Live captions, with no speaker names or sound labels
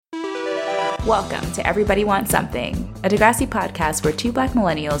Welcome to Everybody Wants Something, a Degrassi podcast where two Black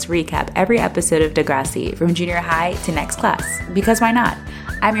millennials recap every episode of Degrassi from junior high to next class. Because why not?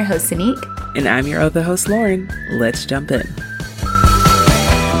 I'm your host, Sanique. And I'm your other host, Lauren. Let's jump in.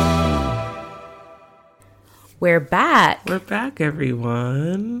 We're back. We're back,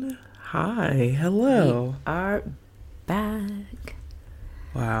 everyone. Hi. Hello. We are back.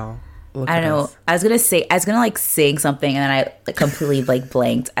 Wow. I don't know. Us. I was gonna sing something, and then I completely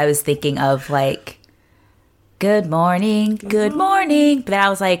blanked. I was thinking of good morning, good morning. But then I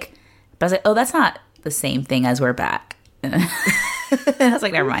was like, oh, that's not the same thing as we're back. And I was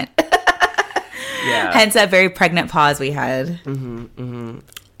like, never mind. Yeah. Hence that very pregnant pause we had. Mm-hmm, mm-hmm.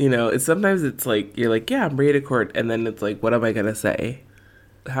 You know, sometimes it's like you're like, yeah, I'm ready to court, and then it's like, what am I gonna say?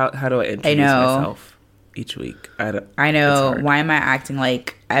 How do I introduce myself each week? I know. Why am I acting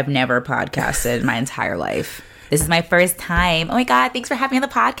like I've never podcasted my entire life? This is my first time. Oh my God, thanks for having me on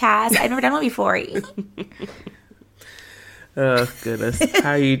the podcast. I've never done one before. Oh, goodness.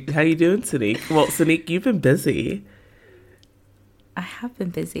 How you doing, Sanique? Well, Sanique, you've been busy. I have been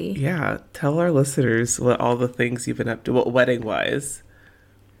busy. Yeah. Tell our listeners what all the things you've been up to, wedding-wise.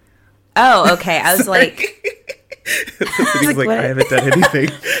 Oh, okay. I was like... I haven't done anything.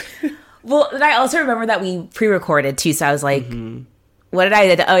 Well, and I also remember that we pre-recorded too, so I was like, what did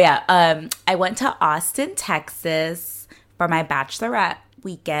I do? Oh, yeah. I went to Austin, Texas for my bachelorette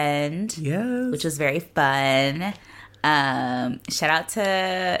weekend. Yes. Which was very fun. Shout out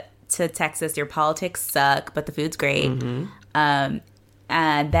to Texas. Your politics suck, but the food's great. Mm-hmm.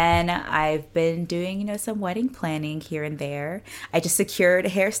 And then I've been doing, some wedding planning here and there. I just secured a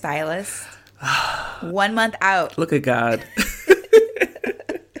hairstylist 1 month out. Look at God.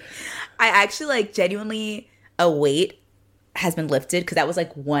 I actually genuinely a weight has been lifted because that was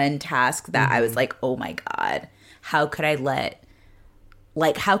one task that I was like, oh my God, how could I let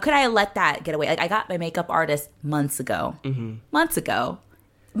that get away? I got my makeup artist months ago,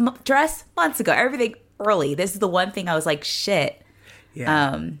 dress months ago, everything early. This is the one thing I was like, shit.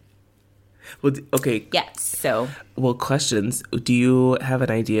 Yeah. Well, okay. Yeah. So. Well, questions. Do you have an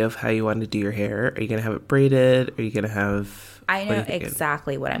idea of how you want to do your hair? Are you gonna have it braided? Are you gonna have? I know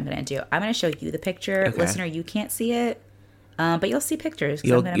exactly what I'm gonna do. I'm gonna show you the picture, okay. Listener. You can't see it, but you'll see pictures.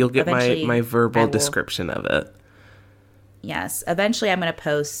 You'll get my verbal description of it. Yes. Eventually, I'm gonna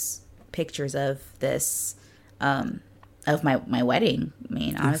post pictures of this, of my wedding. I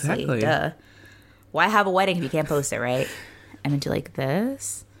mean, honestly, duh. Why have a wedding if you can't post it, right? I'm gonna do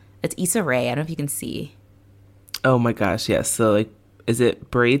this. It's Issa Rae. I don't know if you can see. Oh my gosh, yes. So is it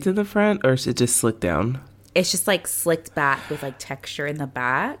braids in the front or is it just slicked down? It's just slicked back with texture in the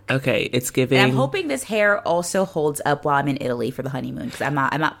back. Okay, it's giving. And I'm hoping this hair also holds up while I'm in Italy for the honeymoon because I'm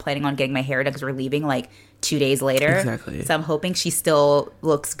not planning on getting my hair done because we're leaving 2 days later. Exactly. So I'm hoping she still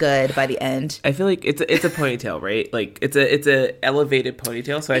looks good by the end. I feel like it's a ponytail, right? It's a elevated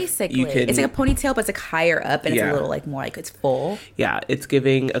ponytail. So basically, it's a ponytail, but it's higher up and it's a little more it's full. Yeah, it's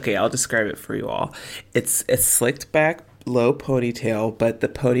giving. Okay, I'll describe it for you all. It's a slicked back low ponytail, but the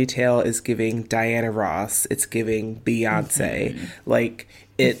ponytail is giving Diana Ross. It's giving Beyonce.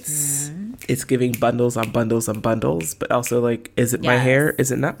 It's giving bundles on bundles on bundles, but also is it my hair?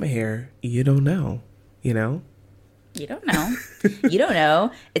 Is it not my hair? You don't know. You know? You don't know. You don't know.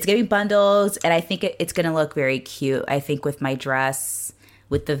 It's giving bundles, and I think it's going to look very cute. I think with my dress,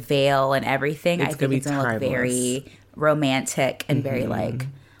 with the veil and everything, I think it's going to look very romantic and very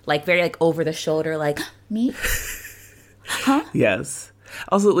very over the shoulder, me. Huh? Yes.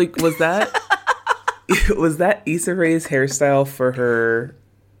 Also, was that Issa Rae's hairstyle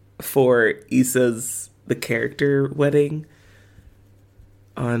for Issa's the character wedding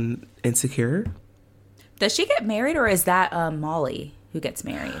on Insecure? Does she get married, or is that Molly who gets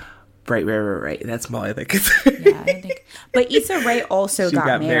married? Right. That's Molly that gets married. Yeah, I don't think. But Issa Rae also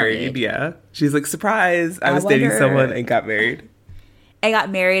got married. Yeah, she's surprise! I was dating someone and got married. I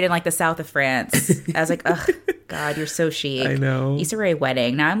got married in the south of France. I was like, oh God, you're so chic. I know. Issa Rae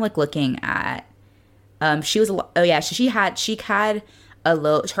wedding. Now I'm looking at. She was. Oh yeah, she had a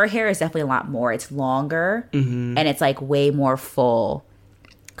low. Her hair is definitely a lot more. It's longer and it's way more full.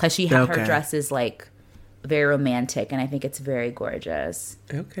 Because she had her dress is very romantic, and I think it's very gorgeous.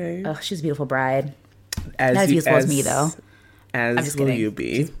 Okay. Oh, she's a beautiful bride. Not as beautiful as me though. As I'm just will kidding. You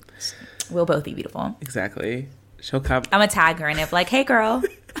be? We'll both be beautiful. Exactly. She'll come. I'm gonna tag her and if hey girl,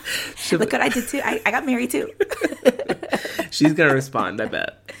 look what I did too. I got married too. She's gonna respond. I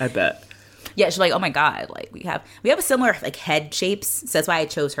bet. Yeah, she's oh my God, we have a similar head shapes. So that's why I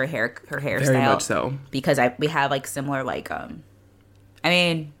chose her hairstyle. Very much so. Because we have similar I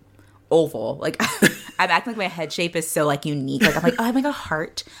mean, oval. Like I'm acting like my head shape is so like unique. Like I'm like, oh, I'm like a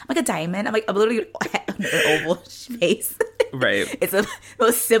heart. I'm like a diamond. I'm like I'm literally an oval face. Right. It's the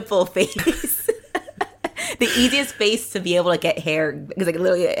most simple face. The easiest face to be able to get hair because I can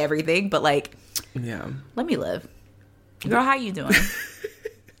literally get everything. But like, yeah, let me live, girl. How you doing?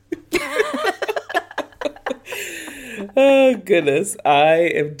 Oh goodness,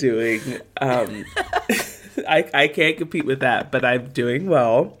 I am doing. I can't compete with that, but I'm doing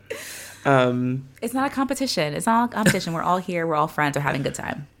well. It's not a competition. It's not a competition. We're all here. We're all friends. We're having a good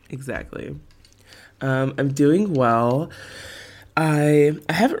time. Exactly. I'm doing well. I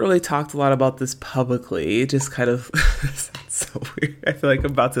haven't really talked a lot about this publicly. Just kind of sounds so weird. I feel like I'm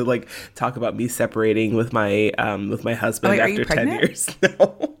about to like talk about me separating with my husband after 10 years.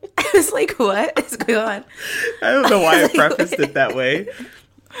 No. I was like, what is going on? I don't know why I prefaced it that way.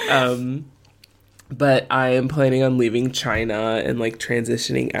 But I am planning on leaving China and like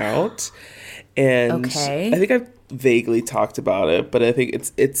transitioning out. And okay. I think I've vaguely talked about it, but I think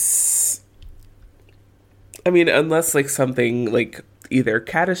it's I mean, unless like something like either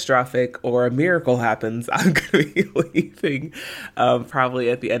catastrophic or a miracle happens, I'm going to be leaving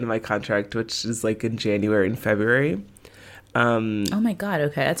probably at the end of my contract, which is like in January and February. Oh my God.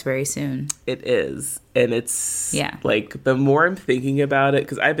 Okay. That's very soon. It is. And it's like the more I'm thinking about it,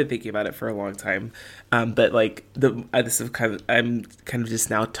 because I've been thinking about it for a long time. But like I'm kind of just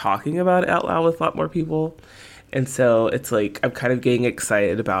now talking about it out loud with a lot more people. And so it's like, I'm kind of getting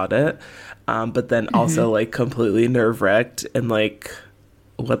excited about it. But then also like completely nerve wracked and like,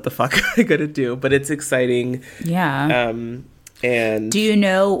 what the fuck am I going to do? But it's exciting. Yeah. And do you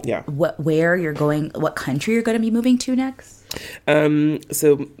know where you're going, what country you're going to be moving to next?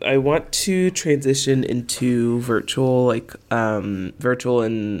 So I want to transition into virtual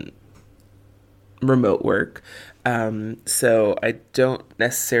and remote work. So I don't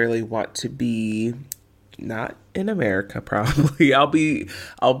necessarily want to be not in America, probably. I'll be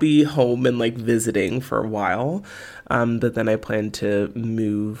home and like visiting for a while. But then I plan to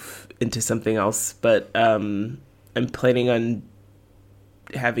move into something else. But I'm planning on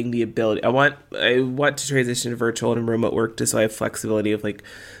having the ability. I want to transition to virtual and remote work just so I have flexibility of like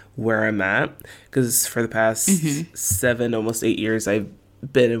where I'm at. Because for the past 7, almost 8 years, I've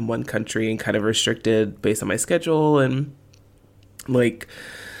been in one country and kind of restricted based on my schedule and like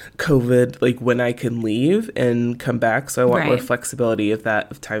COVID, like when I can leave and come back. So I want more flexibility of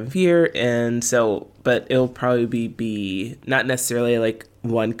time of year. And so, but it'll probably be not necessarily like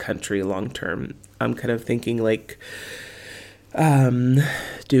one country long term. I'm kind of thinking like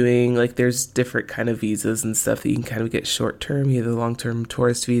doing like there's different kind of visas and stuff that you can kind of get short term, either long term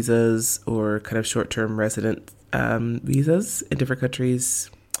tourist visas or kind of short term resident visas in different countries,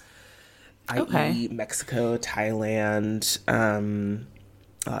 i.e. Mexico, Thailand,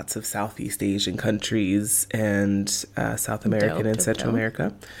 lots of Southeast Asian countries and South American and Central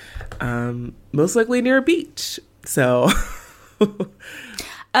America, most likely near a beach. So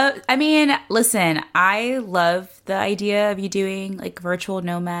I mean, listen, I love the idea of you doing like virtual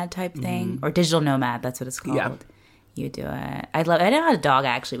nomad type thing or digital nomad. That's what it's called. Yeah. You do it. I don't have a dog. I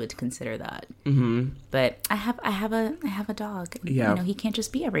actually would consider that. But I have a dog. Yeah. You know, he can't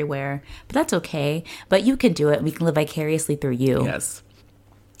just be everywhere, but that's okay. But you can do it. We can live vicariously through you. Yes.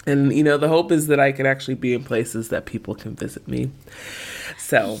 And, you know, the hope is that I can actually be in places that people can visit me.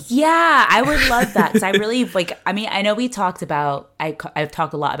 So. Yeah, I would love that. Because I really, like, I mean, I know we talked about, I've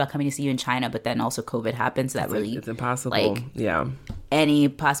talked a lot about coming to see you in China, but then also COVID happened. So that it's impossible. Like, yeah. Any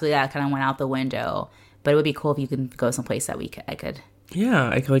possibility that kind of went out the window. But it would be cool if you could go someplace that I could. Yeah,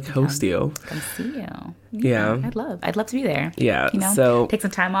 I could like host you. Come see you. Yeah. I'd love to be there. Yeah. You know, so take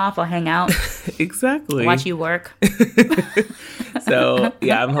some time off. I'll hang out. Exactly. Watch you work. So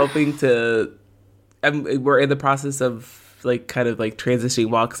yeah, I'm hoping we're in the process of like kind of like transitioning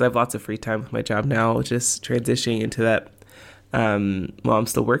because I have lots of free time with my job now, just transitioning into that while I'm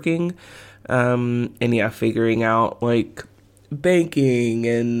still working. And yeah, figuring out like banking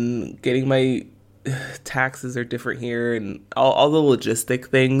and getting my taxes are different here and all the logistic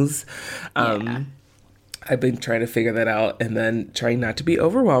things. I've been trying to figure that out and then trying not to be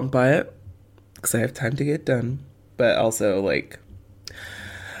overwhelmed by it because I have time to get done, but also like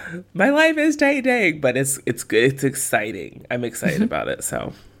my life is changing, but it's exciting. I'm excited about it.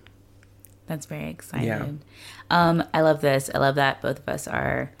 So that's very exciting. Yeah. I love this. I love that both of us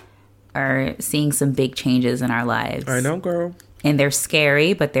are seeing some big changes in our lives. I know, girl. And they're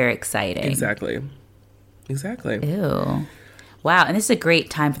scary, but they're exciting. Exactly. Ew. Wow, and this is a great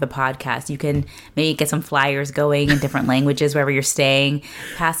time for the podcast. You can maybe get some flyers going in different languages wherever you're staying.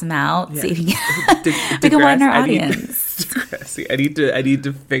 Pass them out. Yeah. See if you can, we can widen our audience. I need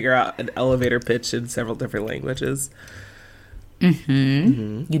to figure out an elevator pitch in several different languages.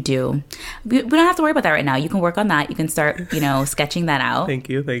 You do. We don't have to worry about that right now. You can work on that. You can start, sketching that out. Thank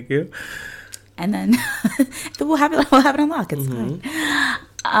you. And then we'll have it unlocked. It's fine.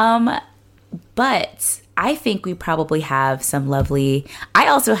 But I think we probably have some lovely. I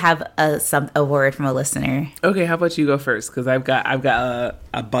also have a word from a listener. Okay, how about you go first? Because I've got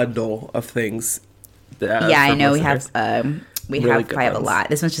a bundle of things. I know listeners. we probably have a lot.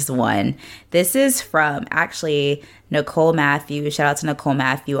 This one's just one. This is from actually Nicole Matthew. Shout out to Nicole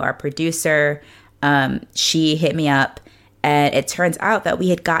Matthew, our producer. She hit me up, and it turns out that we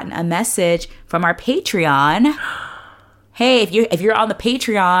had gotten a message from our Patreon. Hey, if you're on the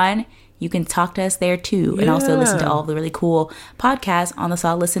Patreon, you can talk to us there too, and also listen to all the really cool podcasts on the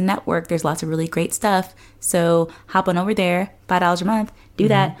Solid Listen Network. There's lots of really great stuff. So hop on over there, $5 a month. Do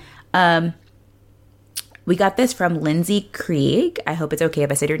that. We got this from Lindsay Krieg. I hope it's okay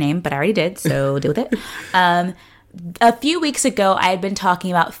if I said your name, but I already did, so deal with it. A few weeks ago, I had been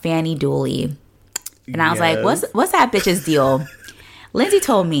talking about Fanny Dooley. And I was like, what's that bitch's deal? Lindsay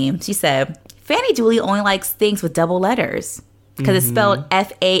told me, she said, Fanny Dooley only likes things with double letters because it's spelled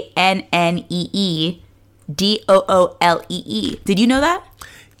FANNEE DOOLEE. Did you know that?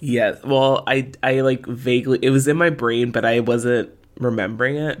 Yeah. Well, I like vaguely, it was in my brain, but I wasn't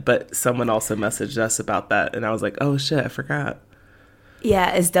remembering it. But someone also messaged us about that, and I was like, oh shit, I forgot.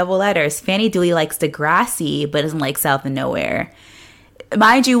 Yeah, it's double letters. Fanny Dooley likes Degrassi, but doesn't like South of Nowhere.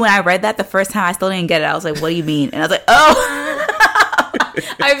 Mind you, when I read that the first time, I still didn't get it. I was like, what do you mean? And I was like, oh.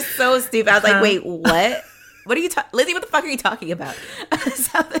 I'm so stupid. I was like, wait, what? What are you Lizzie, what the fuck are you talking about?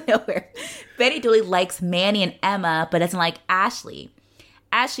 South of Nowhere. Fanny Dooley likes Manny and Emma, but doesn't like Ashley.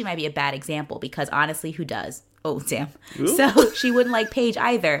 Ashley might be a bad example because honestly, who does? Oh, damn. Ooh. So she wouldn't like Paige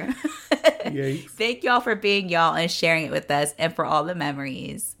either. Thank y'all for being y'all and sharing it with us and for all the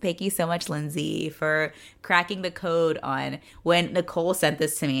memories. Thank you so much, Lindsay, for cracking the code on when Nicole sent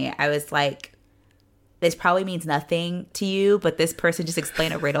this to me. I was like, this probably means nothing to you, but this person just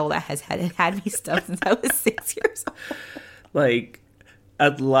explained a riddle that has had me stuck since I was 6 years old. Like,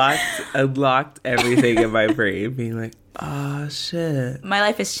 unlocked everything in my brain, being like, oh, shit. My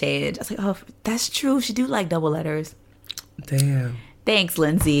life has changed. I was like, oh, that's true. She do like double letters. Damn. Thanks,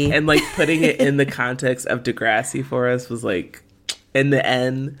 Lindsay. And like putting it in the context of Degrassi for us was like, in the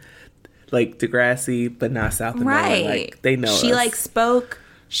end, like Degrassi, but not South of Nowhere. Like, they know she us.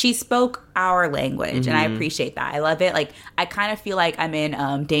 She spoke our language, and I appreciate that. I love it. Like, I kind of feel like I'm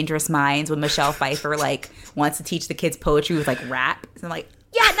in Dangerous Minds when Michelle Pfeiffer like wants to teach the kids poetry with like rap. So I'm like,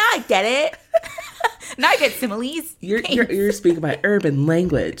 yeah, now I get it. Now I get similes. You're speaking my urban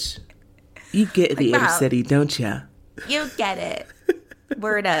language. You get the inner city, don't you? You get it.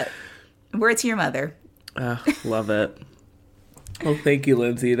 Word up. Word to your mother. Love it. Well, thank you,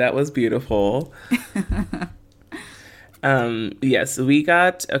 Lindsay. That was beautiful. Yes, we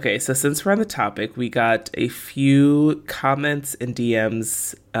got, okay, so since we're on the topic, we got a few comments and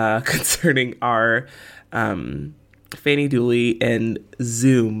DMs concerning our Fanny Dooley and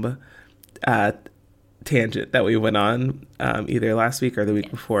Zoom tangent that we went on either last week or the week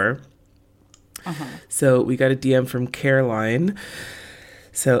before. So we got a DM from Caroline.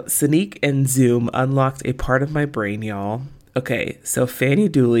 So Sneak and Zoom unlocked a part of my brain, y'all. Okay, so Fanny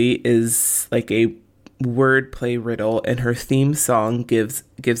Dooley is like a wordplay riddle, and her theme song gives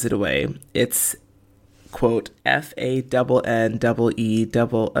it away. It's quote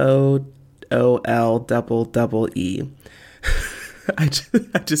FANNEEOOLEE. I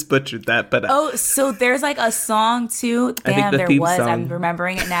just butchered that, but so there's like a song too. Damn, there was. Song. I'm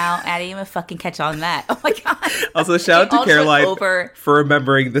remembering it now. I didn't even fucking catch on that. Oh my god! Also, shout out to Caroline for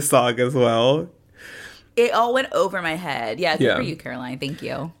remembering the song as well. It all went over my head. Yeah, good for you, Caroline. Thank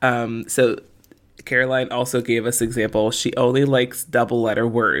you. So Caroline also gave us example. She only likes double letter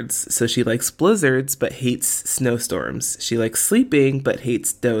words. So she likes blizzards but hates snowstorms. She likes sleeping but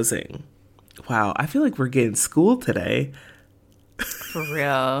hates dozing. Wow, I feel like we're getting schooled today. For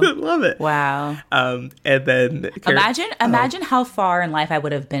real. Love it. Wow. And then imagine how far in life I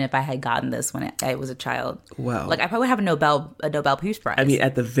would have been if I had gotten this when I was a child. Wow. Like I probably have a Nobel Peace Prize. I mean,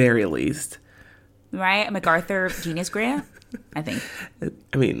 at the very least. Right? A MacArthur Genius Grant, I think.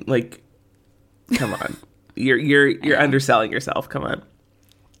 I mean, like, come on. You're underselling yourself. Come on.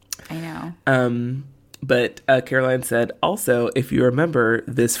 I know. But Caroline said, also, if you remember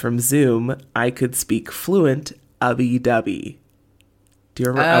this from Zoom, I could speak fluent Ubby Dubby. Do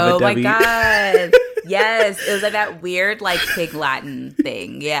you remember Ubby Dubby? Oh my god. Yes, it was like that weird like pig Latin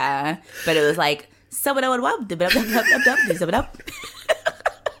thing. Yeah, but it was like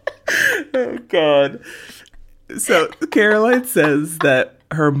Oh God. So Caroline says that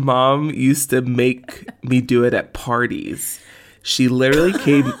her mom used to make me do it at parties. She literally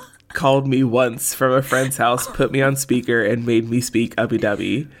called me once from a friend's house, put me on speaker, and made me speak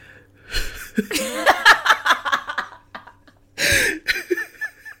ubby-dubby.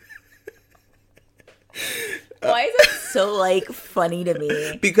 Why is it so like funny to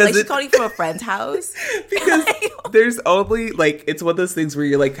me? Because like, she's calling from a friend's house. Because there's only like, it's one of those things where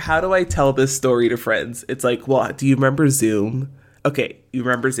you're like, how do I tell this story to friends? It's like, well, do you remember Zoom? Okay, you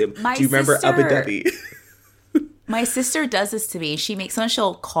remember Zoom. Do you remember ubby-dubby? My sister does this to me.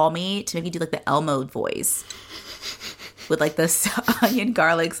 She'll call me to make me do like the Elmo voice with like the onion,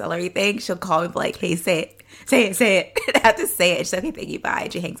 garlic, celery thing. She'll call me like, hey, say it. I have to say it. She's like, okay, thank you, bye.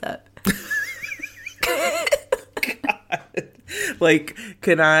 And she hangs up. God. Like,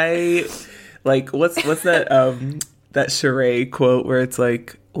 can I, like, what's that that charade quote where it's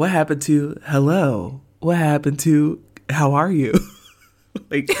like, what happened to hello? What happened to how are you?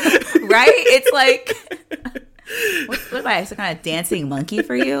 Like, right? It's like, what am I, some kind of dancing monkey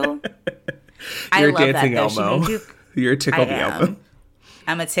for you? I love dancing that though. Elmo. You're a tickle me Elmo.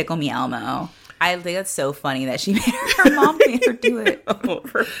 I'm a tickle me Elmo. I think that's so funny that her mom made her do it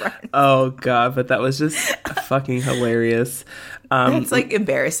for friends. Oh God, but that was just fucking hilarious. It's like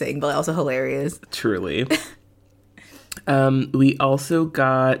embarrassing, but also hilarious. Truly. We also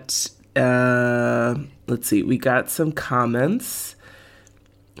got, let's see, we got some comments.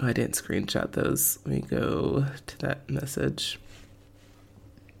 Oh, I didn't screenshot those. Let me go to that message.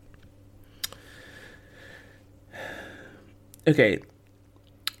 Okay.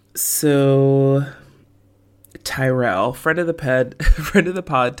 So Tyrell, friend of the pod,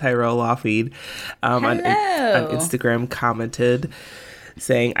 Tyrell Lougheed, on Instagram commented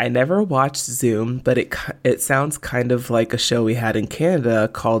saying, I never watched Zoom, but it sounds kind of like a show we had in Canada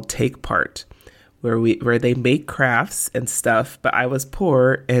called Take Part, where they make crafts and stuff, but I was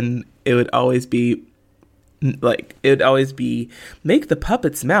poor and it would always be make the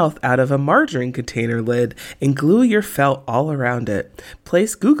puppet's mouth out of a margarine container lid and glue your felt all around it.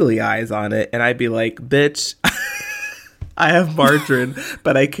 Place googly eyes on it, and I'd be like, bitch, I have margarine,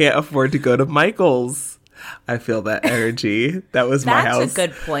 but I can't afford to go to Michael's. I feel that energy. That was my house. That's a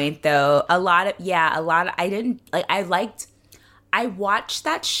good point, though. I watched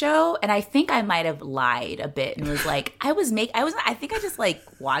that show and I think I might have lied a bit and was like, I think I just like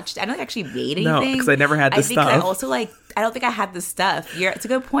watched. I don't think I actually made anything. No, because I never had the stuff. I also like, I don't think I had the stuff. It's a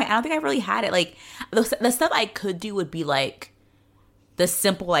good point. I don't think I really had it. Like the stuff I could do would be like the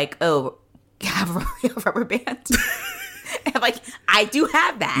simple, like, oh, have a rubber band. And I'm like, I do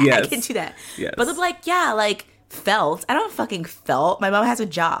have that. Yes. I can do that. Yes. But I'm like, yeah, like felt. I don't fucking felt. My mom has a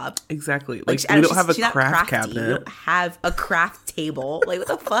job. Exactly. Like we don't have a craft cabinet. You don't have a craft table. Like, what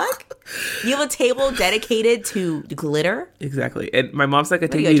the fuck? You have a table dedicated to glitter? Exactly. And my mom's not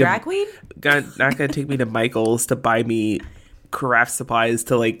gonna take me drag queen? Not gonna take me to Michael's to buy me craft supplies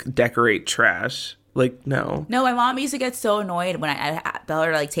to like decorate trash. Like, no. No, my mom used to get so annoyed when I tell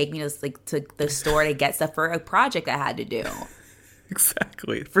her to like take me to the store to get stuff for a project I had to do.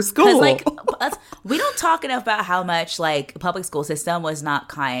 Exactly. For school. Like, we don't talk enough about how much like public school system was not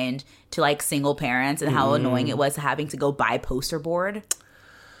kind to like single parents and how annoying it was having to go buy poster board.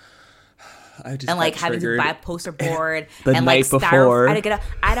 And like having to buy a poster board the and night like before. I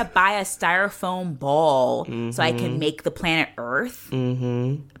had to buy a styrofoam ball so I can make the planet Earth.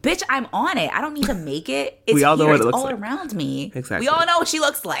 Mm-hmm. Bitch, I'm on it. I don't need to make it. It's we all know what it looks all like. around me. Exactly. We all know what she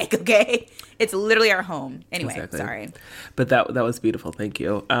looks like. Okay, it's literally our home. Anyway, exactly. Sorry. But that was beautiful. Thank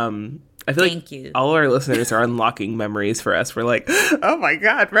you. I feel like all of our listeners are unlocking memories for us. We're like, oh my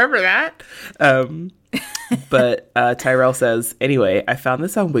God, remember that? But Tyrell says, anyway, I found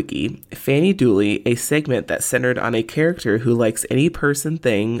this on Wiki. Fanny Dooley, a segment that centered on a character who likes any person,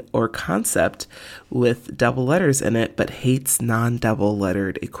 thing, or concept with double letters in it, but hates non-double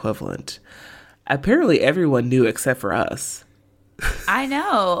lettered equivalent. Apparently everyone knew except for us. I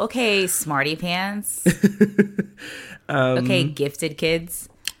know. Okay, smarty pants. Okay, gifted kids.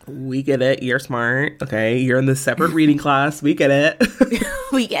 We get it. You're smart. Okay, you're in the separate reading class. We get it.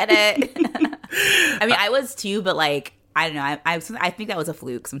 We get it. I mean, I was too, but like, I don't know. I think that was a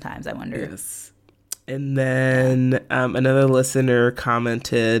fluke sometimes. I wonder. Yes. And then another listener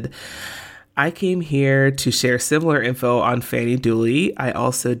commented, I came here to share similar info on Fanny Dooley. I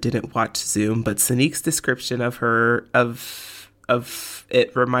also didn't watch Zoom, but Sanique's description of her, of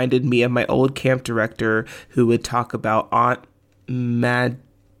it reminded me of my old camp director who would talk about Aunt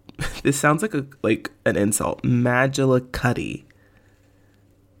This sounds like an insult. McGillicuddy.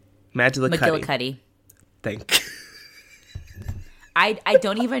 McGillicuddy. Thank you. I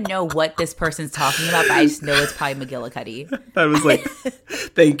don't even know what this person's talking about, but I just know it's probably McGillicuddy. I was like,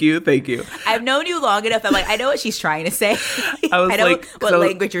 thank you. I've known you long enough. I'm like, I know what she's trying to say. I know what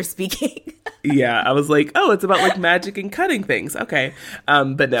language you're speaking. Yeah, I was like, oh, it's about like magic and cutting things. Okay.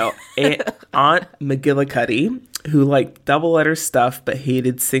 But no, Aunt McGillicuddy, who liked double letter stuff but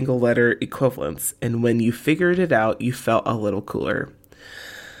hated single letter equivalents. And when you figured it out, you felt a little cooler.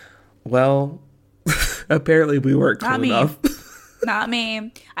 Well, apparently we weren't cool enough. Not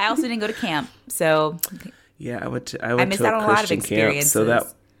me. I also didn't go to camp, so yeah, I went to a lot of experiences. Camp, so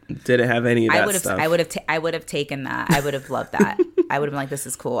that didn't have any of that stuff. I would have taken that. I would have loved that. I would have been like, this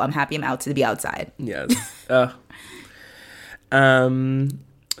is cool. I'm happy I'm out to be outside. Yes. So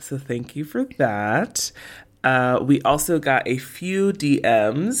thank you for that. We also got a few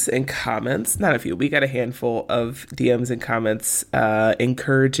DMs and comments. Not a few. We got a handful of DMs and comments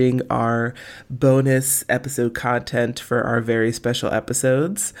encouraging our bonus episode content for our very special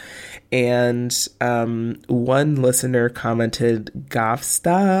episodes. And one listener commented,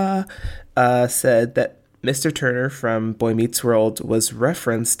 Gafsta, said that Mr. Turner from Boy Meets World was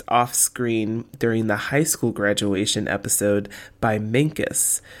referenced off screen during the high school graduation episode by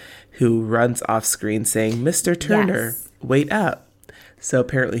Minkus, who runs off screen saying, Mr. Turner, wait up. So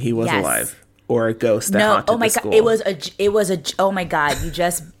apparently he was alive, or a ghost that haunted the school. Oh my God, you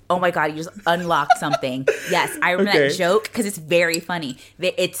just unlocked something. Yes, I remember that joke because it's very funny.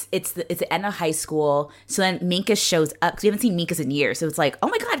 It's the end of high school. So then Minkus shows up because we haven't seen Minkus in years. So it's like, oh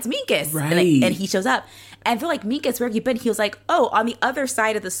my God, it's Minkus. Right. And he shows up. And they're like, Minkus, where have you been? He was like, oh, on the other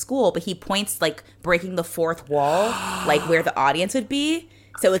side of the school. But he points like breaking the fourth wall, like where the audience would be.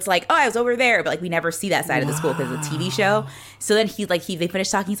 So it's like, oh, I was over there, but like we never see that side of the school because it's a TV show. So then they finish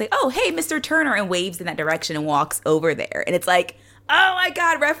talking. He's like, oh, hey, Mr. Turner, and waves in that direction and walks over there. And it's like, oh my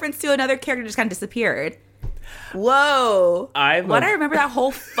God, reference to another character just kind of disappeared. Whoa! I remember that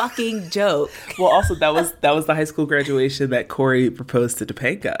whole fucking joke. Well, also that was the high school graduation that Corey proposed to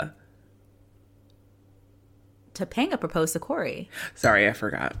Topanga. Topanga proposed to Corey. Sorry, I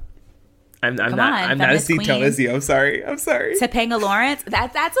forgot. I'm not as detailed as you. I'm sorry. Topanga Lawrence.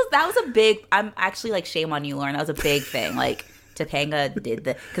 That was a big. I'm actually like, shame on you, Lauren. That was a big thing. Like Topanga did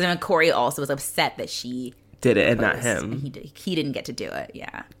the, because then Corey also was upset that she did it and not him. And he didn't get to do it.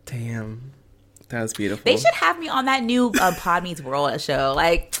 Yeah. Damn, that was beautiful. They should have me on that new Pod Meets World show.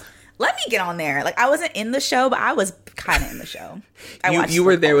 Like, let me get on there. Like, I wasn't in the show, but I was kind of in the show. You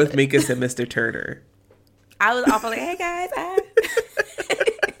were there with Minkus and Mr. Turner. I was off like, hey guys.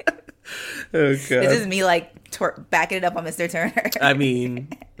 Oh, God. This is me like backing it up on Mr. Turner. I mean,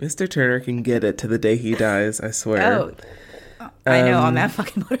 Mr. Turner can get it to the day he dies, I swear. Oh, I know, on that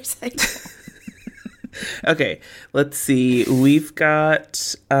fucking motorcycle. Okay, let's see. We've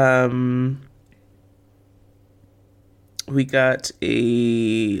got let's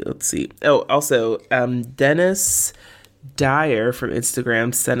see. Oh, also, Dennis Dyer from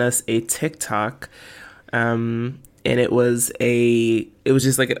Instagram sent us a TikTok. And it was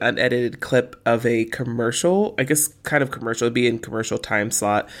just like an unedited clip of a commercial, I guess kind of commercial, it'd be in commercial time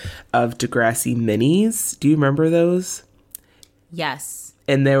slot, of Degrassi minis. Do you remember those? Yes.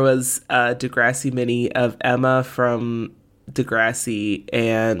 And there was a Degrassi mini of Emma from Degrassi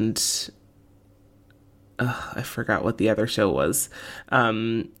and I forgot what the other show was.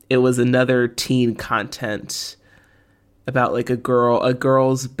 It was another teen content about like a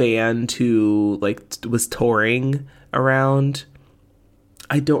girl's band who like was touring around.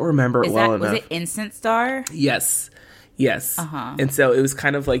 I don't remember it well enough. Was it Instant Star? Yes. Uh-huh. And so it was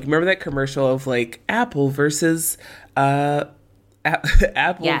kind of like, remember that commercial of like Apple versus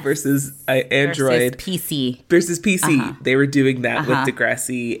Apple versus Android versus PC. Uh-huh. They were doing that with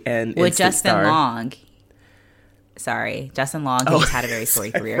Degrassi and with Instant Justin Star. Long. Sorry, Justin Long. He just had a very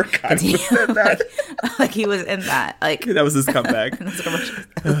storied career. Like he was in that. Like that was his comeback.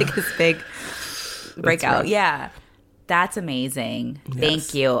 Like his big breakout. Yeah, that's amazing. Yes.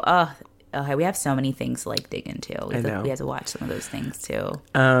 Thank you. Oh, we have so many things to like dig into. We have to watch some of those things too.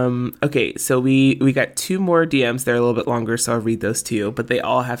 Okay, so we got two more DMs. They're a little bit longer, so I'll read those too. But they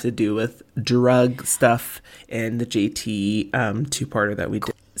all have to do with drug stuff and the JT two-parter that we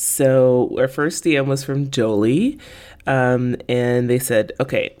did. So our first DM was from Jolie, and they said,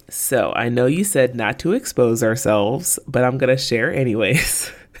 okay, so I know you said not to expose ourselves, but I'm going to share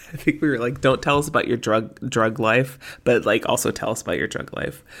anyways. I think we were like, don't tell us about your drug life, but like also tell us about your drug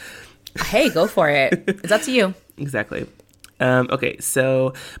life. Hey, go for it. It's up to you. Exactly. Okay,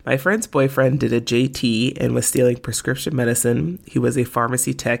 so my friend's boyfriend did a JT and was stealing prescription medicine. He was a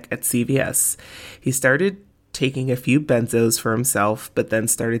pharmacy tech at CVS. He started taking a few benzos for himself, but then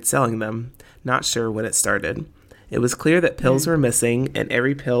started selling them. Not sure when it started. It was clear that pills were missing, and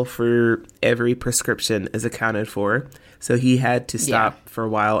every pill for every prescription is accounted for. So he had to stop for a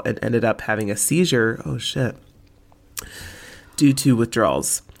while and ended up having a seizure. Oh, shit. Due to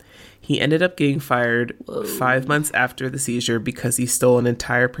withdrawals. He ended up getting fired 5 months after the seizure because he stole an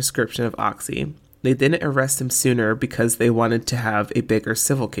entire prescription of Oxy. They didn't arrest him sooner because they wanted to have a bigger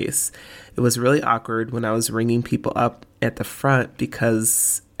civil case. It was really awkward when I was ringing people up at the front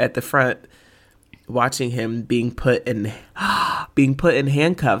watching him being put in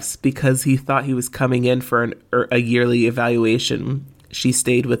handcuffs because he thought he was coming in for a yearly evaluation. She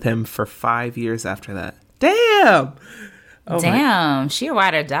stayed with him for 5 years after that. Damn. Oh damn, she a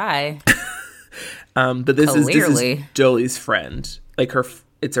ride or die. But this is Jolie's friend. Like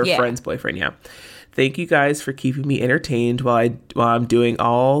it's her friend's boyfriend. Yeah. Thank you guys for keeping me entertained while I'm doing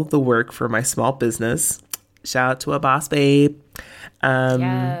all the work for my small business. Shout out to a boss babe.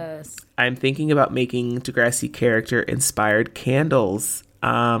 Yes. I'm thinking about making Degrassi character inspired candles.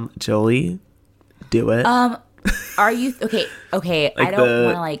 Jolie, do it. Are you okay? Like I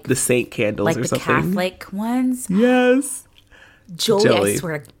don't want to the saint candles like or the something. Catholic ones. Yes. Jolie, I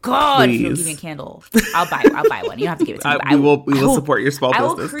swear to God, if you'll give me a candle, I'll buy one. You don't have to give it to me. We will support your small business.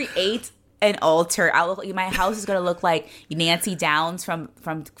 I will create an altar. My house is gonna look like Nancy Downs from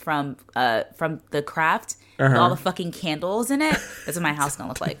The Craft. With all the fucking candles in it. That's what my house is gonna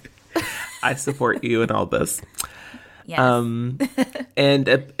look like. I support you in all this. Yes. And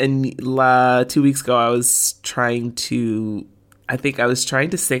 2 weeks ago, I was trying to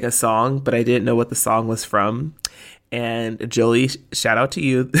sing a song, but I didn't know what the song was from. And Jolie, shout out to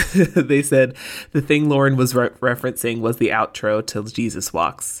you. They said the thing Lauren was referencing was the outro to Jesus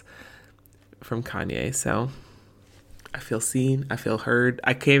Walks from Kanye. So I feel seen. I feel heard.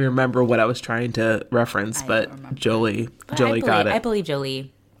 I can't remember what I was trying to reference, but Jolie got it. I believe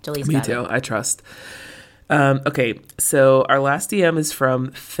Jolie. Jolie's Me got too. it. I trust. Okay, so our last DM is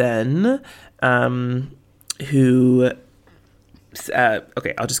from Fen, who...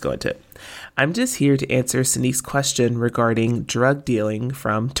 okay, I'll just go into it. I'm just here to answer Sanique's question regarding drug dealing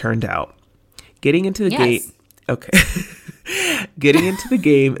from Turned Out. Getting into the game... Okay. Getting into the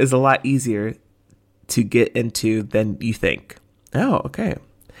game is a lot easier to get into than you think. Oh, okay.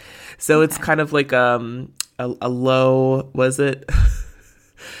 So it's kind of like a low... Was it...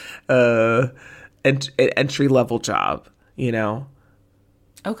 entry level job, you know.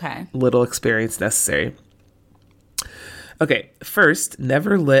 Okay. Little experience necessary. Okay, first,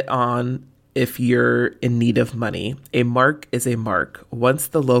 never lit on if you're in need of money. A mark is a mark. Once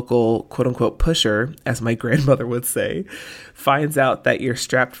the local quote unquote pusher, as my grandmother would say, finds out that you're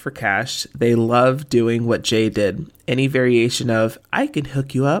strapped for cash, they love doing what Jay did. Any variation of I can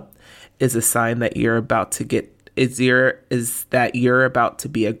hook you up is a sign that you're about to about to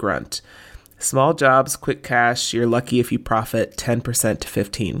be a grunt. Small jobs, quick cash, you're lucky if you profit 10% to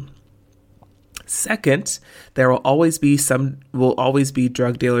 15%. Second, there will always be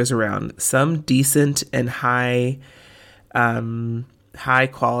drug dealers around. Some decent and high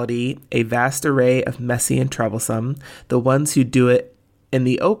quality, a vast array of messy and troublesome. The ones who do it in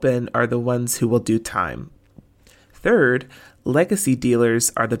the open are the ones who will do time. Third, legacy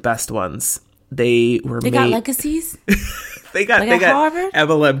dealers are the best ones. They got legacies? they got Harvard?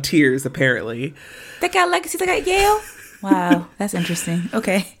 MLM tiers, apparently. They got legacies. They got Yale? Wow, that's interesting.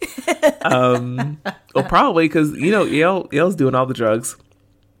 Okay. Well, probably because, Yale's doing all the drugs.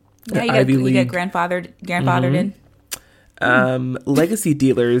 Yeah, you get grandfathered in. Legacy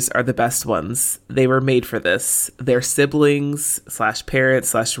dealers are the best ones. They were made for this. Their siblings /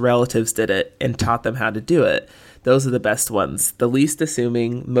 parents / relatives did it and taught them how to do it. Those are the best ones. The least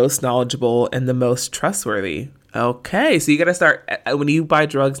assuming, most knowledgeable, and the most trustworthy. Okay, so you got to start, when you buy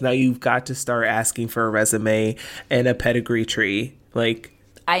drugs now, you've got to start asking for a resume and a pedigree tree. Like,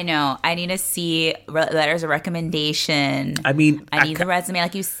 I know. I need to see letters of recommendation. I need the resume,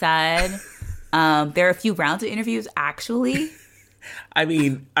 like you said. There are a few rounds of interviews, actually. I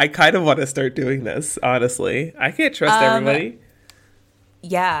mean, I kind of want to start doing this, honestly. I can't trust everybody.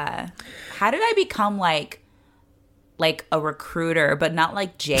 Yeah. How did I become like a recruiter, but not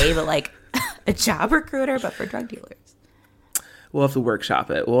like Jay, but like a job recruiter, but for drug dealers? We'll have to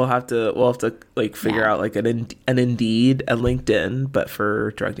workshop it. We'll have to like figure out like an Indeed, a LinkedIn, but for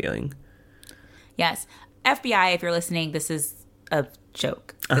drug dealing. Yes. FBI, if you're listening, this is a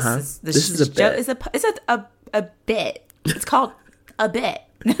joke. This is a bit. It's a bit. It's called a bit.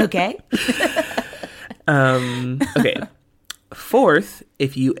 Okay. Okay. Fourth,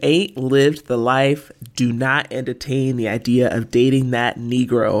 if you ain't lived the life, do not entertain the idea of dating that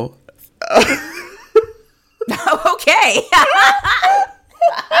Negro. Okay.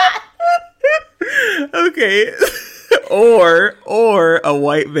 Okay. Or a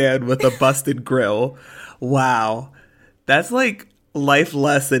white man with a busted grill. Wow. That's like life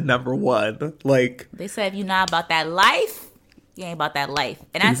lesson number one. Like, they said if you're not about that life, you ain't about that life.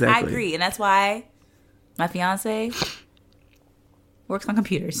 And I agree. And that's why my fiance works on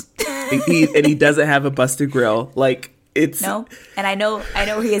computers. and he doesn't have a busted grill. Like, it's no. And I know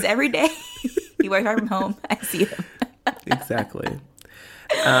where he is every day. He works right from home. I see him. Exactly.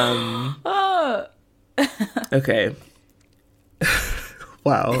 Okay.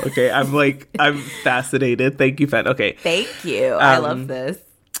 Wow. Okay. I'm fascinated. Thank you, Fen. Okay. Thank you. I love this.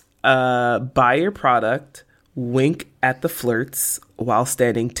 Buy your product, wink at the flirts while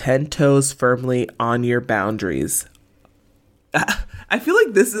standing 10 toes firmly on your boundaries. I feel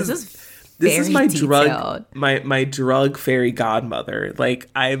like this is my detailed. my drug fairy godmother. Like,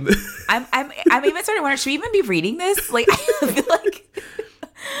 I'm even starting to wonder, should we even be reading this? Like, I feel like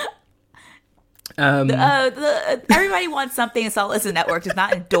everybody wants something, and Salt Listen Network does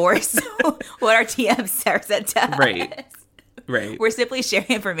not endorse what our TM Sarah said to us. Right. We're simply sharing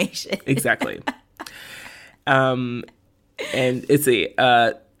information. Exactly. And it's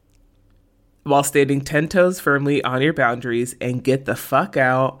while standing 10 toes firmly on your boundaries and get the fuck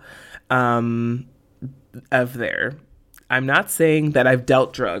out of there. I'm not saying that I've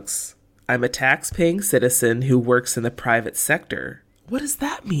dealt drugs. I'm a tax-paying citizen who works in the private sector. What does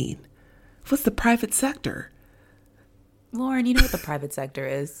that mean? What's the private sector? Lauren, you know what the private sector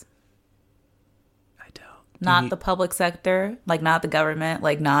is? I don't. Not the public sector, like not the government,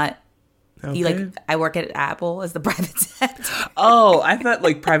 like not... Okay. I work at Apple as the private sector. Oh, I thought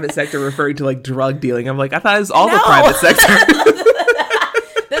like private sector referring to like drug dealing. I'm like, I thought it was all the private sector.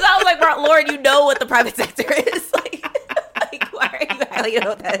 Then I was like, Lauren, you know what the private sector is. Like why are you highlighting, you know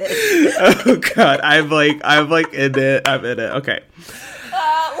what that is? Oh God, I'm in it. I'm in it. Okay.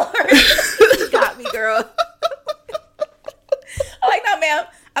 Lauren, you got me, girl. I'm like, no, ma'am.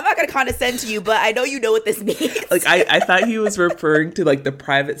 I'm not going to condescend to you, but I know you know what this means. Like, I thought he was referring to, like, the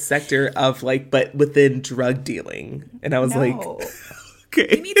private sector of, like, but within drug dealing. And I was like, okay.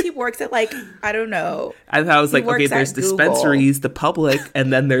 He means he works at, like, I don't know. I thought I was like, okay, there's dispensaries, the public,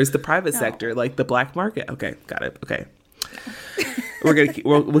 and then there's the private sector, like the black market. Okay, got it. Okay.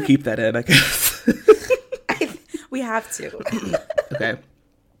 We'll keep that in, I guess. We have to. Okay.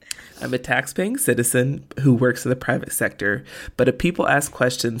 I'm a tax-paying citizen who works in the private sector, but if people ask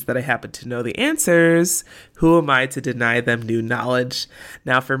questions that I happen to know the answers, who am I to deny them new knowledge?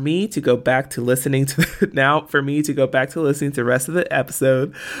 Now for me to go back to listening to the rest of the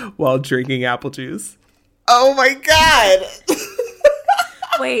episode while drinking apple juice. Oh my God.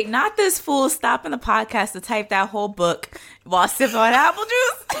 Wait, not this fool stopping the podcast to type that whole book while sipping on apple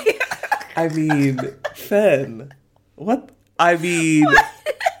juice? I mean, Fen, what? I mean... What?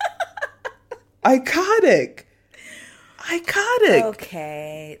 Iconic.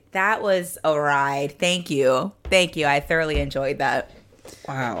 Okay. That was a ride. Thank you. I thoroughly enjoyed that.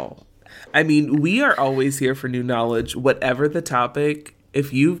 Wow. I mean, we are always here for new knowledge, whatever the topic.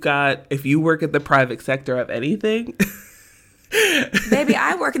 If you work in the private sector of anything. Baby,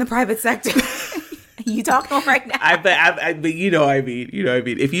 I work in the private sector. You talking right now? But you know what I mean.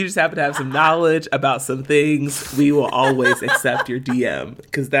 If you just happen to have some knowledge about some things, we will always accept your DM,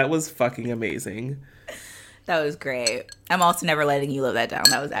 because that was fucking amazing. That was great. I'm also never letting you live that down.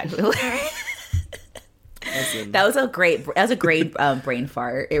 That was actually hilarious. Awesome. That was a great brain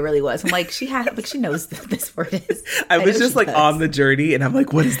fart. It really was. I'm like, she knows this word is. I was just like on the journey, and I'm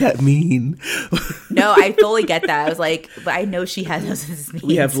like, what does that mean? No, I totally get that. I was like, but I know she knows what this means.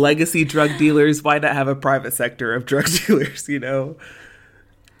 We have legacy drug dealers. Why not have a private sector of drug dealers? You know?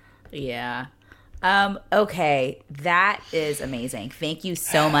 Yeah. Okay, that is amazing. Thank you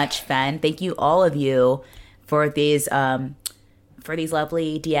so much, Fen. Thank you, all of you, for these lovely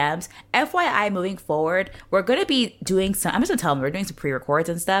DMs. FYI, moving forward, we're going to be doing some, I'm just going to tell them, we're doing some pre-records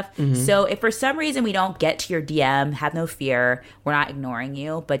and stuff. Mm-hmm. So if for some reason we don't get to your DM, have no fear. We're not ignoring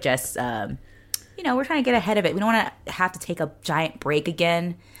you, but just, we're trying to get ahead of it. We don't want to have to take a giant break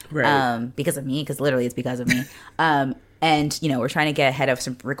again. Right. Because of me, because literally it's because of me. And, we're trying to get ahead of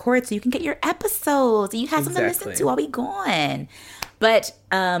some records so you can get your episodes. You have something to listen to while we gone. But,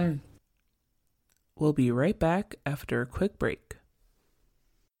 we'll be right back after a quick break.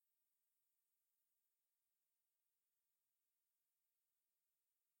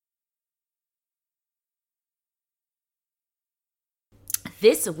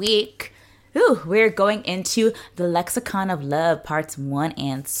 This week, Ooh, we're going into the Lexicon of Love, parts 1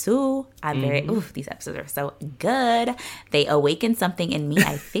 and 2. These episodes are so good. They awaken something in me,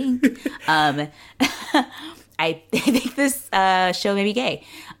 I think. I think this show made me gay.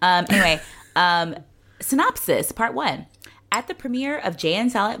 Synopsis, part 1. At the premiere of Jay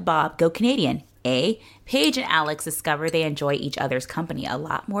and Silent Bob Go Canadian, Paige and Alex discover they enjoy each other's company a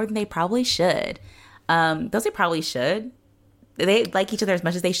lot more than they probably should. Those they probably should. They like each other as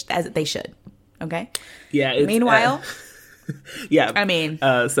much as they should. Okay. Yeah. Meanwhile, yeah. I mean,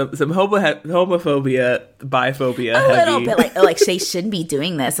 some homophobia, biphobia, a little bit like they shouldn't be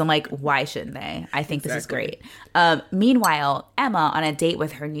doing this. I'm like, why shouldn't they? I think this is great. Meanwhile, Emma, on a date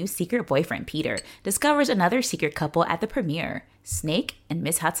with her new secret boyfriend Peter, discovers another secret couple at the premiere: Snake and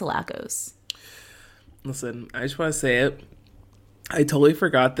Miss Hatzilakos. Listen, I just want to say it. I totally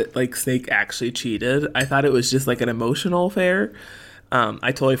forgot that like Snake actually cheated. I thought it was just like an emotional affair.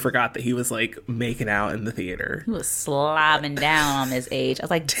 I totally forgot that he was like making out in the theater. He was slobbing down on his age. I was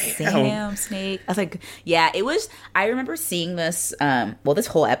like, damn, Snake. I was like, yeah, it was. I remember seeing this.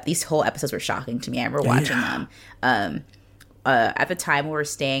 These whole episodes were shocking to me. I remember watching them. At the time, we were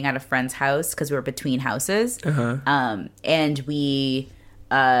staying at a friend's house because we were between houses. And we,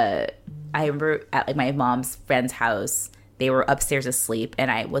 I remember at like my mom's friend's house. They were upstairs asleep, and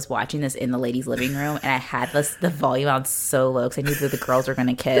I was watching this in the ladies' living room, and I had the volume on so low because I knew that the girls were going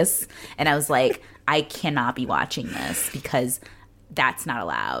to kiss. And I was like, I cannot be watching this because that's not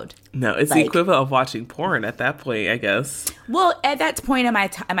allowed. No, it's the equivalent of watching porn at that point, I guess. Well, at that point in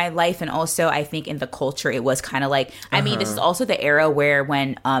my life, and also I think in the culture, it was kind of like, I mean, this is also the era where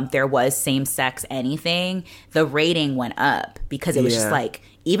when there was same-sex anything, the rating went up because it was just like,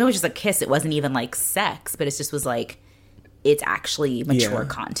 even if it was just a kiss, it wasn't even like sex, but it just was like, it's actually mature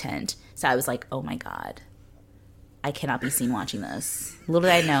content. So I was like, oh my God, I cannot be seen watching this. Little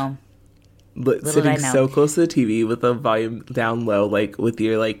did I know. Sitting so close to the TV with the volume down low, like with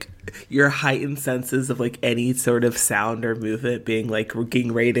your heightened senses of like any sort of sound or movement being like we're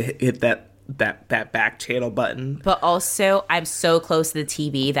getting ready to hit that back channel button. But also I'm so close to the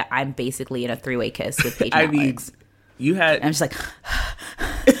TV that I'm basically in a 3-way kiss with Paige and Alex. You had... And I'm just like...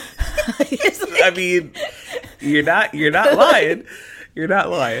 I mean... You're not lying. You're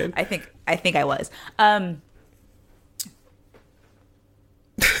not lying. I think I was.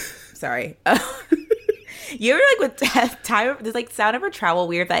 Sorry. You ever like with time? There's like sound ever travel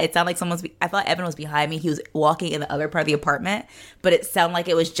weird that it sounded like I thought Evan was behind me. He was walking in the other part of the apartment, but it sounded like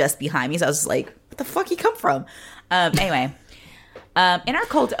it was just behind me. So I was just like, "What the fuck he come from?" Anyway, in our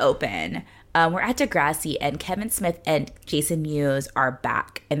cold open. We're at Degrassi, and Kevin Smith and Jason Mewes are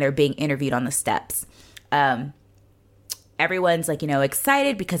back, and they're being interviewed on the steps. Everyone's like,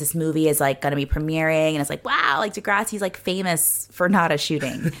 excited because this movie is like going to be premiering, and it's like, wow, like Degrassi's like famous for not a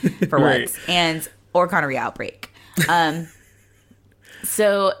shooting for once, or gonorrhea outbreak.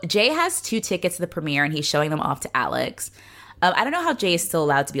 So Jay has 2 tickets to the premiere, and he's showing them off to Alex. I don't know how Jay is still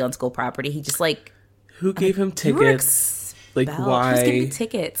allowed to be on school property. He just like, who gave him tickets? Like, why? Who's giving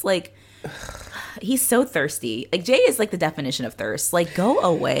tickets? Like. He's so thirsty. Like, Jay is like the definition of thirst. Like, go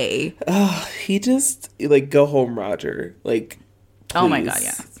away. He just like go home, Roger. Like, please. Oh my God,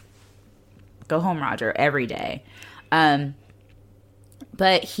 yeah. Go home, Roger, every day.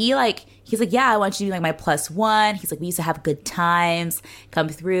 But he's like, yeah, I want you to be like my +1. He's like, we used to have good times. Come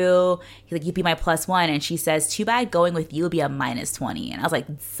through. He's like, you'd be my +1. And she says, too bad going with you would be a -20. And I was like,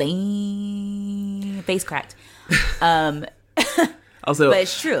 same. Face cracked. Also, but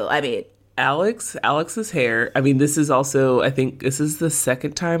it's true. I mean, Alex's hair. I mean, this is also, I think this is the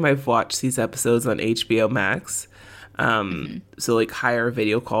second time I've watched these episodes on HBO Max. So like higher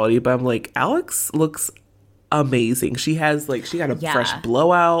video quality, but I'm like, Alex looks amazing. She got a fresh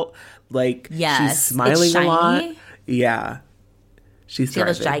blowout. Like, she's smiling a lot. Yeah. She has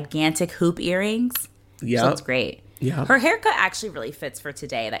those gigantic hoop earrings. Yeah. She looks great. Yeah. Her haircut actually really fits for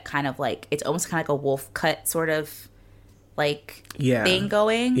today. That kind of like, it's almost kind of like a wolf cut sort of like thing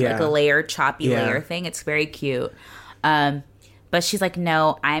going, like a layered choppy layer thing. It's very cute. But she's like,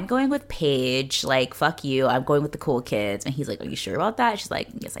 no, I'm going with Paige. Like, fuck you. I'm going with the cool kids. And he's like, are you sure about that? She's like,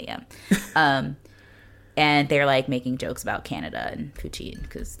 yes, I am. And they're like making jokes about Canada and poutine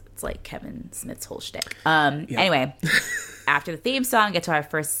because it's like Kevin Smith's whole shtick. Anyway, after the theme song, get to our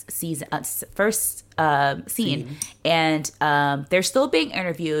first scene, and they're still being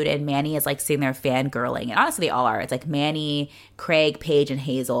interviewed, and Manny is like sitting there fangirling, and honestly, they all are. It's like Manny, Craig, Paige, and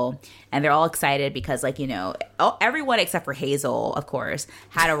Hazel, and they're all excited because, like, everyone except for Hazel, of course,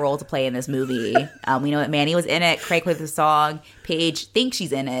 had a role to play in this movie. We know that Manny was in it. Craig played the song. Paige thinks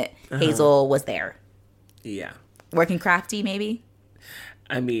she's in it. Hazel was there. Yeah. Working crafty, maybe?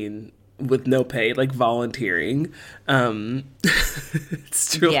 I mean, with no pay, like volunteering.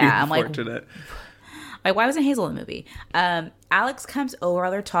 It's truly unfortunate. Like, why wasn't Hazel in the movie? Alex comes over,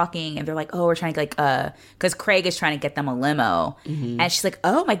 they're talking, and they're like, oh, we're trying to, like, because Craig is trying to get them a limo. Mm-hmm. And she's like,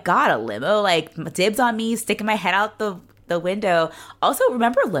 oh my God, a limo? Like, dibs on me, sticking my head out the window. Also,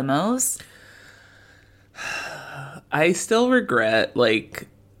 remember limos? I still regret, like,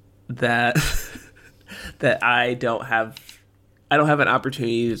 that that I don't have an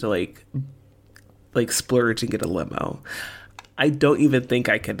opportunity to, like splurge and get a limo. I don't even think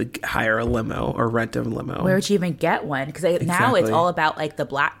I could hire a limo or rent a limo. Where would you even get one? Because now it's all about, like, the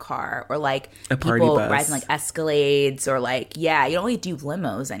black car or, like, a party people bus. riding, like, Escalades or, like, you don't really do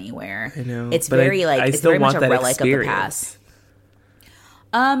limos anywhere. I know. It's very, it's very much a relic of the past.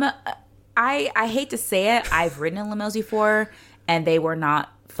 I hate to say it. I've ridden in limos before, and they were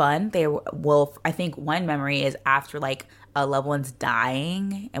not fun. I think one memory is after, like, a loved one's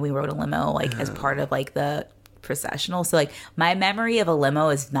dying, and we rode a limo, like, as part of, like, the processional. So, like, my memory of a limo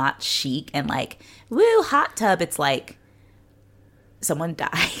is not chic and, like, woo, hot tub. It's like someone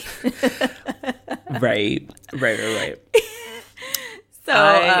died. Right.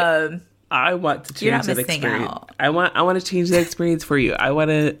 So I want to change that experience. I want to change that experience for you. I want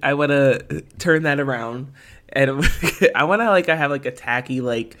to turn that around, and I want to, like, I have, like, a tacky,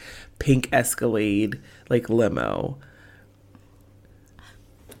 like, pink Escalade, like, limo.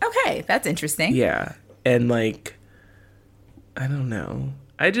 Okay, that's interesting. Yeah. And, like, I don't know.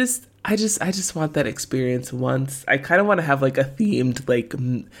 I just want that experience once. I kind of want to have, like, a themed, like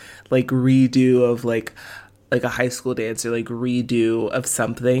redo of, like a high school dance, or, like, redo of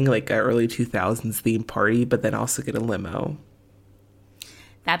something, like, an early 2000s themed party, but then also get a limo.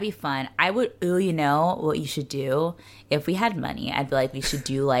 That'd be fun. I would. Ooh, you know what you should do? If we had money, I'd be like, we should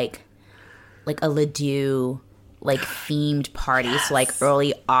do, like a Ledoux, like, themed parties, yes. So, like,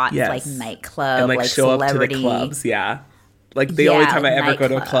 early aughts, yes. Like, nightclub, and, like show celebrity. Up to the clubs, yeah. Like, the only time I ever go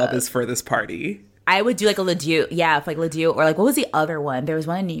to a club is for this party. I would do, like, a Ledoux, yeah, like Ledoux, or, like, what was the other one? There was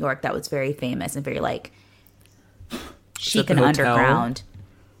one in New York that was very famous and very, like, chic and underground.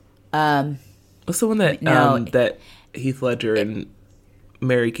 What's the one that that Heath Ledger and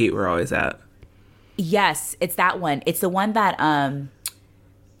Mary Kate were always at? Yes, it's that one. It's the one that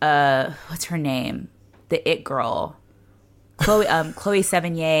what's her name? The It Girl, Chloe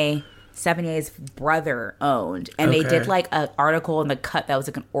Sevigny's brother owned, and they did, like, an article in the Cut that was,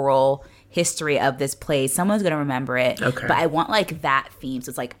 like, an oral history of this place. Someone's gonna remember it, but I want, like, that theme. So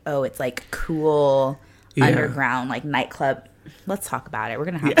it's like, it's like cool underground, like, nightclub. Let's talk about it. We're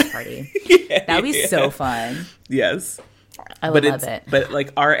gonna have a party. That would be so fun. Yes, I would love it. But,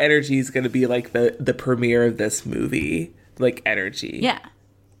 like, our energy is gonna be like the premiere of this movie, like, energy. Yeah.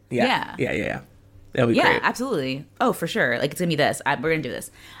 That would be great. Absolutely. Oh, for sure. Like, it's going to be this. We're going to do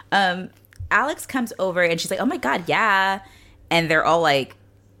this. Alex comes over, and she's like, oh, my God, yeah. And they're all like...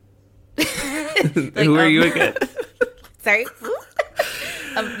 Who are you again? Sorry?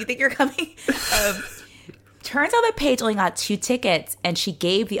 You think you're coming? Turns out that Paige only got 2 tickets, and she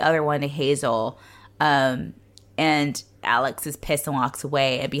gave the other one to Hazel. And Alex is pissed and walks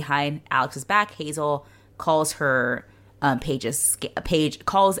away. And behind Alex's back, Hazel calls her... Paige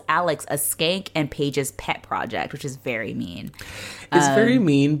calls Alex a skank and Paige's pet project, which is very mean. It's very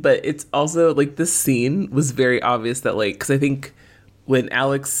mean, but it's also, like, this scene was very obvious that, like, because I think when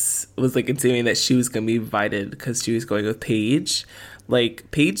Alex was, like, insinuating that she was going to be invited because she was going with Paige, like,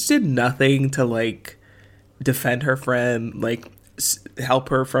 Paige did nothing to, like, defend her friend, like, help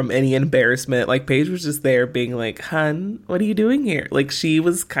her from any embarrassment. Like, Paige was just there being like, hun, what are you doing here? Like, she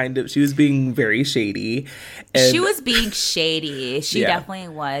was being very shady. She was being shady. She definitely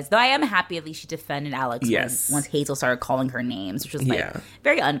was. Though I am happy at least she defended Alex once Hazel started calling her names, which was, like,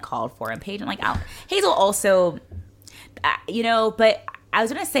 very uncalled for. And Paige, and, like, Hazel also, but I was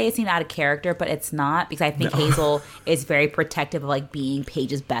going to say it seemed out of character, but it's not, because I think Hazel is very protective of, like, being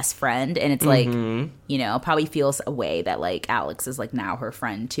Paige's best friend. And it's like, probably feels a way that, like, Alex is, like, now her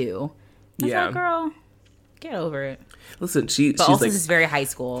friend too. It's like, girl, get over it. Listen, she's also, like, this is very high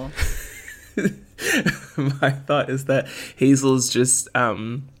school. My thought is that Hazel's just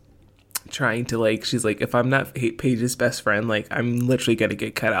trying to, like, she's like, if I'm not Paige's best friend, like, I'm literally going to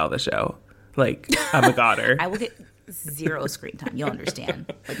get cut out of the show. Like, I'm a goddard. I will get 0 screen time. You'll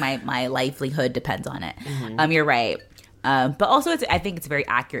understand. Like, my livelihood depends on it. Mm-hmm. You're right. But also, I think it's very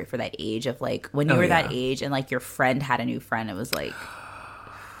accurate for that age of, like, when you were that age and, like, your friend had a new friend, it was like,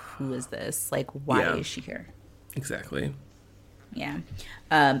 who is this? Like, why is she here? Exactly. Yeah.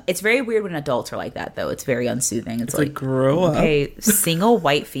 It's very weird when adults are like that, though. It's very unsoothing. It's like, grow up. Okay, single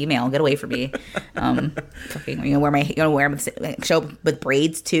white female, get away from me. Fucking, you gonna wear my show up with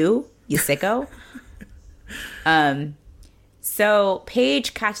braids too? you sicko. So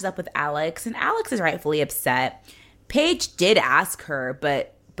Paige catches up with Alex, and Alex is rightfully upset. Paige did ask her,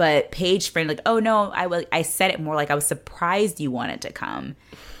 but Paige framed like, oh no, I said it more like I was surprised you wanted to come.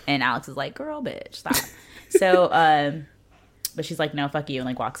 And Alex is like, girl, bitch, stop. So, but she's like, no, fuck you, and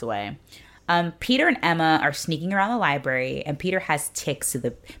like walks away. Peter and Emma are sneaking around the library, and Peter has tickets to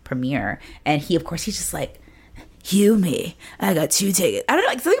the premiere. And he's just like, me, I got 2 tickets. I don't know,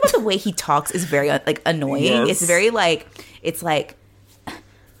 like, something about the way he talks is very like annoying. Yes. It's very like,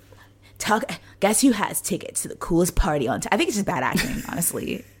 guess who has tickets to the coolest party on I think it's just bad acting,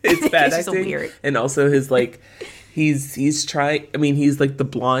 honestly. It's bad it's acting. Weird. And also his like, he's trying, I mean, he's like the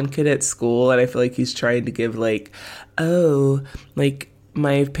blonde kid at school, and I feel like he's trying to give like, oh, like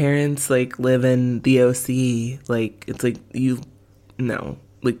my parents like live in the OC. Like, it's like,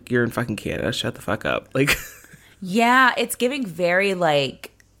 like you're in fucking Canada. Shut the fuck up. Like, yeah, it's giving very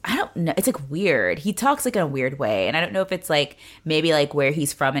like, I don't know. It's like weird. He talks like in a weird way. And I don't know if it's like maybe like where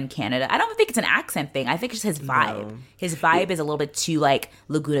he's from in Canada. I don't think it's an accent thing. I think it's just his vibe. No. His vibe is a little bit too like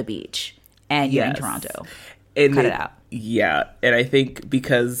Laguna Beach and you're in Toronto. And Cut it out. Yeah. And I think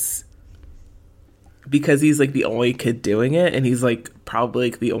because he's like the only kid doing it, and he's like probably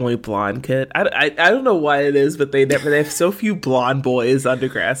like the only blonde kid. I don't know why it is, but they have so few blonde boys on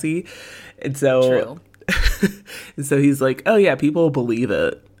Degrassi. And so True. And so he's like, oh yeah, people believe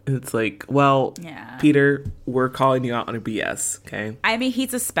it. And it's like, well, yeah. Peter, we're calling you out on a BS, okay? I mean,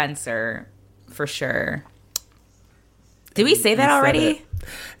 he's a Spencer, for sure. Did we say that already?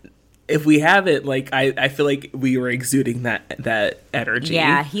 If we haven't, like, I feel like we were exuding that energy.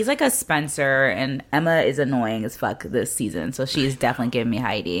 Yeah, he's like a Spencer, and Emma is annoying as fuck this season, so she's definitely giving me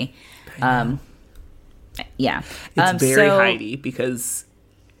Heidi. Yeah. It's very Heidi, because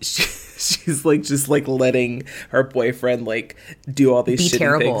she's like just like letting her boyfriend like do all these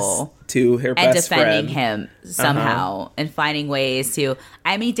shitty things to her best friend, and defending him somehow, and finding ways to.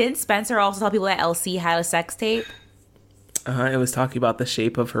 I mean, didn't Spencer also tell people that LC had a sex tape? It was talking about the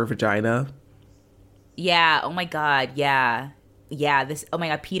shape of her vagina. Yeah. Oh my god. Yeah. This. Oh my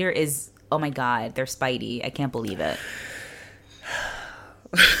god. Peter is. Oh my god. They're Spidey. I can't believe it.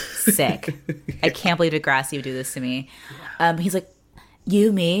 Sick. Yeah. I can't believe Degrassi would do this to me. He's like,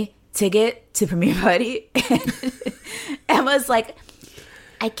 me. Ticket to premiere party. Emma's like,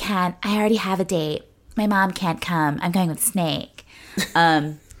 I can't. I already have a date. My mom can't come. I'm going with Snake.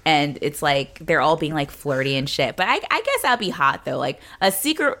 And it's like they're all being like flirty and shit. But I guess that'd be hot though. Like a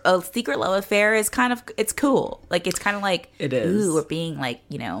secret love affair is kind of, it's cool. Like it's kind of like, it is. Ooh, we're being like,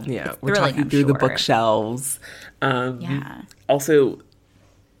 yeah, we're talking through the bookshelves. Yeah. Also,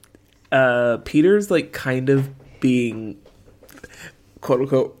 Peter's like kind of being quote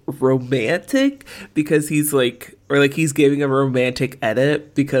unquote romantic, because he's like, or like he's giving a romantic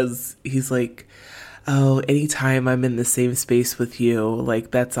edit, because he's like, oh, anytime I'm in the same space with you,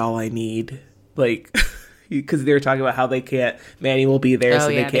 like that's all I need. Like, because they were talking about how they can't, Manny will be there, so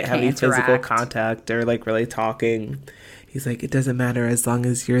they can't have any physical contact or like really talking. He's like, it doesn't matter as long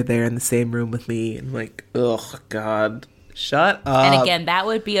as you're there in the same room with me. And I'm like, oh god, shut up. And again, that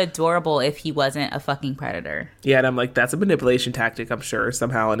would be adorable if he wasn't a fucking predator. Yeah, and I'm like, that's a manipulation tactic, I'm sure,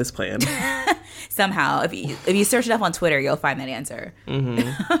 somehow in his plan. Somehow. If you search it up on Twitter, you'll find that answer. Mm-hmm.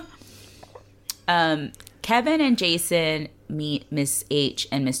 Kevin and Jason meet Miss H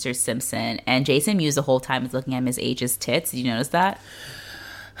and Mr. Simpson, and Jason Mewes the whole time is looking at Miss H's tits. Did you notice that?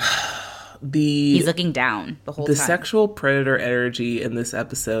 He's looking down the whole time. The sexual predator energy in this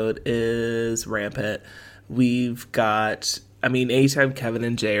episode is rampant. We've got, I mean, anytime Kevin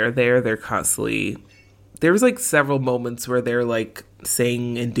and Jay are there, they're constantly, there was like several moments where they're like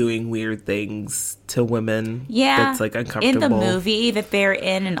saying and doing weird things to women. Yeah. That's like uncomfortable. In the movie that they're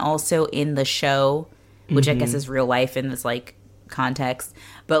in, and also in the show, which I guess is real life in this like context.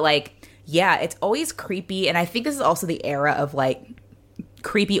 But like, yeah, it's always creepy. And I think this is also the era of like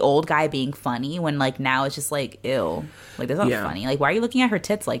creepy old guy being funny, when like now it's just like, ew, like that's not funny. Like, why are you looking at her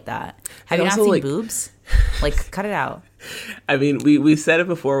tits like that? Have you not seen like, boobs? Like, cut it out. I mean, we said it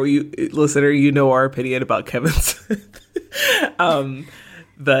before. Listener, you know our opinion about Kevin Smith.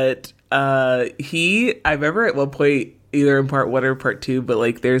 But I remember at one point, either in part 1 or part 2, but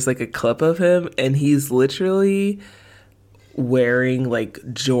like there's like a clip of him, and he's literally wearing like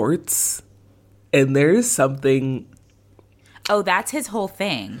jorts, and there's something. Oh, that's his whole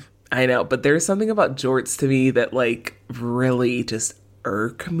thing. I know, but there's something about jorts to me that like really just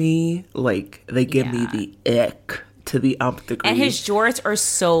irk me. Like they give me the ick to the nth degree. And his jorts are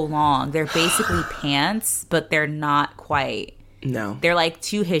so long. They're basically pants, but they're not quite. No. They're like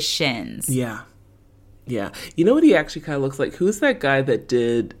to his shins. Yeah. Yeah. You know what he actually kind of looks like? Who's that guy that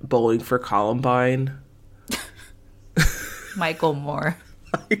did Bowling for Columbine? Michael Moore.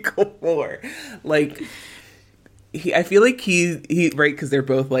 Michael Moore. Like, I feel like he right, because they're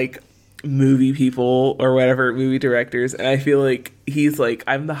both like movie people or whatever, movie directors, and I feel like he's like,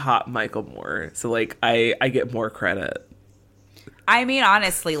 I'm the hot Michael Moore, so like I get more credit. I mean,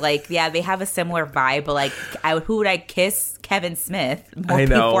 honestly, like, yeah, they have a similar vibe, but like, who would I kiss? Kevin Smith more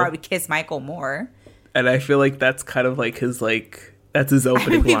before I would kiss Michael Moore. And I feel like that's kind of like his, like, that's his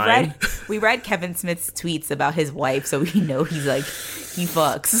opening line. We read Kevin Smith's tweets about his wife, so we know he's like, he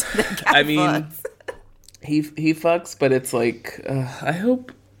fucks. I mean, fucks. he fucks, but it's like, I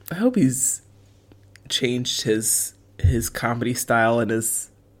hope he's changed his comedy style and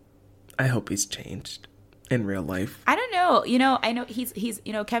I hope he's changed in real life. I don't know. You know, I know he's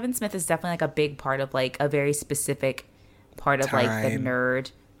Kevin Smith is definitely like a big part of like a very specific part of like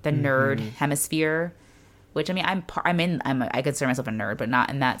the nerd hemisphere, which I mean, I consider myself a nerd, but not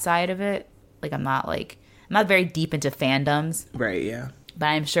in that side of it. Like I'm not very deep into fandoms. Right. Yeah. But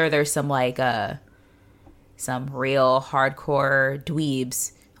I'm sure there's some like some real hardcore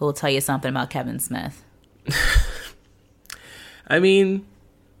dweebs who will tell you something about Kevin Smith. I mean,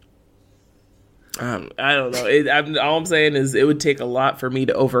 I don't know. All I'm saying is it would take a lot for me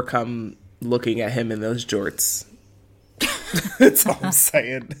to overcome looking at him in those jorts. That's all I'm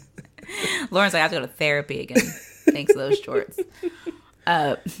saying. Lauren's like, I have to go to therapy again. Thanks to those shorts.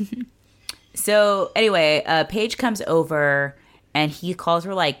 So anyway, Paige comes over and he calls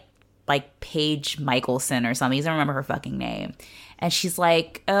her like Paige Michelson or something. He doesn't remember her fucking name. And she's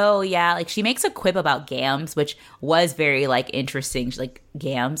like, oh yeah, like she makes a quip about gams, which was very like interesting. She's like,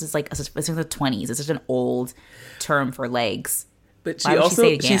 gams is like, it's from the 20s. It's such an old term for legs. But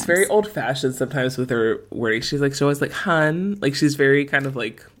she's very old fashioned sometimes with her wording. She's always like, hun. Like she's very kind of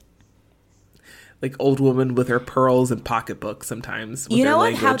like old woman with her pearls and pocketbook sometimes. With you know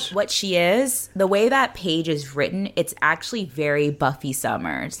what? What she is? The way that Paige is written, it's actually very Buffy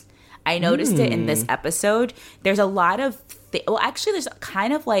Summers. I noticed it in this episode. There's a lot of actually there's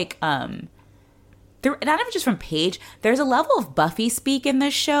kind of like not even just from Paige. There's a level of Buffy speak in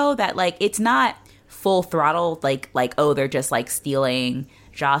this show that like it's not full throttle like oh they're just like stealing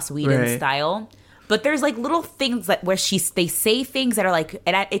Joss Whedon style. But there's like little things that where they say things that are like,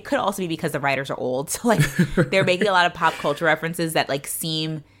 and it could also be because the writers are old, so like they're making a lot of pop culture references that like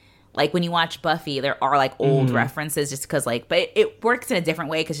seem like when you watch Buffy, there are like old references just because like, but it works in a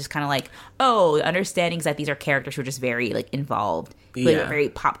different way because it's just kind of like, oh, the understandings that these are characters who are just very like involved, like, very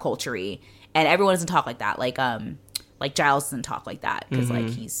pop culture-y, and everyone doesn't talk like that. Like Giles doesn't talk like that because like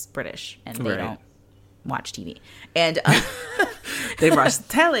he's British and they don't watch TV, and they watch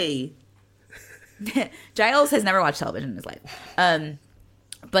telly. Giles has never watched television in his life.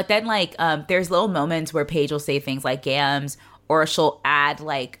 But then like there's little moments where Paige will say things like gams, or she'll add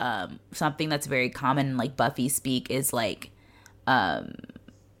like something that's very common in like Buffy speak is like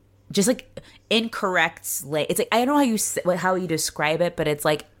just like incorrect it's like I don't know how you describe it, but it's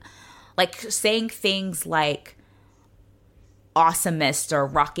like saying things like awesomest or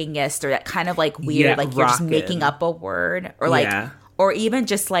rockingest or that kind of like weird like you're just making up a word or like or even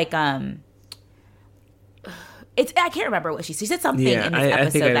just like I can't remember what she said something in this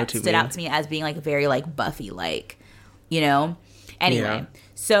episode that stood out to me as being like very like Buffy like, you know. Anyway,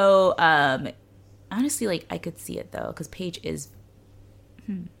 so honestly, like I could see it though because Paige is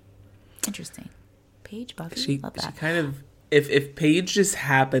interesting. Paige Buffy, love that. She kind of if Paige just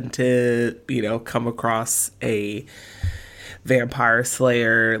happened to come across a vampire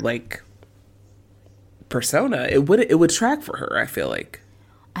slayer like persona, it would track for her. I feel like.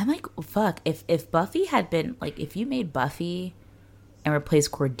 I'm like, fuck, if Buffy had been, like, if you made Buffy and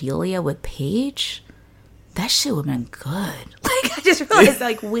replaced Cordelia with Paige, that shit would have been good. Like, I just realized,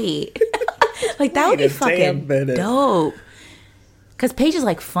 like, wait. Like, that would be fucking dope. Because Paige is,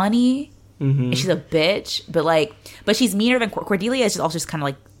 like, funny, and she's a bitch, but she's meaner than Cordelia is also just kind of,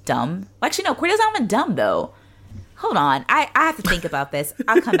 like, dumb. Well, actually, no, Cordelia's not even dumb, though. Hold on, I have to think about this.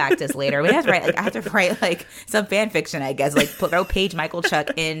 I'll come back to this later. I have to write like some fan fiction, I guess. Like throw Paige Michael Chuck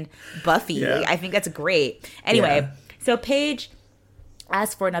in Buffy. Yeah. I think that's great. Anyway, so Paige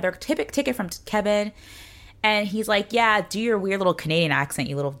asks for another ticket from Kevin, and he's like, "Yeah, do your weird little Canadian accent,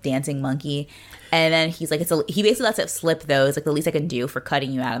 you little dancing monkey." And then he's like, he basically lets it slip though. It's like the least I can do for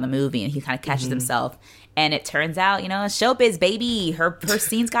cutting you out of the movie, and he kind of catches himself. And it turns out, showbiz baby, her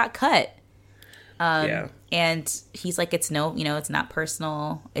scenes got cut. And he's like, it's not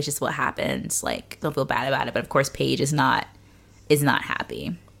personal. It's just what happens. Like, don't feel bad about it. But of course, Paige is not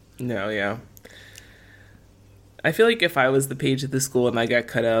happy. No, yeah. I feel like if I was the Paige at the school and I got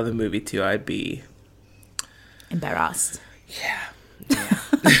cut out of the movie too, I'd be embarrassed. Yeah.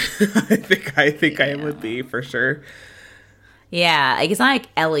 I think I would be for sure. Yeah, like, it's not like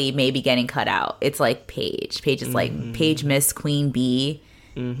Ellie maybe getting cut out. It's like Paige. Paige is like Paige Miss Queen Bee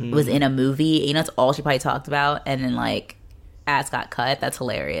was in a movie. You know, that's all she probably talked about, and then like ass got cut. That's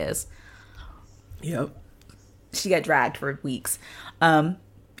hilarious. Yep. She got dragged for weeks. In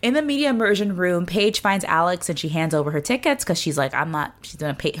the media immersion room, Paige finds Alex and she hands over her tickets because she's like, she's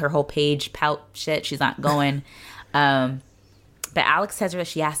gonna pay her whole Paige pout shit. She's not going. But Alex tells her that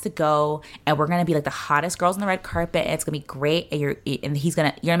she has to go, and we're gonna be like the hottest girls on the red carpet, and it's gonna be great. And you're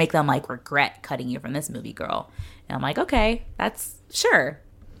gonna make them like regret cutting you from this movie, girl. And I'm like, okay, that's sure,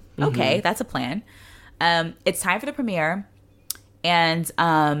 okay, that's a plan. It's time for the premiere, and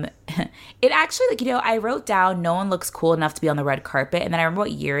it actually, like, you know, I wrote down no one looks cool enough to be on the red carpet, and then I remember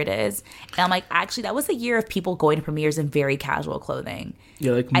what year it is, and I'm like, actually, that was the year of people going to premieres in very casual clothing.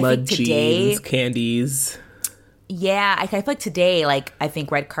 Yeah, like mud jeans, candies. Yeah, I feel like today, like, I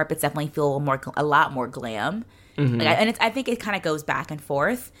think red carpets definitely feel a lot more glam. Like, I think it kind of goes back and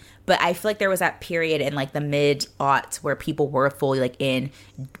forth. But I feel like there was that period in, like, the mid-aughts where people were fully, like, in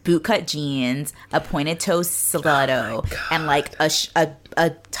bootcut jeans, a pointed toe stiletto, and, like, a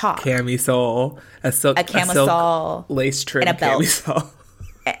top. Camisole. A silk lace trim and a belt. Camisole.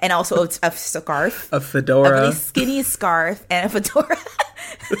 And also a scarf. A fedora. A really skinny scarf and a fedora.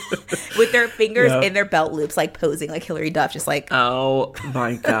 With their fingers in their belt loops, like posing like Hillary Duff, just like, oh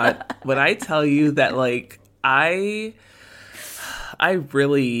my God. When I tell you that, like, I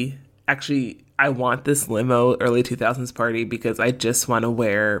really actually, I want this limo early 2000s party because I just want to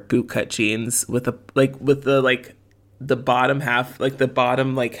wear bootcut jeans with the bottom half, like the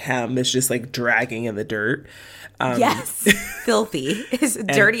bottom like hem is just like dragging in the dirt. Yes, filthy. It's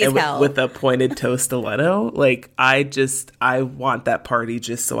dirty as hell. With a pointed toe stiletto. Like, I want that party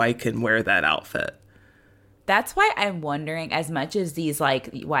just so I can wear that outfit. That's why I'm wondering, as much as these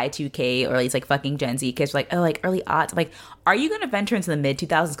like Y2K or these like fucking Gen Z kids are like, oh, like early aughts, I'm like, are you going to venture into the mid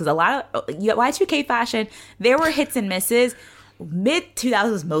 2000s? Because a lot of Y2K fashion, there were hits and misses. Mid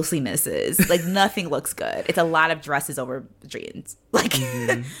 2000s mostly misses. Like, nothing looks good. It's a lot of dresses over jeans. Like,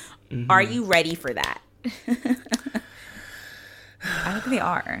 are you ready for that? I don't think they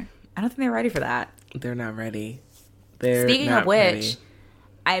are. I don't think they're ready for that. They're not ready. Speaking of which,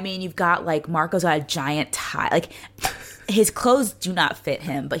 I mean, you've got like Marco's got a giant tie. Like, his clothes do not fit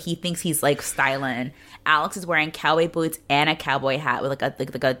him, but he thinks he's like styling. Alex is wearing cowboy boots and a cowboy hat with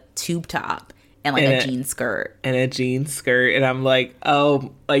like a tube top and like a jean skirt. And I'm like,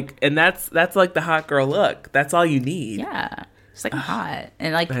 oh, like, and that's like the hot girl look. That's all you need. Yeah. She's like hot.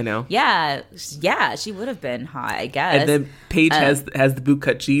 And like, I know. Yeah, she would have been hot, I guess. And then Paige has the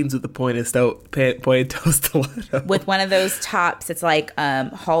bootcut jeans with the pointed toe stiletto. With one of those tops, it's like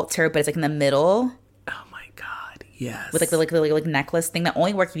halter, but it's like in the middle. Oh my God, yes. With like necklace thing that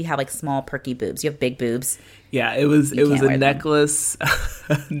only works if you have like small perky boobs. You have big boobs. Yeah, it was a necklace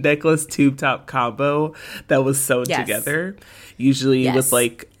necklace tube top combo that was sewn together. Usually with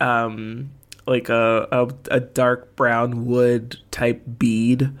like a dark brown wood type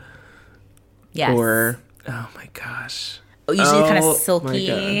bead. Yes. Or, oh my gosh. Usually kind of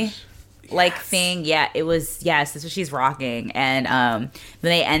silky like thing. Yeah, it was, yes, that's what she's rocking. And when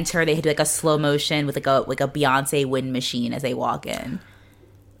they enter, they do like a slow motion with like a Beyonce wind machine as they walk in.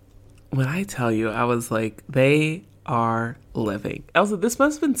 When I tell you, I was like, they are living. I was like, this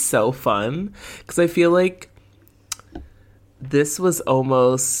must have been so fun. Because I feel like this was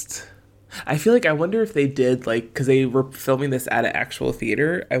almost... I feel like, I wonder if they did, like, because they were filming this at an actual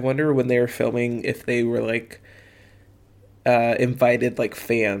theater. I wonder when they were filming if they were, like, invited, like,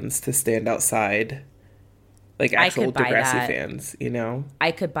 fans to stand outside. Like, actual Degrassi fans, you know?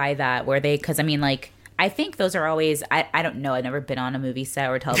 I could buy that, because, I mean, like, I think those are always, I don't know, I've never been on a movie set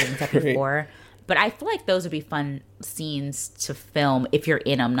or a television set before, but I feel like those would be fun scenes to film if you're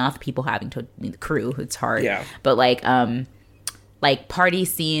in them, not the people having to, the crew, it's hard. Yeah. But, like party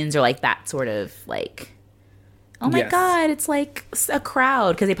scenes or like that sort of like, oh my God, it's like a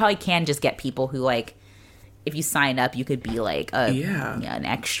crowd, because they probably can just get people who, like, if you sign up, you could be like an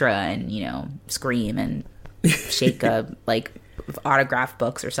extra and, you know, scream and shake a like autograph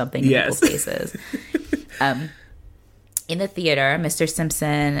books or something in people's faces. In the theater, Mr.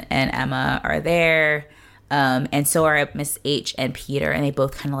 Simpson and Emma are there, and so are Miss H and Peter, and they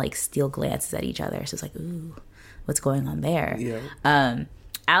both kind of like steal glances at each other. So it's like, ooh, what's going on there? Yeah.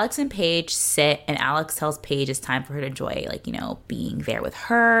 Alex and Paige sit, and Alex tells Paige it's time for her to enjoy, like, you know, being there with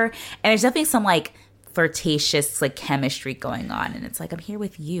her. And there's definitely some like flirtatious like chemistry going on, and it's like, I'm here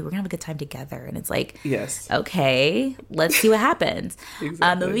with you, we're gonna have a good time together. And it's like, yes, okay, let's see what happens.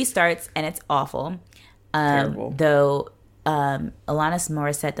 Exactly. The movie starts and it's awful. Terrible. Though Alanis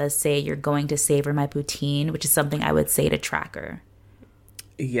Morissette does say you're going to savor my poutine, which is something I would say to Tracker.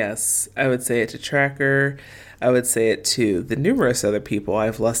 Yes, I would say it to Tracker. I would say it to the numerous other people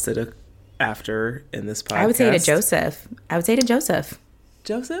I've lusted after in this podcast. I would say it to Joseph. I would say to Joseph.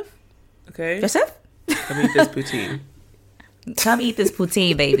 Joseph? Okay. Joseph? Come eat this poutine. Come eat this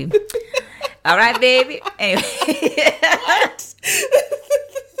poutine, baby. All right, baby. Anyway. What?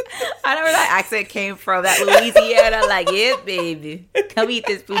 I don't know where that accent came from. That Louisiana, like, yeah, baby. Come eat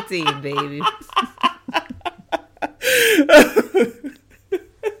this poutine, baby.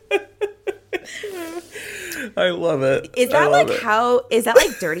 I love it. Is that like how, is that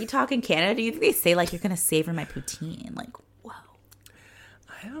like dirty talk in Canada? Do you think they say like, you're going to savor my poutine? Like, whoa.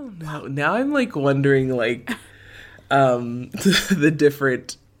 I don't know. Now I'm like wondering like the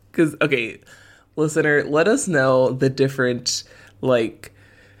different, because, okay, listener, let us know the different like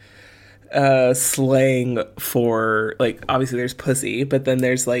slang for, like, obviously there's pussy, but then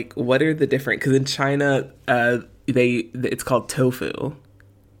there's like, what are the different, because in China it's called tofu,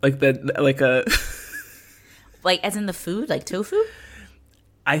 like the like a like as in the food, like tofu.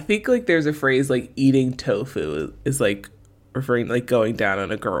 I think like there's a phrase like eating tofu is like referring like going down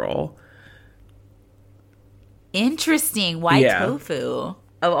on a girl. Interesting. Why tofu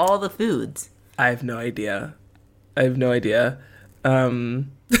of all the foods? I have no idea.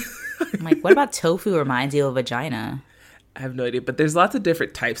 I'm like, what about tofu reminds you of vagina? I have no idea, but there's lots of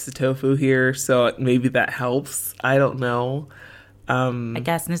different types of tofu here, so maybe that helps. I don't know. I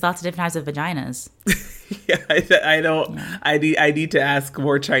guess, and there's lots of different types of vaginas. Yeah, I don't. Yeah. I need to ask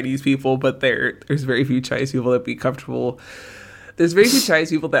more Chinese people, but there's very few Chinese people that be comfortable. There's very few Chinese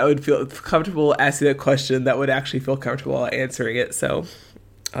people that would feel comfortable asking a question that would actually feel comfortable answering it. So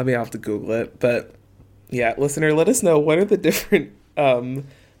I may have to Google it. But yeah, listener, let us know what are the different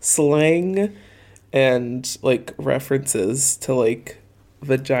slang and like references to like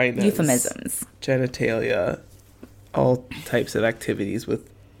vaginas, euphemisms, genitalia, all types of activities with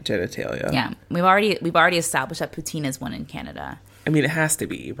genitalia. Yeah, we've already established that poutine is one in Canada. I mean, it has to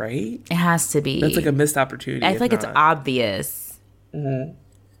be, right? It has to be. That's like a missed opportunity. I feel like it's obvious. Mm-hmm.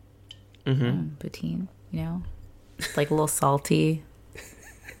 Poutine, you know, it's like a little salty,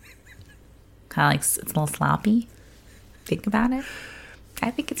 kind of like it's a little sloppy. Think about it. I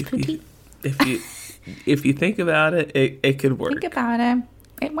think it's poutine. If you think about it, it could work. Think about it.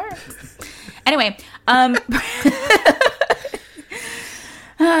 It works. Anyway, I'll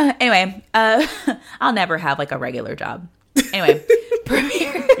never have like a regular job. Anyway,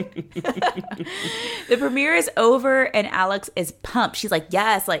 the premiere is over and Alex is pumped. She's like,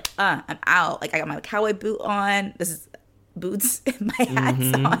 yes, like, I'm out. Like, I got my cowboy boot on. This is boots and my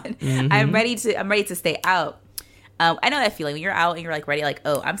hat's on. Mm-hmm. I'm ready to stay out. I know that feeling when you're out and you're like ready, like,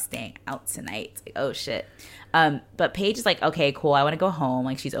 oh, I'm staying out tonight. It's like, oh shit. But Paige is like, okay, cool. I want to go home.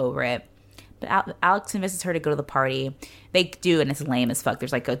 Like, she's over it. But Alex convinces her to go to the party. They do, and it's lame as fuck.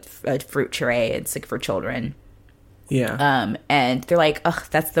 There's like a fruit tray. It's like for children. Yeah. And they're like, ugh,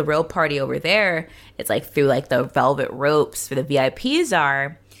 that's the real party over there. It's like through like the velvet ropes where the VIPs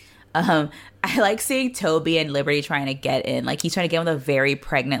are. I like seeing Toby and Liberty trying to get in. Like, he's trying to get in with a very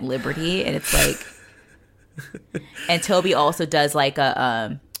pregnant Liberty, and it's like, and Toby also does like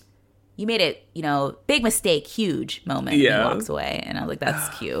a you made it, you know, big mistake, huge moment. Yeah. He walks away, and I was like,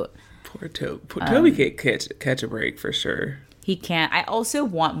 that's cute. Poor Toby. Toby can't catch a break for sure. He can't. I also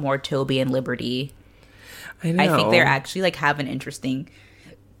want more Toby and Liberty. I know. I think they're actually like have an interesting.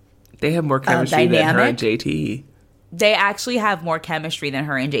 They have more chemistry than her and JT. They actually have more chemistry than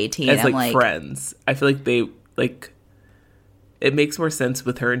her and JT. As like friends, I feel like they like. It makes more sense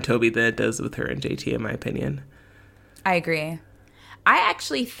with her and Toby than it does with her and JT, in my opinion. I agree. I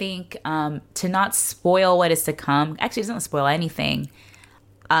actually think to not spoil what is to come. Actually, it doesn't spoil anything.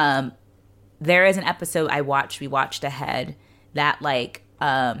 There is an episode we watched ahead that like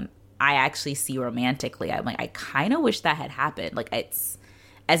I actually see romantically. I'm like, I kind of wish that had happened. Like, it's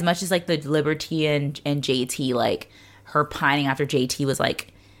as much as like the Liberty and JT, like her pining after JT was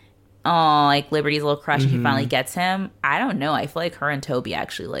like, oh, like Liberty's little crush and he finally gets him. I don't know. I feel like her and Toby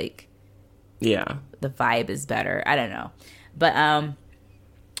actually like, yeah, the vibe is better. I don't know. But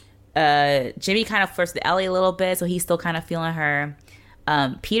Jimmy kind of flirts with Ellie a little bit, so he's still kind of feeling her.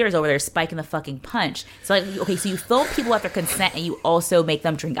 Peter's over there spiking the fucking punch. So like, okay, so you film people at their consent and you also make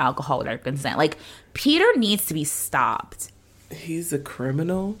them drink alcohol without their consent. Like, Peter needs to be stopped. He's a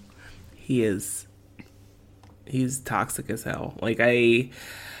criminal. He's toxic as hell. Like,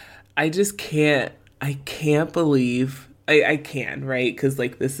 I just can't. I can't believe. I can, right? Because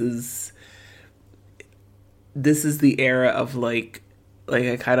like this is the era of like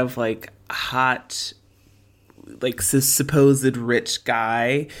a kind of like hot like supposed rich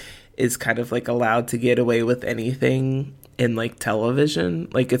guy is kind of like allowed to get away with anything in like television.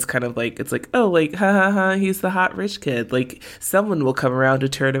 Like it's kind of like, it's like, oh, like ha ha ha, he's the hot rich kid, like someone will come around to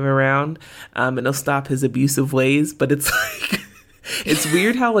turn him around, and he'll stop his abusive ways. But it's like it's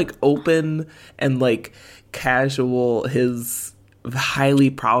weird how like open and like casual his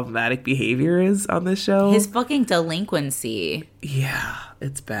highly problematic behavior is on this show. His fucking delinquency. Yeah,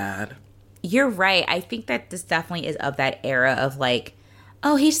 it's bad. You're right. I think that this definitely is of that era of like,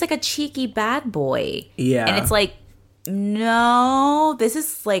 oh, he's like a cheeky bad boy. Yeah. And it's like, no, this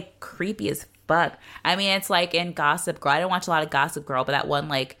is like creepy as fuck. I mean, it's like in Gossip Girl. I don't watch a lot of Gossip Girl, but that one,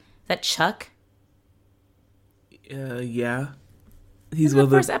 like, is that Chuck? Yeah. He's in the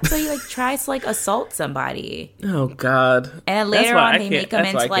first episode, he like tries to like assault somebody. Oh God! And then later on, they make him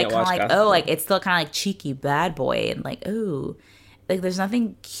into like kind of like, oh, like it's still kind of like cheeky bad boy, and like, ooh, like there's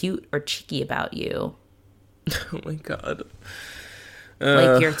nothing cute or cheeky about you. Oh my God!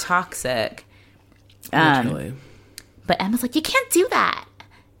 Like you're toxic. Literally. But Emma's like, you can't do that,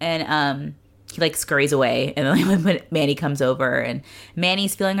 and he like scurries away, and then when Manny comes over, and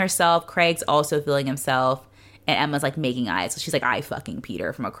Manny's feeling herself, Craig's also feeling himself. And Emma's like making eyes. So she's like, I fucking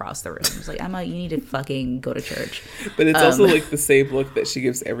Peter from across the room. She's like, Emma, you need to fucking go to church. But it's also like the same look that she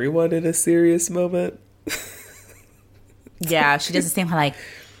gives everyone in a serious moment. Yeah, she does the same like.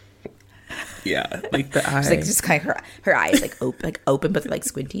 Yeah, like the eye. She's like just kind of her eyes like open but like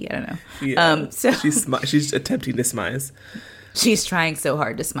squinty. I don't know. Yeah. So she's attempting to smize. She's trying so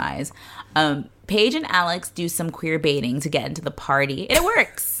hard to smize. Paige and Alex do some queer baiting to get into the party, and it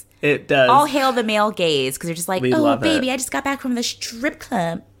works. It does. All hail the male gaze because they're just like, oh, baby, it. I just got back from the strip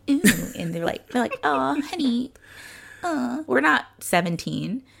club. Ooh. And they're like, oh, honey, we're not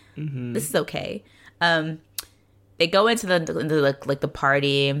 17. Mm-hmm. This is okay. They go into the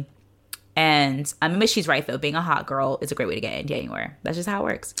party, and I mean, she's right though. Being a hot girl is a great way to get into anywhere. That's just how it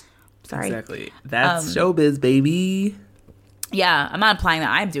works. Sorry. Exactly. That's showbiz, baby. Yeah, I'm not implying that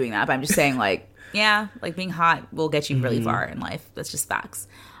I'm doing that, but I'm just saying like, yeah, like being hot will get you really far in life. That's just facts.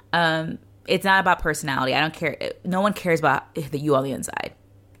 It's not about personality. I don't care. No one cares about you on the inside.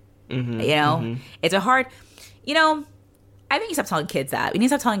 Mm-hmm, you know, it's a hard, you know, I think you stop telling kids that. We need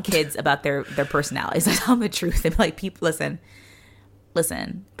to stop telling kids about their personalities. I tell them the truth. And be like, people,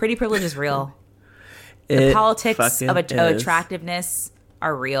 listen, pretty privilege is real. The politics of attractiveness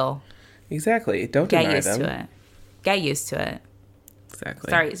are real. Exactly. Don't deny them. Get used to it. Get used to it. Exactly.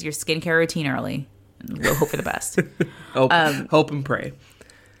 Start your skincare routine early. And we'll hope for the best. Hope and pray.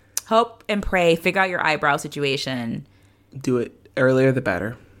 Hope and pray. Figure out your eyebrow situation. Do it earlier the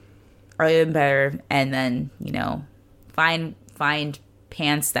better. Earlier the better, and then you know, find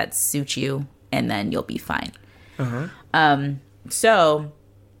pants that suit you, and then you'll be fine. So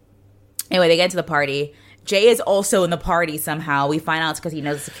anyway, they get to the party. Jay is also in the party somehow. We find out it's because he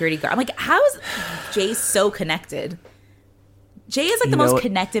knows the security guard. I'm like, how is Jay so connected? Jay is like the most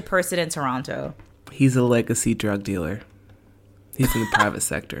connected person in Toronto. He's a legacy drug dealer. He's in the private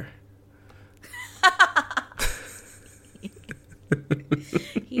sector.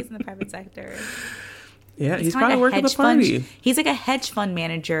 He's in the private sector. Yeah, he's probably working the party. He's like a hedge fund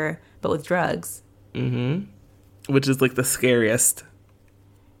manager, but with drugs. Mm-hmm. Which is like the scariest.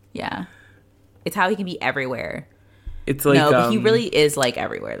 Yeah. It's how he can be everywhere. It's like no, but he really is like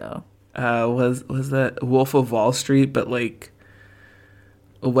everywhere though. Was that Wolf of Wall Street, but like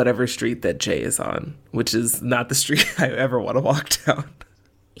whatever street that Jay is on, which is not the street I ever want to walk down.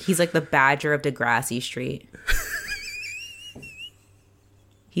 He's like the Badger of Degrassi Street.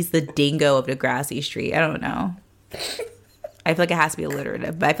 He's the Dingo of Degrassi Street. I don't know. I feel like it has to be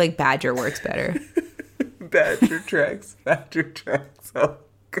alliterative, but I feel like Badger works better. Badger tracks. Oh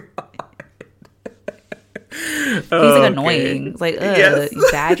God. He's like annoying. It's like, yes.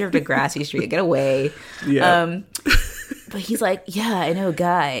 Badger of Degrassi Street. Get away. Yeah. But he's like, yeah, I know a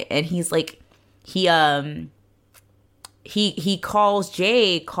guy, and he's like, he calls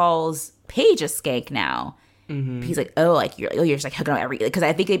Paige a skank now. Mm-hmm. He's like, oh, like you're just like hooking on every, because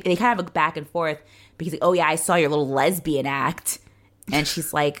I think they kind of look back and forth. But he's like, oh yeah, I saw your little lesbian act, and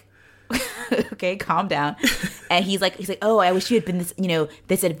she's like, okay, calm down. And he's like, oh, I wish you had been this, you know,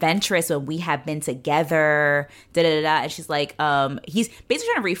 this adventurous when we have been together. Da da da. And she's like, he's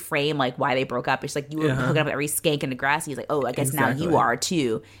basically trying to reframe like why they broke up. It's like, you were hooking up with every skank in Degrassi. He's like, oh, I guess now you are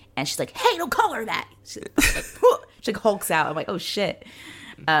too. And she's like, hey, don't call her that. She like hulks out. I'm like, oh shit.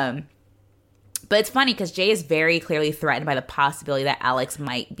 But it's funny because Jay is very clearly threatened by the possibility that Alex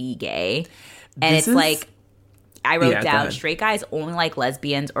might be gay, and it's like, I wrote down, straight guys only like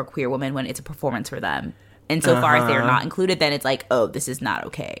lesbians or queer women when it's a performance for them. And so far as they're not included, then it's like, oh, this is not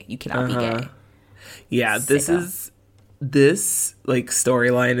okay. You cannot be gay. Yeah, Sicko. this like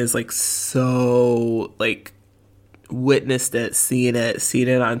storyline is like so like witnessed it, seen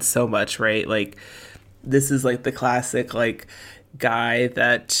it on so much, right? Like this is like the classic like guy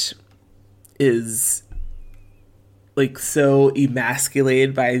that is like so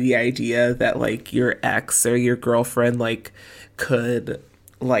emasculated by the idea that like your ex or your girlfriend like could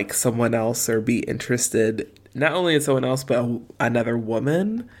like someone else or be interested not only in someone else but another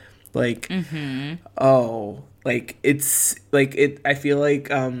woman. Like oh, like it's like it I feel like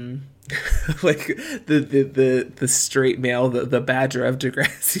like the straight male, the badger of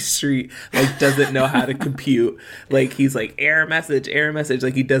Degrassi Street, like doesn't know how to compute. Like he's like error message,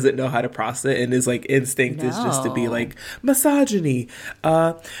 like he doesn't know how to process it, and his like instinct is just to be No. like misogyny,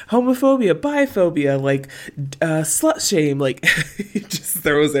 homophobia, biphobia, like slut shame. Like he just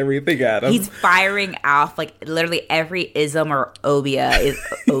throws everything at him. He's firing off like literally every ism or obia is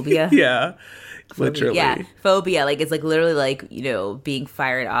obia. Yeah, literally. Yeah, phobia. Like it's like literally like, you know, being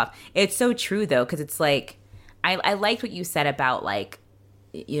fired off. It's so true though, because it's like I liked what you said about like,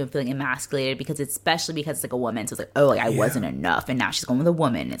 you know, feeling emasculated, because especially because it's like a woman, so it's like, oh, like I wasn't enough, and now she's going with a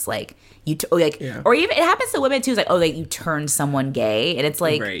woman. It's like or even it happens to women too. It's like, oh, like you turned someone gay, and it's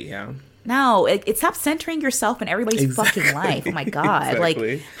like, right, yeah. no, it stops centering yourself in everybody's fucking life. Oh my god,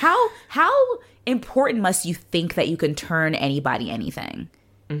 Exactly. like how important must you think that you can turn anybody anything?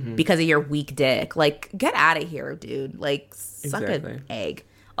 Because of your weak dick. Like, get out of here, dude. Like, suck an egg.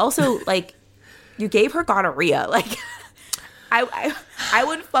 Also, like, you gave her gonorrhea. Like, I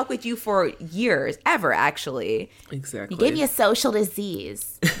wouldn't fuck with you for years, ever, actually. Exactly. You gave me a social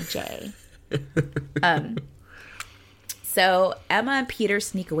disease, Jay. So Emma and Peter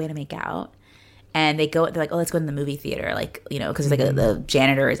sneak away to make out. And they're like, oh, let's go to the movie theater. Like, you know, because like the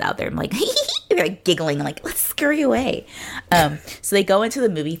janitor is out there. I'm like, they're like giggling, like, let's scurry away. So they go into the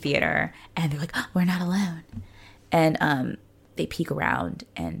movie theater and they're like, oh, we're not alone. And they peek around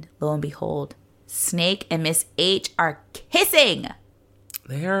and lo and behold, Snake and Miss H are kissing.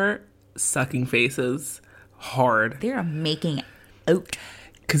 They're sucking faces hard. They're making out.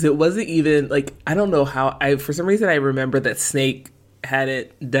 Because it wasn't even like, I don't know how for some reason I remember that Snake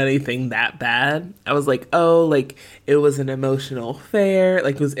hadn't done anything that bad. I was like, oh, like it was an emotional affair,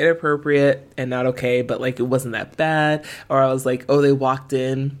 like it was inappropriate and not okay, but like it wasn't that bad. Or I was like, oh, they walked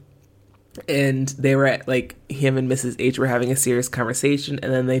in and they were at like, him and Mrs. H were having a serious conversation,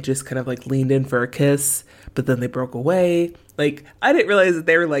 and then they just kind of like leaned in for a kiss, but then they broke away. Like, I didn't realize that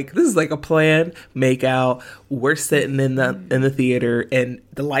they were like, this is like a plan, make out, we're sitting in the theater and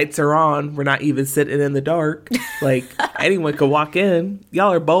the lights are on, we're not even sitting in the dark, like anyone could walk in.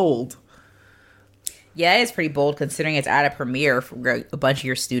 Y'all are bold. Yeah, it's pretty bold considering it's at a premiere where a bunch of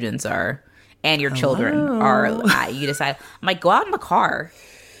your students are and your children are at. You decide, I'm like, go out in the car.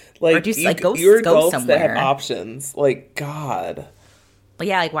 Like, or just like go adults somewhere. that have options. Like, God. But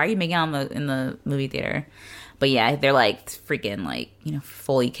yeah, like, why are you making out in the movie theater? But yeah, they're like freaking like, you know,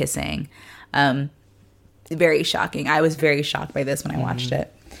 fully kissing. Very shocking. I was very shocked by this when I watched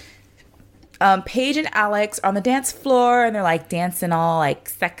it. Paige and Alex are on the dance floor and they're like dancing all like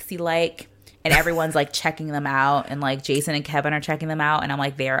sexy like, and everyone's like checking them out, and like Jason and Kevin are checking them out, and I'm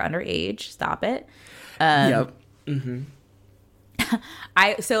like, they are underage. Stop it. Yep.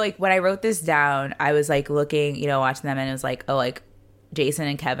 So like when I wrote this down, I was like looking, you know, watching them, and it was like, oh, like Jason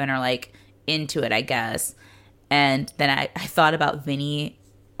and Kevin are like into it, I guess. And then I thought about Vinny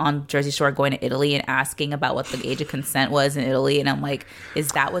on Jersey Shore going to Italy and asking about what the age of consent was in Italy, and I'm like, is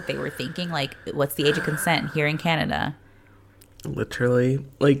that what they were thinking? Like, what's the age of consent here in Canada? Literally,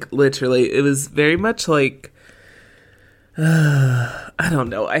 it was very much like, I don't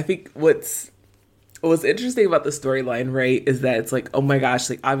know. I think what's interesting about the storyline, right, is that it's like, oh my gosh,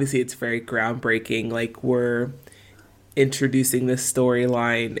 like obviously it's very groundbreaking. Like we're introducing this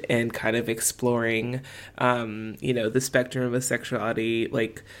storyline and kind of exploring, you know, the spectrum of sexuality,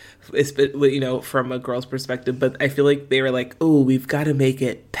 like, you know, from a girl's perspective. But I feel like they were like, oh, we've got to make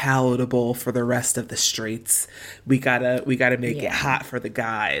it palatable for the rest of the straights. We gotta make it hot for the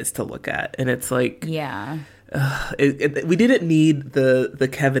guys to look at. And it's like, Yeah. We didn't need the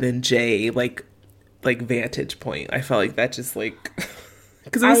Kevin and Jay like vantage point. I felt like that just like,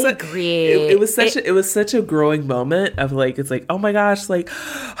 because I agree. It was such a growing moment of like, it's like, oh my gosh, like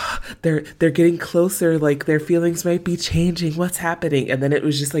they're getting closer, like their feelings might be changing, what's happening? And then it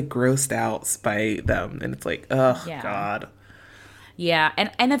was just like grossed out by them, and it's like, oh God. Yeah,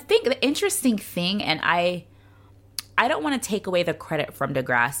 and the interesting thing, and I don't want to take away the credit from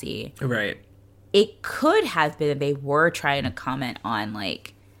Degrassi. Right. It could have been they were trying to comment on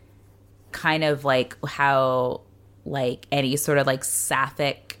like kind of like how like any sort of like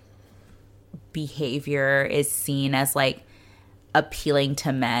sapphic behavior is seen as like appealing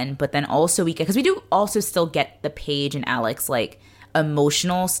to men, but then also we get, because we do also still get the Paige and Alex like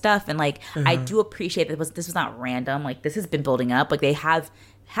emotional stuff, and like I do appreciate that this was not random. Like this has been building up. Like they have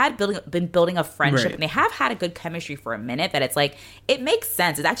been building a friendship, and they have had a good chemistry for a minute. That it's like it makes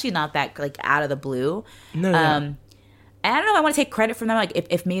sense. It's actually not that like out of the blue. No. And I don't know if I want to take credit from them, like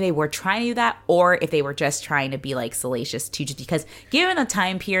if maybe they were trying to do that, or if they were just trying to be like salacious too, just because given the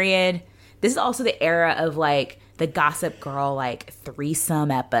time period, this is also the era of like the Gossip Girl like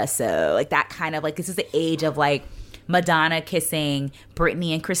threesome episode, like that kind of like, this is the age of like Madonna kissing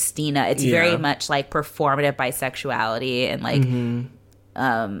Britney and Christina. It's very much like performative bisexuality and like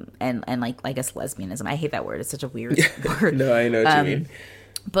and like I guess lesbianism. I hate that word. It's such a weird word. No, I know what you mean.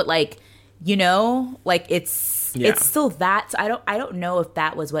 But like, you know, like it's still that. So I don't know if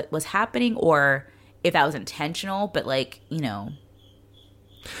that was what was happening or if that was intentional, but like, you know.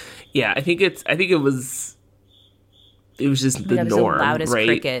 Yeah, I think it was just the norm, the loudest right?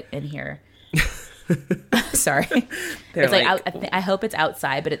 cricket in here. Sorry. It's like I hope it's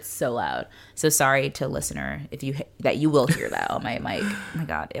outside, but it's so loud. So sorry to listener if you will hear that. Oh my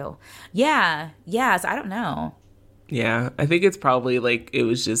god, ew. Yeah. So I don't know. Yeah, I think it's probably like it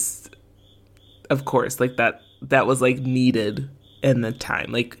was just, of course, like that was like needed in the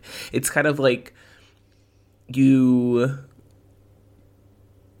time. Like it's kind of like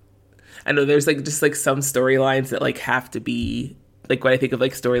I know there's like just like some storylines that like have to be like, when I think of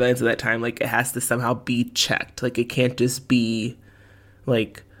like storylines of that time, like it has to somehow be checked. Like it can't just be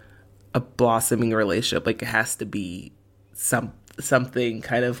like a blossoming relationship. Like it has to be something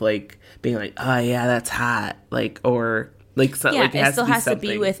kind of like being like, oh yeah, that's hot. Like, or like, like it still has to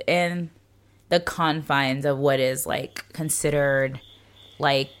be within the confines of what is like considered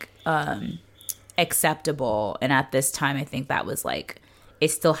like acceptable. And at this time, I think that was like, it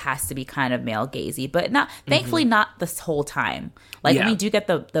still has to be kind of male gazy, but not, thankfully not this whole time. Like we do get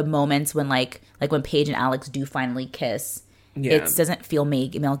the moments when like when Paige and Alex do finally kiss, it doesn't feel male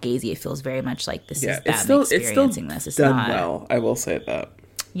gazy. It feels very much like this is them experiencing this. It's done not well. I will say that.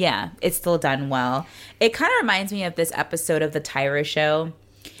 Yeah, it's still done well. It kind of reminds me of this episode of the Tyra Show.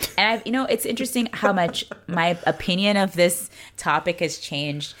 And it's interesting how much my opinion of this topic has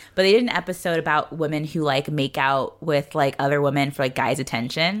changed. But they did an episode about women who like make out with like other women for like guys'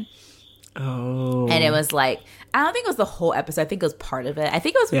 attention. Oh. And it was like, I don't think it was the whole episode. I think it was part of it. I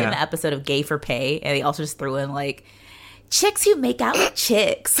think it was in the episode of Gay for Pay. And they also just threw in like chicks who make out with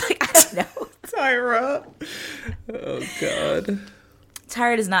chicks. Like, I don't know. Tyra. Oh God.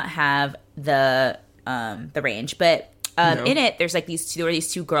 Tyra does not have the range, but in it, there's like there were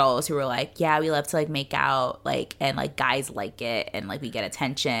these two girls who were like, yeah, we love to like make out, like, and like guys like it, and like we get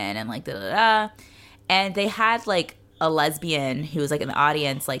attention, and like da da da. And they had like a lesbian who was like in the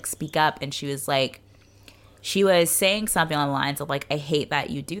audience like speak up, and she was saying something on the lines of like, I hate that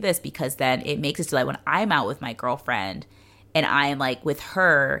you do this because then it makes it so that when I'm out with my girlfriend and I'm like with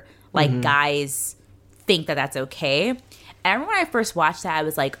her, like guys think that that's okay. And I remember when I first watched that, I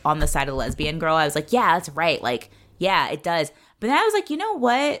was like on the side of the lesbian girl. I was like, yeah, that's right. Like, yeah, it does. But then I was like, you know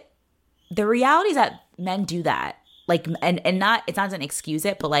what? The reality is that men do that. Like, and not, it's not to excuse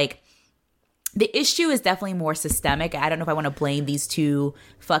it, but like the issue is definitely more systemic. I don't know if I want to blame these two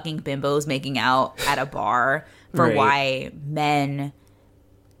fucking bimbos making out at a bar for why men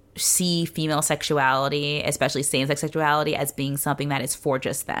see female sexuality, especially same-sex sexuality, as being something that is for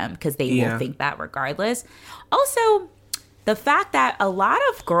just them, because they will think that regardless. Also, the fact that a lot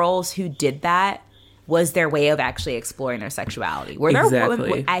of girls who did that was their way of actually exploring their sexuality. Where and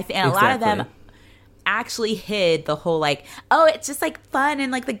a lot of them actually hid the whole like, oh, it's just like fun,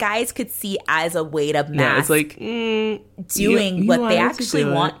 and like the guys could see as a way to mask it's like doing what they actually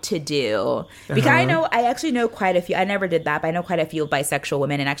want to do. Because I actually know quite a few. I never did that, but I know quite a few bisexual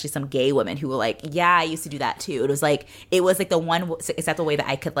women and actually some gay women who were like, yeah, I used to do that too. It was like the one acceptable way that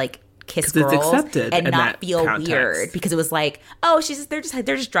I could like kiss girls and not feel weird, because it was like, oh, they're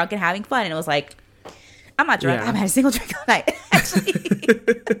just drunk and having fun, and it was like, I'm not drunk. I haven't had a single drink all night. Actually,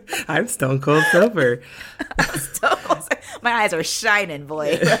 I'm stone cold sober. My eyes are shining,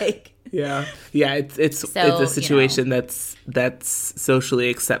 boy. Like, yeah. It's a situation that's socially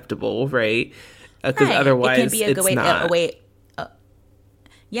acceptable, right? Because otherwise, it can be a good way.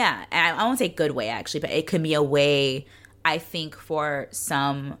 Yeah, and I won't say good way actually, but it can be a way, I think, for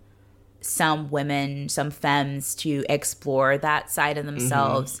some women, some femmes, to explore that side of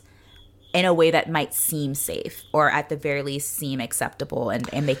themselves in a way that might seem safe, or at the very least seem acceptable, and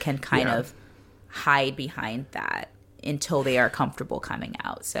they can kind of hide behind that until they are comfortable coming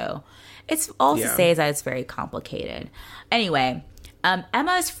out. So it's all to say is that it's very complicated. Anyway,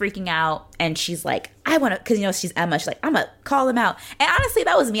 Emma is freaking out, and she's like, I want to, because, you know, she's Emma. She's like, I'm going to call him out. And honestly,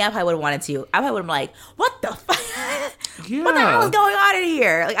 that was me. I probably would have wanted to. I probably would have been like, what the fuck? Yeah. What the hell is going on in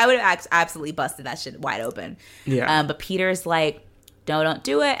here? Like, I would have absolutely busted that shit wide open. Yeah. But Peter's like, don't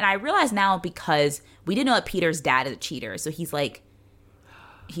do it. And I realize now, because we didn't know that Peter's dad is a cheater. So he's like,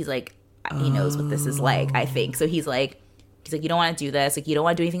 he knows what this is like, I think. So he's like, you don't want to do this. Like, you don't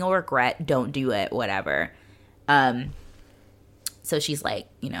want to do anything you'll regret. Don't do it, whatever. So she's like,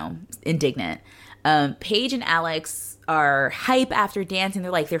 you know, indignant. Paige and Alex are hype after dancing.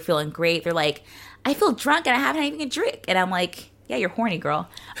 They're feeling great. They're like, I feel drunk and I haven't had anything to drink. And I'm like, yeah, you're horny, girl.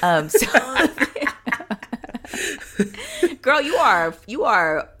 Girl, you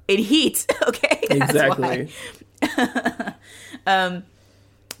are in heat. Okay. Exactly.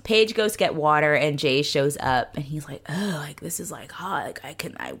 Paige goes to get water, and Jay shows up, and he's like, oh, like, this is like hot. Like,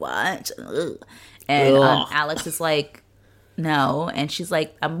 I watch. And Alex is like, no. And she's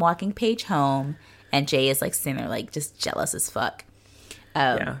like, I'm walking Paige home. And Jay is like sitting there, like, just jealous as fuck.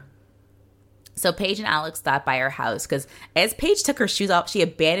 Yeah. So Paige and Alex stopped by her house, because as Paige took her shoes off, she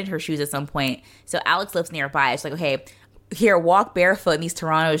abandoned her shoes at some point. So Alex lives nearby. She's like, okay, here, walk barefoot in these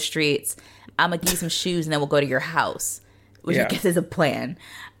Toronto streets. I'm going to give you some shoes, and then we'll go to your house, which I guess is a plan.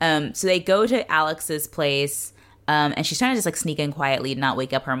 So they go to Alex's place, and she's trying to just, like, sneak in quietly, not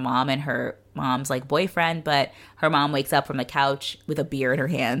wake up her mom and her mom's, like, boyfriend. But her mom wakes up from the couch with a beer in her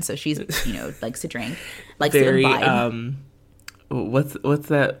hand, so she's, you know, likes to drink, likes to imbibe. What's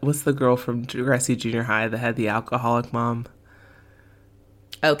the girl from Gracie Junior High that had the alcoholic mom?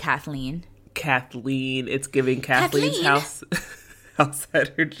 Oh, Kathleen. It's giving Kathleen's house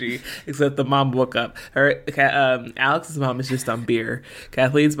energy, except the mom woke up. Alex's mom is just on beer.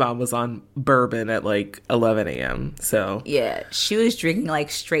 Kathleen's mom was on bourbon at like 11 a.m. So yeah, she was drinking like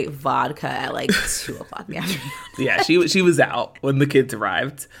straight vodka at like 2 o'clock in the afternoon. Yeah, she was out when the kids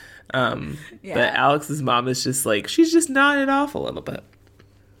arrived. But Alex's mom is just like, she's just nodding off a little bit.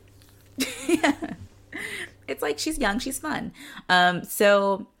 Yeah, it's like she's young, she's fun.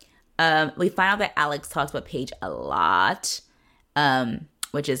 So we find out that Alex talks about Paige a lot.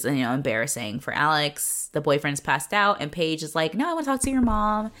 Which is, you know, embarrassing for Alex. The boyfriend's passed out, and Paige is like, no, I want to talk to your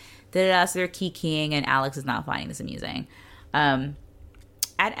mom. So they're kikiing, and Alex is not finding this amusing. At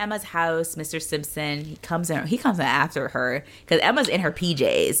Emma's house, Mr. Simpson, he comes in after her, because Emma's in her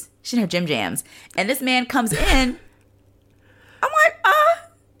PJs. She's in her gym jams. And this man comes in. I'm like,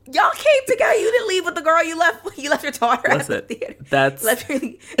 y'all came together. You didn't leave with the girl you left your daughter at the theater.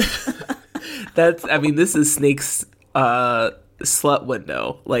 This is Snake's slut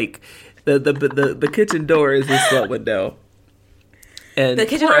window. Like the kitchen door is his slut window, and the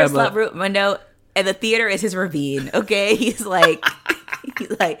kitchen door is slut window, and the theater is his ravine. Okay, he's like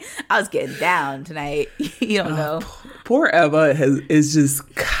I was getting down tonight. You don't know. Poor Emma is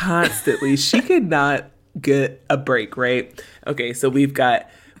just constantly, she could not get a break, right? Okay, so we've got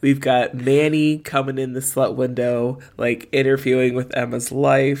Manny coming in the slut window, like interfering with Emma's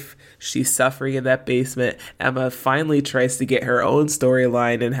life. She's suffering in that basement. Emma finally tries to get her own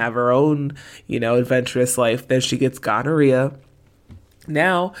storyline and have her own, you know, adventurous life. Then she gets gonorrhea.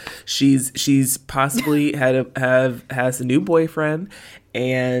 Now she's possibly has a new boyfriend,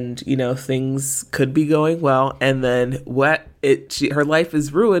 and you know, things could be going well. And then her life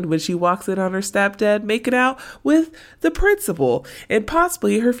is ruined when she walks in on her stepdad making out with the principal and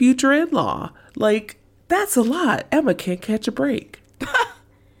possibly her future in-law. Like, that's a lot. Emma can't catch a break.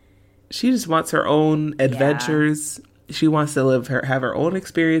 She just wants her own adventures. Yeah. She wants to have her own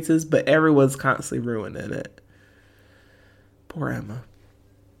experiences, but everyone's constantly ruining it. Poor Emma.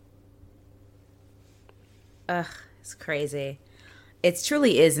 Ugh, it's crazy. It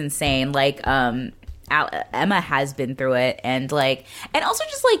truly is insane. Like, Emma has been through it, and also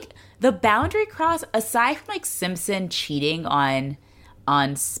just like the boundary cross. Aside from like Simpson cheating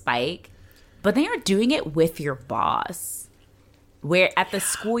on Spike, but they are doing it with your boss. Where at the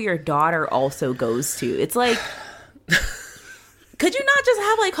school your daughter also goes to. It's like, could you not just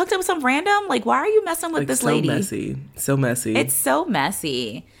have like hooked up with some random? Like, why are you messing with this lady? So messy. It's so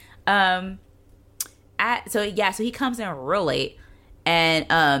messy. So he comes in real late, and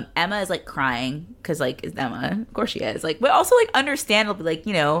Emma is like crying because like it's Emma, of course she is. Like, but also like understandably, like,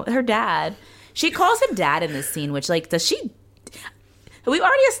 you know, her dad. She calls him dad in this scene, which like does she? We've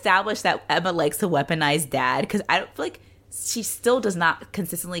already established that Emma likes to weaponize dad, because I don't feel like she still does not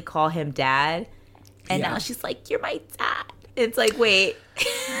consistently call him dad, and now she's like, you're my dad. It's like, wait.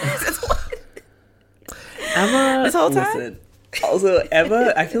 Emma, this whole time? Listen, also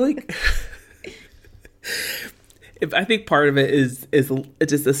Emma, I feel like I think part of it is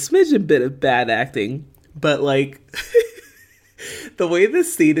just a smidgen bit of bad acting, but like the way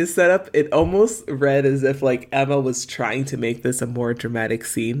this scene is set up, it almost read as if like Emma was trying to make this a more dramatic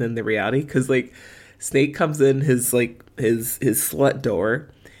scene than the reality. Because like Snake comes in his slut door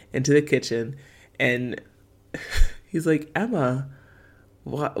into the kitchen, and he's like, Emma,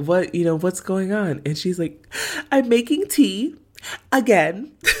 what what's going on? And she's like, I'm making tea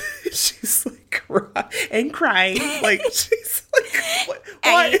again. She's like crying. Like she's like,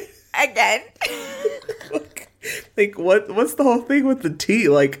 what? Again. Like what's the whole thing with the tea?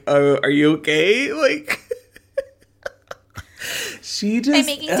 Like, are you okay? Like she just, I'm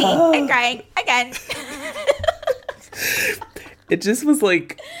making tea and crying again. It just was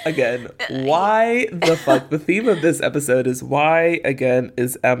like, again, why the fuck? The theme of this episode is why, again,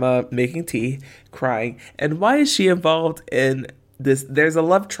 is Emma making tea, crying, and why is she involved in this? There's a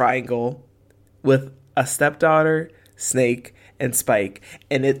love triangle with a stepdaughter, Snake, and Spike,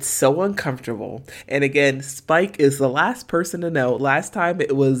 and it's so uncomfortable. And again, Spike is the last person to know. Last time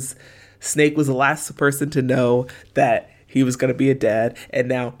it was Snake was the last person to know that he was going to be a dad, and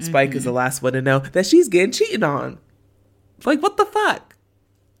now Spike is the last one to know that she's getting cheated on. Like, what the fuck?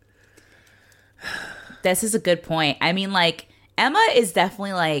 This is a good point. I mean, like, Emma is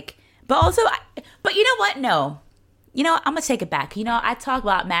definitely like, but you know what? No. You know, I'm going to take it back. You know, I talk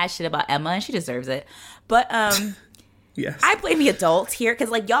about mad shit about Emma, and she deserves it. But, yes. I blame the adults here,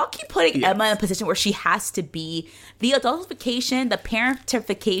 because, like, y'all keep putting Emma in a position where she has to be the adultification, the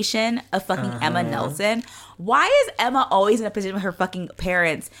parentification of fucking Emma Nelson. Why is Emma always in a position with her fucking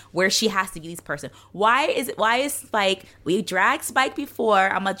parents where she has to be this person? Why is Spike? We dragged Spike before.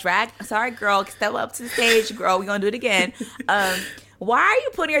 I'm gonna drag. Sorry, girl. Step up to the stage, girl. We're gonna do it again. Why are you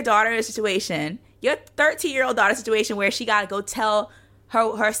putting your daughter in a situation, your 13-year-old daughter situation, where she gotta go tell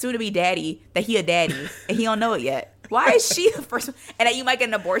her soon-to-be daddy that he a daddy and he don't know it yet? Why is she the first one? And that you might get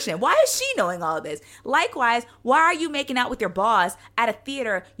an abortion? Why is she knowing all of this? Likewise, why are you making out with your boss at a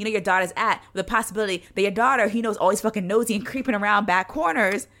theater you know your daughter's at, with the possibility that your daughter, he knows, always fucking nosy and creeping around back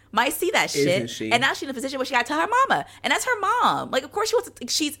corners, might see that shit? Isn't she? And now she's in a position where she gotta tell her mama. And that's her mom. Like, of course she wants to,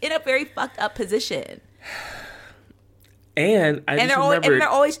 she's in a very fucked up position. And all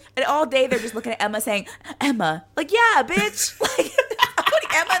day they're just looking at Emma saying, Emma. Like, yeah, bitch. Like, I'm putting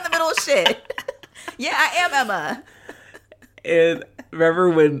Emma in the middle of shit. Yeah, I am Emma. And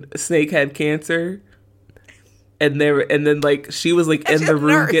remember when Snake had cancer, and then like she was like in the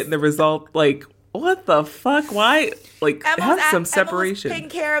room getting the result. Like, what the fuck? Why? Like, have some separation. Emma was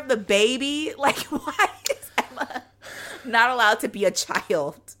taking care of the baby. Like, why is Emma not allowed to be a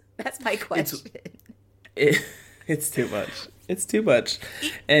child? That's my question. It's too much. It's too much.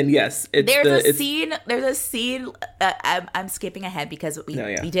 And yes, There's a scene. I'm skipping ahead because we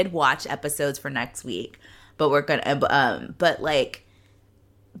did watch episodes for next week. But we're gonna, but like,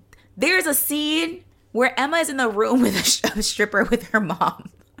 there's a scene where Emma is in the room with a stripper with her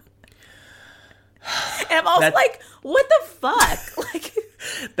mom, and I'm also like, what the fuck? Like,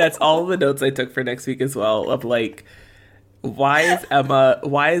 that's all the notes I took for next week as well. Of like, why is Emma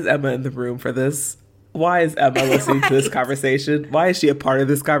in the room for this? Why is Emma listening to this conversation? Why is she a part of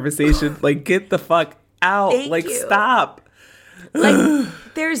this conversation? Like, get the fuck out! Thank you. Stop. Like,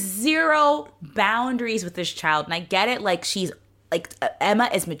 there's zero boundaries with this child, and I get it. Like, she's like, Emma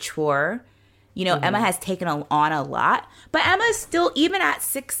is mature, you know. Emma has taken on a lot, but Emma is still, even at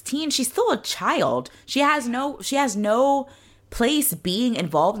 16, she's still a child. She has no place being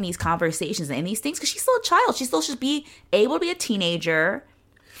involved in these conversations and in these things, because she's still a child. She still should be able to be a teenager,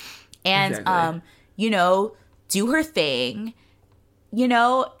 and exactly. You know, do her thing, you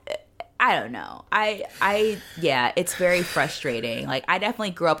know. I don't know. Yeah, it's very frustrating. Like, I definitely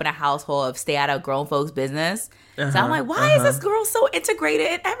grew up in a household of stay out of grown folks' business. So I'm like, why is this girl so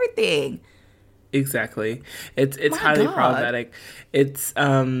integrated in everything? Exactly. It's highly problematic. It's,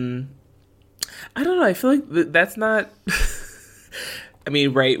 I don't know. I feel like that's not, I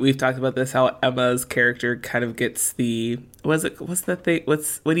mean, right. We've talked about this, how Emma's character kind of gets what's the thing?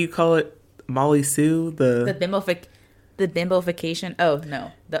 What do you call it? Molly Sue? The bimbofication. Oh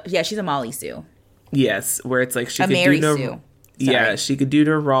no. She's a Molly Sue. Yes, where it's like she could do no. Sue. Yeah, she could do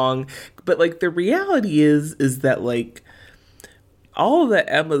no wrong. But like, the reality is that like all that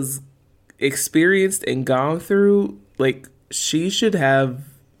Emma's experienced and gone through, like, she should have,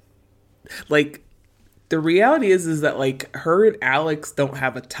 like, the reality is that like her and Alex don't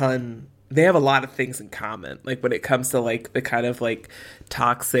have a ton. They have a lot of things in common. Like, when it comes to like the kind of like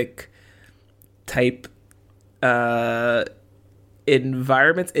toxic type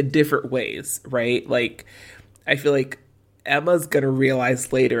environments in different ways, right? Like, I feel like Emma's gonna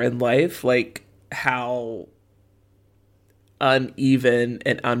realize later in life like how uneven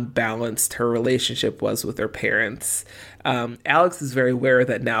and unbalanced her relationship was with her parents. Alex is very aware of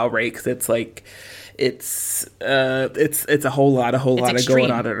that now, right? Because it's like it's a whole lot of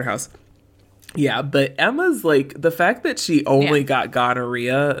going on in her house. Yeah, but Emma's like, the fact that she only got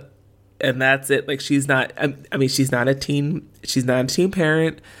gonorrhea and that's it. Like, she's not. I mean, she's not a teen. She's not a teen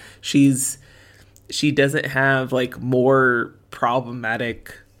parent. She doesn't have like more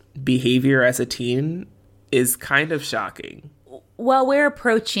problematic behavior as a teen is kind of shocking. Well, we're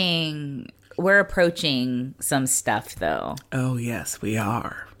approaching some stuff though. Oh yes, we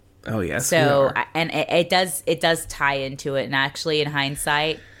are. Oh yes. So, we are. And it does tie into it. And actually, in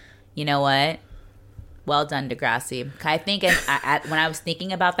hindsight, you know what? Well done, Degrassi. I think when I was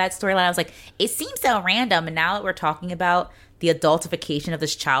thinking about that storyline, I was like, it seems so random. And now that we're talking about the adultification of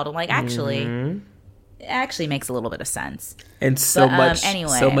this child, I'm like, actually, it actually makes a little bit of sense. And so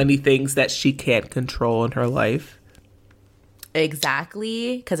many things that she can't control in her life.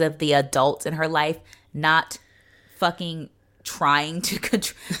 Exactly, because of the adults in her life not fucking trying to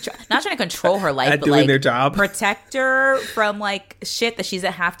control her life, but doing like their job, protect her from like shit that she's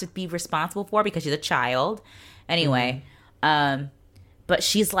have to be responsible for because she's a child. Anyway, but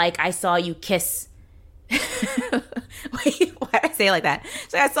she's like, I saw you kiss. Wait, why did I say it like that?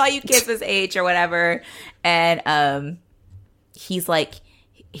 So I saw you kiss Miss H or whatever, and he's like,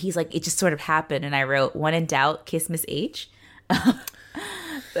 it just sort of happened, and I wrote, when in doubt, kiss Miss H.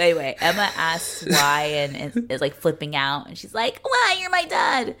 But anyway, Emma asks why and is like flipping out, and she's like, why, you're my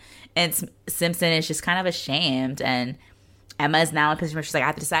dad. And Simpson is just kind of ashamed, and Emma is now in a position where she's like, I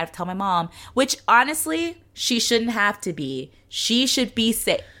have to decide to tell my mom, which honestly she shouldn't have to be. She should be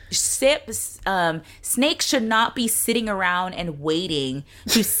Snake should not be sitting around and waiting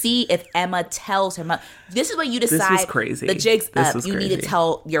to see if Emma tells her mom. This is what you decide. This was crazy. The jig's up. You need to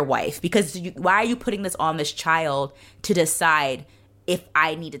tell your wife, because why are you putting this on this child to decide if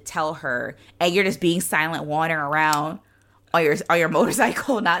I need to tell her, and you're just being silent, wandering around on your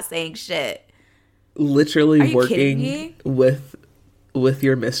motorcycle, not saying shit. Literally working with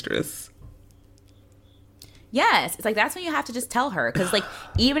your mistress. Yes, it's like that's when you have to just tell her, because like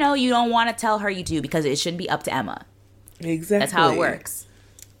even though you don't want to tell her, you do, because it shouldn't be up to Emma. Exactly, that's how it works.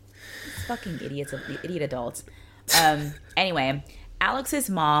 These fucking idiot adults. Anyway, Alex's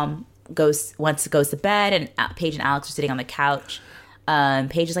mom goes to bed, and Paige and Alex are sitting on the couch.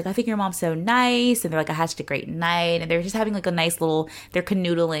 Paige is like, I think your mom's so nice, and they're like, I had such a great night, and they're just having like a nice little, they're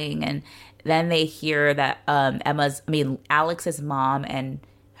canoodling, and then they hear that Alex's mom and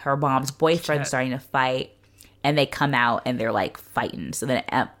her mom's boyfriend starting to fight, and they come out and they're like fighting. So then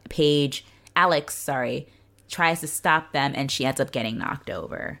Alex tries to stop them, and she ends up getting knocked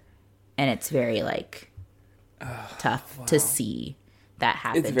over, and it's very like tough to see that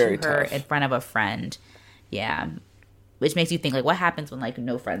happen to her tough. In front of a friend. Yeah. Which makes you think, like, what happens when, like,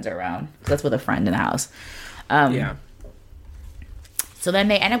 no friends are around? That's with a friend in the house. Yeah. So then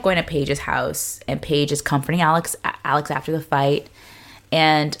they end up going to Paige's house, and Paige is comforting Alex after the fight.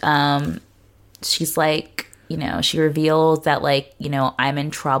 And she's like, she reveals that, like, I'm in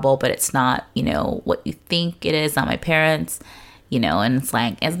trouble, but it's not, what you think it is, not my parents. And it's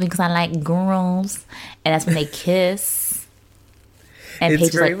like, it's because I like girls. And that's when they kiss. And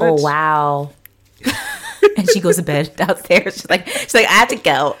Paige is like, oh, wow. And she goes to bed downstairs. She's like, I have to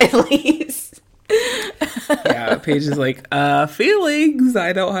go at least. Yeah, Paige is like, feelings.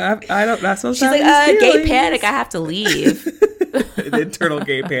 Not supposed to have. She's like, gay panic. I have to leave. An internal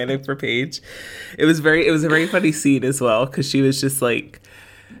gay panic for Paige. It was a very funny scene as well, because she was just like,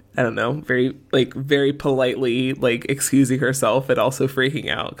 I don't know, very politely like excusing herself and also freaking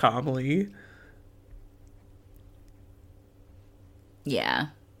out calmly. Yeah.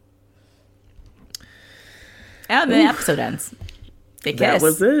 And then the episode ends. They kiss. That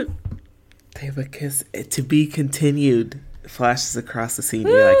was it. They have a kiss. To be continued. Flashes across the scene.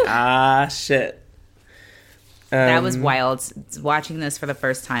 You're like, shit. That was wild. Watching this for the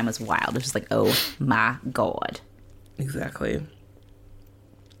first time was wild. It was just like, oh my God. Exactly.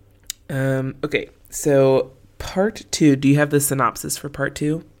 Okay, so part 2. Do you have the synopsis for part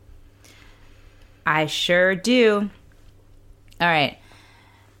 2? I sure do. All right.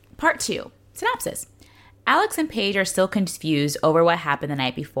 Part 2. Synopsis. Alex and Paige are still confused over what happened the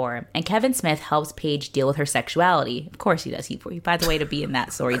night before, and Kevin Smith helps Paige deal with her sexuality. Of course he does. He finds a way to be in that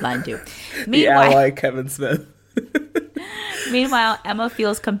storyline too. Meanwhile, the ally Kevin Smith. Meanwhile, Emma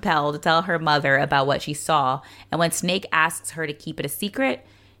feels compelled to tell her mother about what she saw, and when Snake asks her to keep it a secret,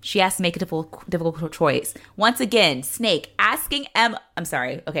 she has to make a difficult choice. Once again, Snake asking Emma... I'm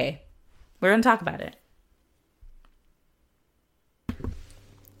sorry. Okay. We're going to talk about it.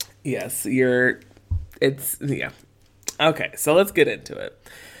 Yes, Okay, so let's get into it.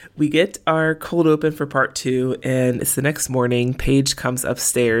 We get our cold open for part 2, and it's the next morning. Paige comes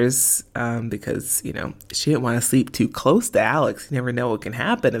upstairs because, you know, she didn't want to sleep too close to Alex. You never know what can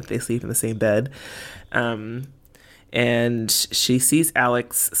happen if they sleep in the same bed. And she sees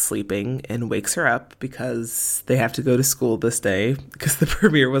Alex sleeping and wakes her up because they have to go to school this day because the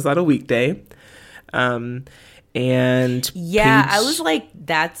premiere was on a weekday. And yeah, Paige, I was like,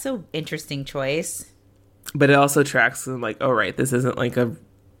 that's an interesting choice. but it also tracks them like, oh, right, this isn't like a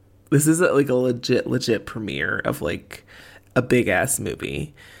legit premiere of like a big ass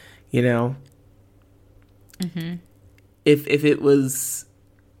movie, you know? Mm-hmm. If it was,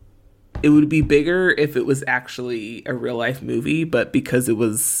 it would be bigger if it was actually a real life movie, but because it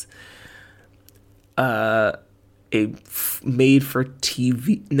was made for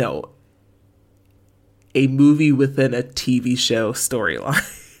TV, no, a movie within a TV show storyline.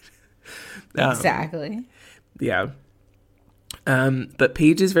 Exactly. Yeah. But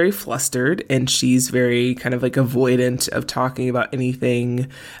Paige is very flustered, and she's very kind of like avoidant of talking about anything,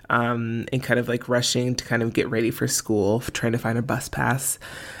 and kind of like rushing to kind of get ready for school, trying to find a bus pass.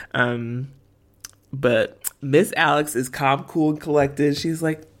 But Miss Alex is calm, cool, and collected. She's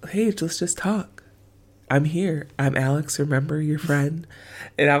like, Paige, let's just talk. I'm here. I'm Alex. Remember, your friend.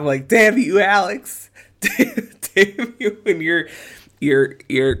 And I'm like, damn you, Alex. Damn you and your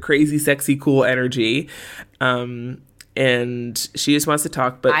crazy, sexy, cool energy. And she just wants to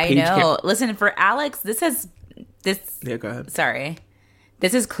talk, but I Paige know. can't. Listen, for Alex, Yeah, go ahead. Sorry.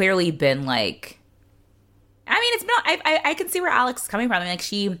 This has clearly been like, I mean, it's not, I can see where Alex is coming from. I mean, like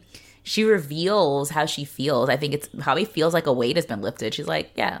she reveals how she feels. I think it's probably feels like a weight has been lifted. She's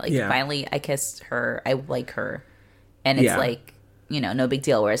like, finally I kissed her. I like her. And it's like, you know, no big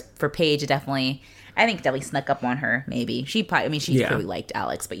deal. Whereas for Paige, I think definitely snuck up on her. Maybe she clearly liked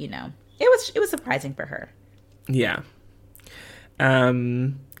Alex, but you know, it was surprising for her. Yeah.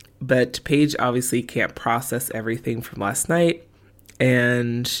 But Paige obviously can't process everything from last night.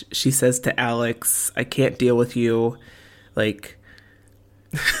 And she says to Alex, I can't deal with you. Like,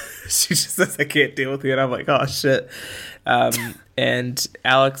 she just says, I can't deal with you. And I'm like, oh, shit. And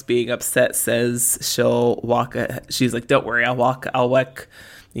Alex, being upset, says she'll walk. She's like, don't worry, I'll walk,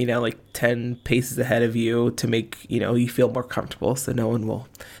 you know, like 10 paces ahead of you to make, you know, you feel more comfortable so no one will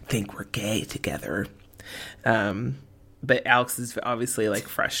think we're gay together. But Alex is obviously like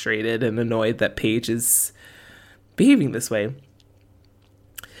frustrated and annoyed that Paige is behaving this way.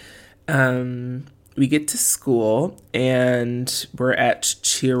 We get to school and we're at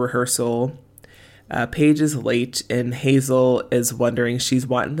cheer rehearsal. Paige is late and Hazel is wondering, she's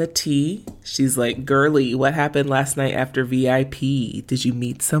wanting the tea. She's like, girly, what happened last night after VIP? Did you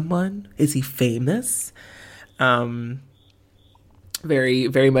meet someone? Is he famous? Very,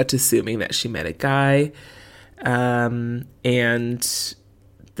 very much assuming that she met a guy. And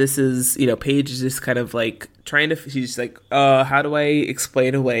this is, you know, Paige is just kind of like she's like, how do I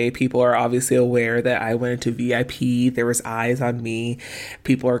explain away? People are obviously aware that I went into VIP. There was eyes on me.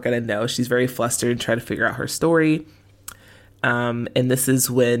 People are going to know. She's very flustered and trying to figure out her story. And this is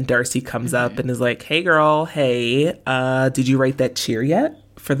when Darcy comes up and is like, hey girl, hey, did you write that cheer yet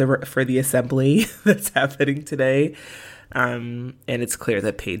for the assembly that's happening today? And it's clear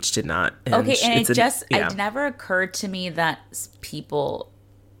that Paige did not. And okay, and it never occurred to me that people,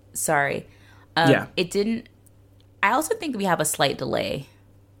 sorry, it didn't. I also think we have a slight delay.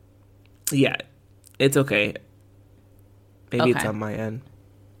 Yeah, it's okay. Maybe it's on my end.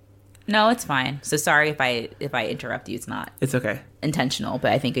 No, it's fine. So sorry if I interrupt you. It's not. It's okay. Intentional,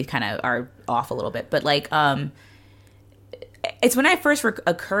 but I think we kind of are off a little bit. But like, it's when I first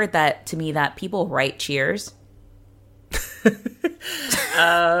occurred that to me that people write cheers. Do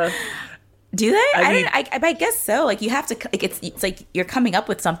they? I guess so. Like you have to. Like it's like you're coming up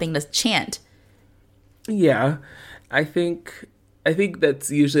with something to chant. Yeah, I think that's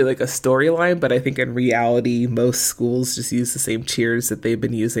usually like a storyline, but I think in reality, most schools just use the same cheers that they've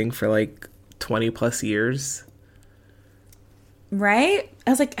been using for like 20 plus years. Right? I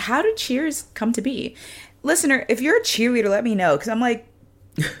was like, how did cheers come to be? Listener, if you're a cheerleader, let me know, because I'm like,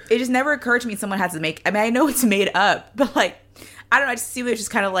 it just never occurred to me someone has to make. I mean, I know it's made up, but like, I don't know. I just see it just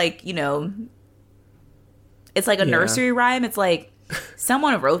kind of like, you know, it's like a nursery rhyme. It's like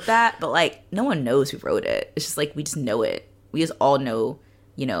someone wrote that, but like no one knows who wrote it. It's just like we just know it. We just all know,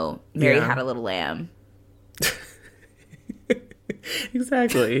 you know, Mary had a little lamb.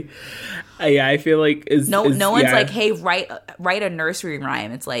 Exactly. Yeah, I feel like no one's like, hey, write a nursery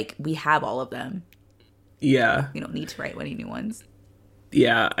rhyme. It's like we have all of them. Yeah, you don't need to write any new ones.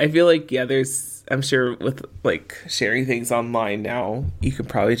 Yeah, I feel like, I'm sure with like sharing things online now, you can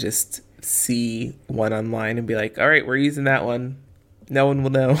probably just see one online and be like, all right, we're using that one. No one will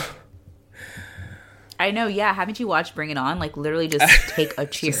know. I know, yeah. Haven't you watched Bring It On? Like, literally just take a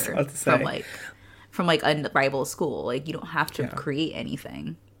cheer from a rival school. Like, you don't have to create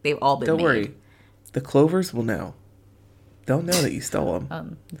anything. They've all been Don't worry. The Clovers will know. They'll know that you stole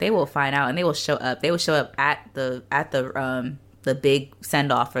them. They will find out, and they will show up. They will show up at the big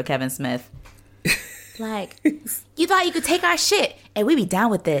send off for Kevin Smith. Like, you thought you could take our shit, and we be down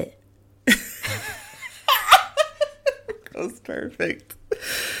with it. That was perfect.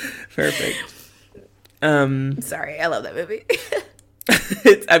 Perfect. Sorry, I love that movie.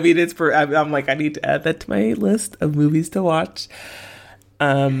 I'm like, I need to add that to my list of movies to watch.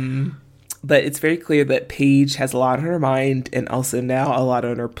 But it's very clear that Paige has a lot on her mind and also now a lot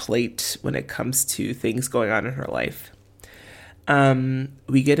on her plate when it comes to things going on in her life.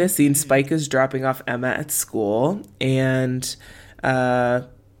 We get a scene. Spike is dropping off Emma at school, and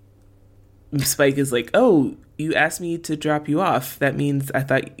Spike is like, "Oh, you asked me to drop you off. That means I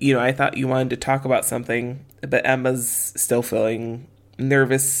thought you wanted to talk about something." But Emma's still feeling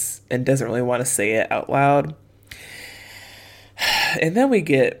nervous and doesn't really want to say it out loud. And then we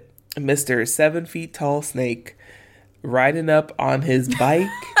get Mr. 7 feet tall Snake riding up on his bike.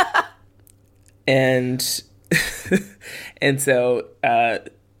 and so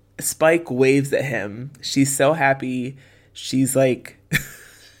Spike waves at him. She's so happy. She's like,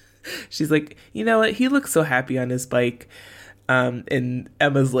 you know what? He looks so happy on his bike. And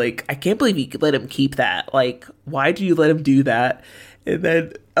Emma's like, I can't believe you could let him keep that. Like, why do you let him do that? And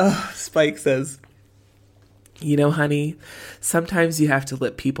then Spike says, you know, honey, sometimes you have to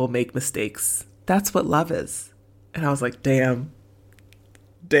let people make mistakes. That's what love is. And I was like, damn.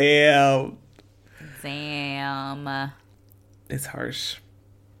 It's harsh.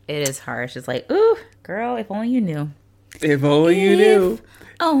 It is harsh. It's like, ooh, girl, if only you knew. If only you knew.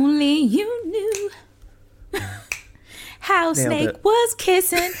 Only you knew how Snake was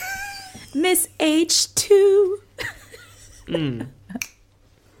kissing Miss H2.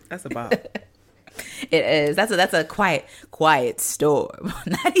 That's a bop. It is. That's a quiet storm.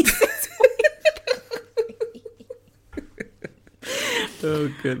 96.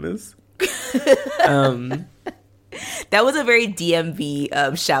 Oh goodness. That was a very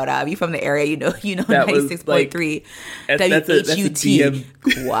DMV shout out. If you're from the area, you know 96.3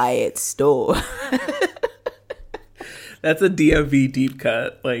 WHUT quiet storm. That's a DMV deep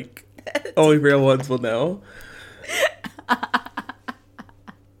cut. Like, only real ones will know.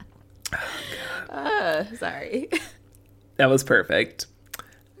 Sorry. That was perfect.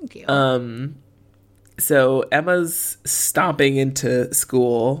 Thank you. So Emma's stomping into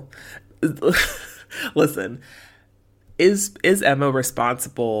school. Listen, is Emma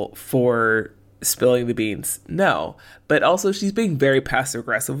responsible for spilling the beans? No. But also she's being very passive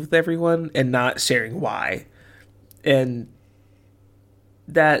aggressive with everyone and not sharing why. And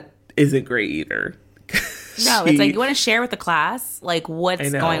that isn't great either. No, it's like, you want to share with the class? Like,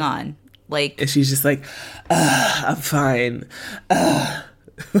 what's going on? Like, and she's just like, I'm fine.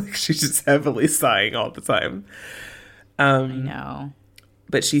 Like, she's just heavily sighing all the time. I know.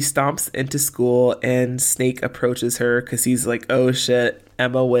 But she stomps into school and Snake approaches her because he's like, oh shit,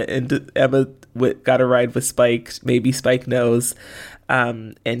 Emma got a ride with Spike. Maybe Spike knows.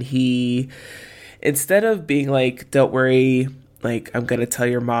 And he, instead of being like, don't worry, like, I'm going to tell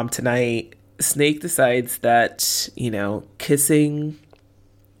your mom tonight, Snake decides that, kissing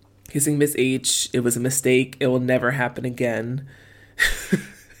Miss H, it was a mistake. It will never happen again.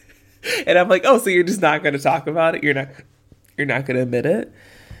 And I'm like, oh, so you're just not going to talk about it? You're not going to admit it?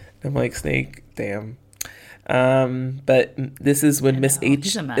 I'm like, Snake, damn. But this is when Miss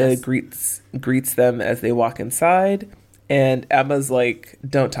H greets them as they walk inside. And Emma's like,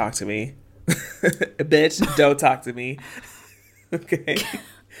 don't talk to me. Bitch, don't talk to me. Okay.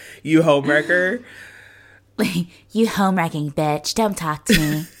 You homewrecker. You homewrecking bitch, don't talk to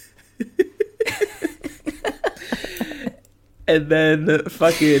me. And then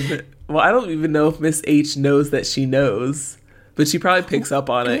I don't even know if Miss H knows that she knows, but she probably picks up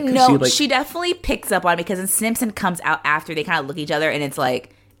on it. No, she definitely picks up on it because when Simpson comes out after, they kind of look at each other and it's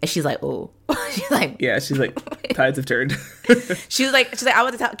like, and she's like, oh. She's like, yeah, she's like, tides have turned. she's like, I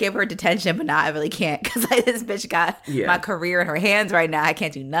want to give her detention, but now I really can't because this bitch got my career in her hands right now. I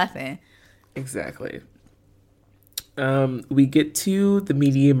can't do nothing. Exactly. We get to the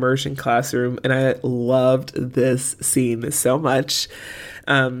media immersion classroom, and I loved this scene so much.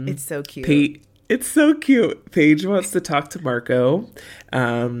 It's so cute. It's so cute. Paige wants to talk to Marco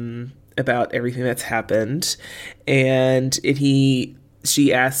about everything that's happened, and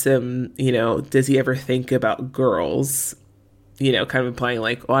she asks him, does he ever think about girls? you know, kind of implying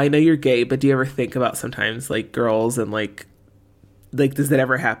like, oh, I know you're gay, but do you ever think about sometimes like girls and like does that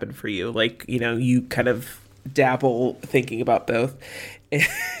ever happen for you? Like, you know, you kind of dabble thinking about both. And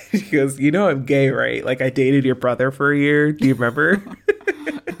he goes, you know, I'm gay, right? Like I dated your brother for a year. Do you remember?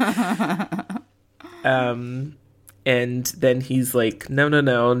 And then he's like,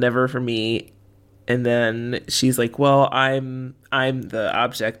 no, never for me. And then she's like, well, I'm the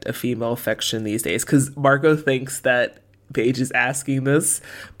object of female affection these days. Because Marco thinks that Paige is asking this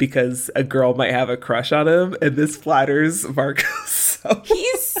because a girl might have a crush on him. And this flatters Marco so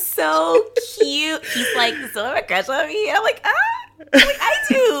He's so cute. He's like, so have a crush on me? And I'm like, I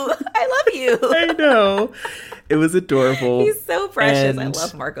do. I love you. I know. It was adorable. He's so precious. I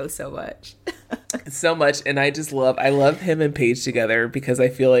love Marco so much. So much. And I love him and Paige together because I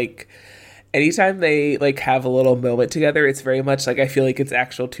feel like anytime they like have a little moment together, it's very much like I feel like it's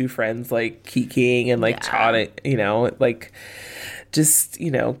actual two friends like kikiing and like chatting, you know, like just,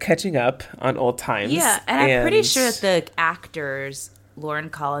 you know, catching up on old times. Yeah, and I'm pretty sure that the actors, Lauren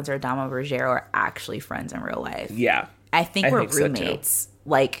Collins or Adama Ruggiero, are actually friends in real life. Yeah. I think we're roommates. So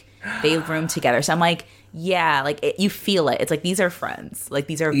like they room together. So I'm like, yeah, like you feel it. It's like these are friends. Like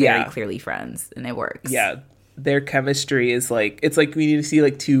these are very clearly friends, and it works. Yeah. Their chemistry is like, it's like we need to see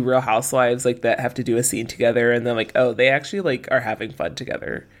like two Real Housewives like that have to do a scene together, and then like, oh, they actually like are having fun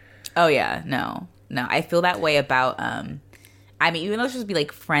together. Oh yeah, no, I feel that way about I mean, even though it's supposed to be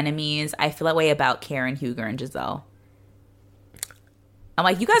like frenemies, I feel that way about Karen Huger and Giselle. I'm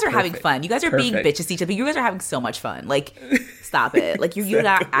like, you guys are having fun. You guys are being bitches to each other. You guys are having so much fun. Like, stop it. Like, you do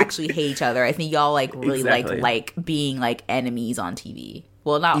not actually hate each other. I think y'all like really like being like enemies on TV.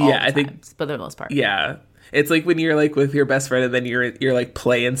 Well, not all the times, but for the most part. Yeah. It's like when you're like with your best friend and then you're like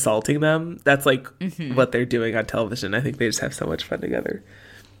play insulting them. That's like what they're doing on television. I think they just have so much fun together.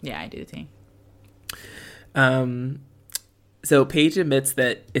 Yeah, I do too. So Paige admits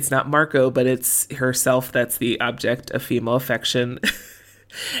that it's not Marco, but it's herself that's the object of female affection.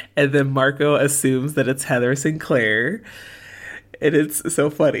 And then Marco assumes that it's Heather Sinclair. And it's so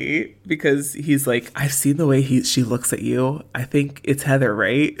funny because he's like, I've seen the way she looks at you. I think it's Heather,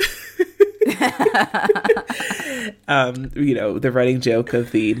 right? You know, the running joke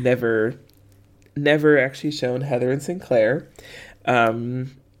of the never actually shown Heather and Sinclair.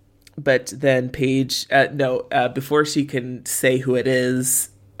 But then Paige, before she can say who it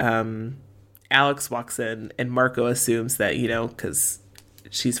is, Alex walks in and Marco assumes that, you know, because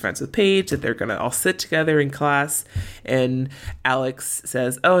she's friends with Paige, that they're going to all sit together in class. And Alex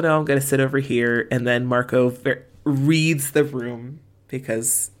says, oh no, I'm going to sit over here. And then Marco reads the room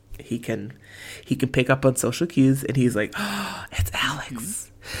because he can pick up on social cues. And he's like, oh, it's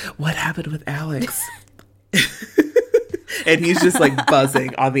Alex. What happened with Alex? And he's just like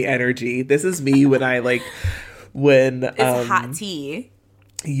buzzing on the energy. This is me when it's hot tea.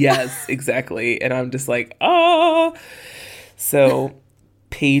 Yes, exactly. And I'm just like, oh. So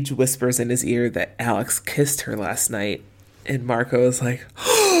Paige whispers in his ear that Alex kissed her last night. And Marco is like,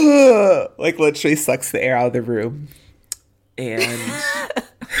 like literally sucks the air out of the room. And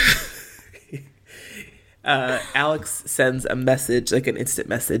Alex sends a message, like an instant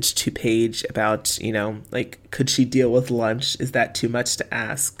message to Paige about, you know, like, could she deal with lunch? Is that too much to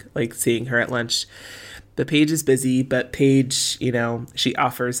ask? Like seeing her at lunch. But Paige is busy, but Paige, you know, she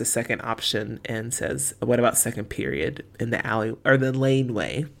offers a second option and says, what about second period in the alley or the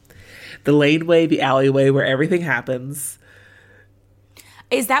laneway? The laneway, the alleyway where everything happens.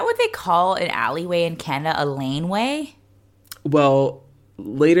 Is that what they call an alleyway in Canada, a laneway? Well,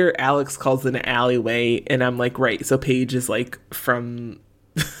 later Alex calls it an alleyway, and I'm like, right, so Paige is like from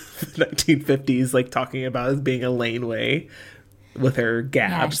 1950s, like talking about as being a laneway with her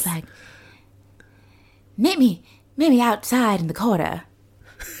gabs. Yeah, just like, meet me outside in the corridor.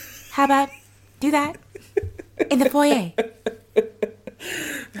 How about do that in the foyer?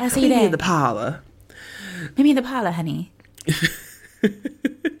 I'll see you there. In the parlor. Meet me in the parlor, honey.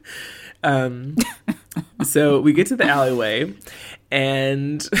 So we get to the alleyway,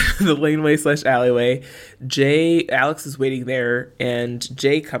 and the laneway / alleyway. Alex is waiting there, and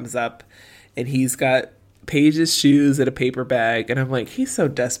Jay comes up, and he's got Paige's shoes and a paper bag, and I'm like, he's so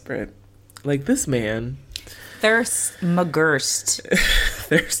desperate. Like, this man. Thirst McGurst.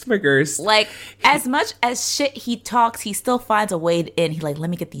 Thirst McGurst. Like, as much as shit he talks, he still finds a way in. He's like, let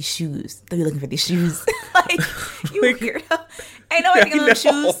me get these shoes. They're looking for these shoes. Like, you like, weirdo. I know I get those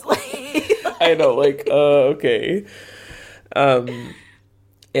shoes. Like, I know, like, okay.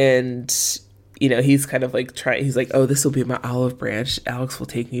 And, you know, he's kind of like he's like, oh, this will be my olive branch. Alex will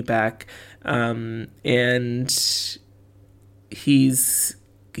take me back. And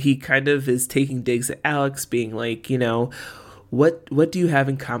he kind of is taking digs at Alex, being like, you know, what do you have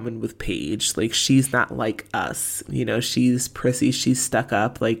in common with Paige? Like, she's not like us, you know, she's prissy, she's stuck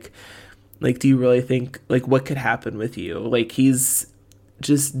up. Like, do you really think, like, what could happen with you? Like, he's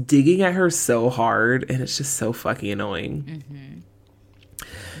just digging at her so hard, and it's just so fucking annoying.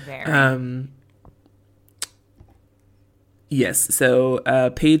 Very. Yes, so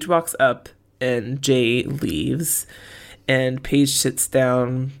Paige walks up and Jay leaves, and Paige sits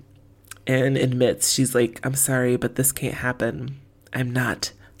down and admits, she's like, I'm sorry, but this can't happen. I'm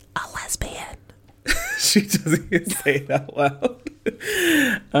not a lesbian. She doesn't even say it out loud.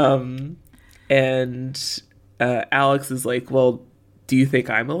 And Alex is like, well, do you think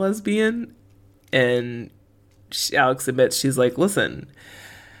I'm a lesbian? And Alex admits, she's like, listen,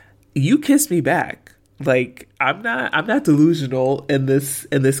 you kissed me back. Like, I'm not delusional in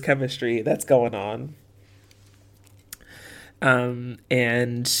this chemistry that's going on.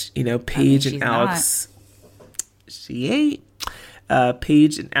 And, you know, Paige and Alex, she ain't.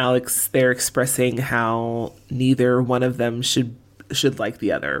 Paige and Alex, they're expressing how neither one of them should like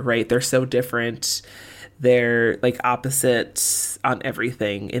the other, right? They're so different. They're like opposites on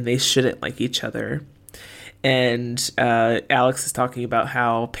everything, and they shouldn't like each other. And Alex is talking about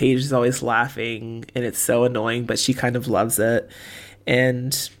how Paige is always laughing, and it's so annoying, but she kind of loves it.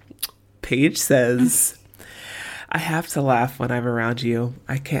 And Paige says, I have to laugh when I'm around you.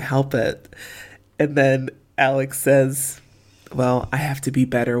 I can't help it. And then Alex says, well, I have to be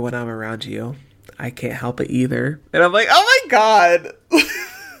better when I'm around you. I can't help it either. And I'm like, oh my God.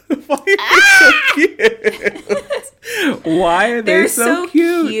 Why are they so cute? Why are they so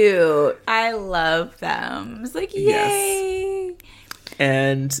cute? I love them. It's like, yay. Yes.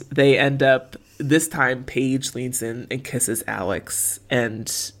 And they end up, this time Paige leans in and kisses Alex,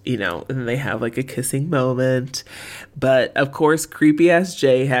 and, you know, and they have like a kissing moment. But of course, creepy ass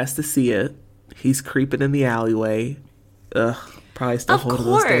Jay has to see it. He's creeping in the alleyway. Ugh, probably still holding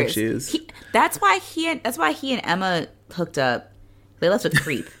those damn shoes. That's why he and Emma hooked up. They left with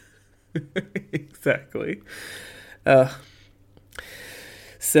creep. Exactly.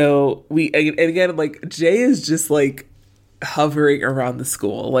 So and again, like, Jay is just like hovering around the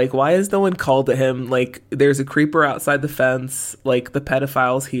school. Like, why is no one called to him? Like, there's a creeper outside the fence. Like, the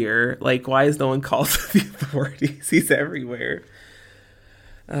pedophile's here. Like, why is no one called to the authorities? He's everywhere.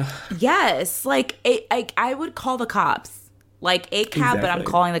 Yes, like I would call the cops. Like, ACAB, exactly. But I'm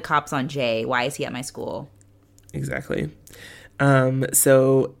calling the cops on Jay. Why is he at my school? Exactly.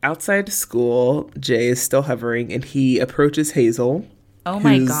 So outside school, Jay is still hovering, and he approaches Hazel. Oh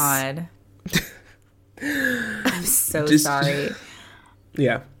my God. I'm so sorry.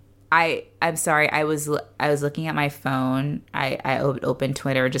 Yeah. I'm sorry. I was looking at my phone. I opened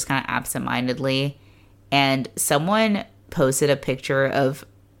Twitter just kind of absentmindedly, and someone posted a picture of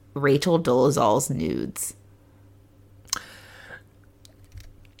Rachel Dolezal's nudes.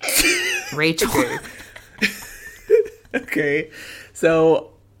 Rachel. Okay.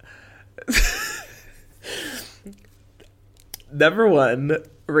 So number one,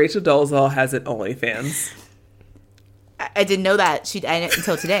 Rachel Dolezal has an OnlyFans. I didn't know that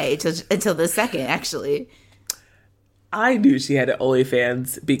until today, until this second, actually. I knew she had an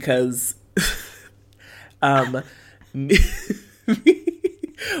OnlyFans because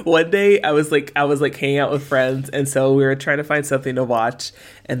one day I was like hanging out with friends, and so we were trying to find something to watch,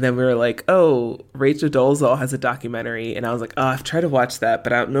 and then we were like, oh, Rachel Dolezal has a documentary, and I was like, oh, I've tried to watch that,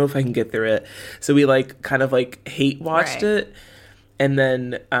 but I don't know if I can get through it. So we like kind of like hate watched it, and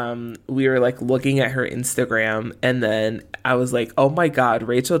then we were like looking at her Instagram, and then I was like, oh my God,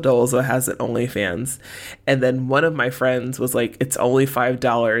 Rachel Dolezal has an OnlyFans. And then one of my friends was like, it's only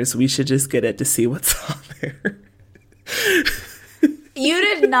 $5. We should just get it to see what's on there. You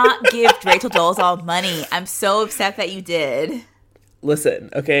did not give Rachel Dolezal money. I'm so upset that you did. Listen,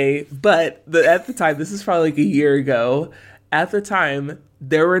 okay, but at the time, this is probably like a year ago. At the time,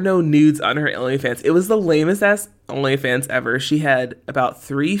 there were no nudes on her OnlyFans. It was the lamest ass OnlyFans ever. She had about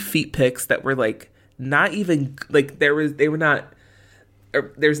 3 feet pics that were like not even like there's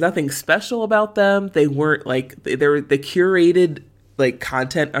nothing special about them. They weren't like the curated like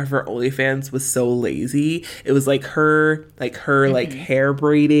content of her OnlyFans was so lazy. It was like her like hair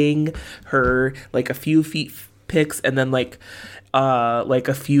braiding, her like a few feet pics, and then like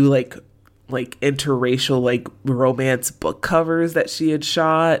a few like interracial like romance book covers that she had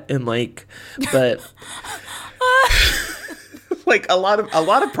shot, and like, but like a lot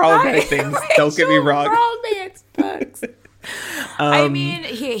of problematic things. Don't get me wrong. Romance books. I mean,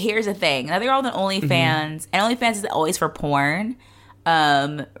 here's the thing. Now they're all the OnlyFans, and OnlyFans is always for porn.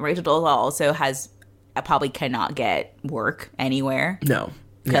 Rachel Dolezal also probably cannot get work anywhere. No,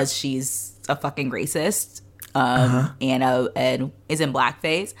 because she's a fucking racist. and is in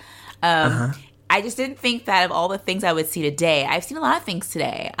blackface. I just didn't think that of all the things I would see today. I've seen a lot of things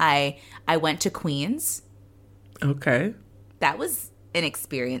today. I went to Queens. Okay. That was an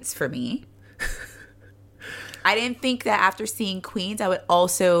experience for me. I didn't think that after seeing Queens, I would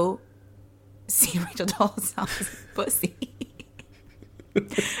also see Rachel Dolezal's pussy.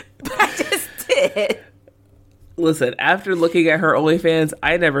 But I just did. Listen, after looking at her OnlyFans,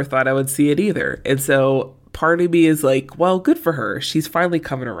 I never thought I would see it either. And so part of me is like, well, good for her. She's finally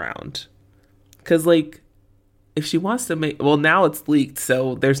coming around. Because, like, if she wants to make... Well, now it's leaked,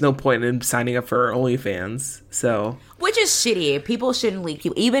 so there's no point in signing up for her OnlyFans. So... Which is shitty. People shouldn't leak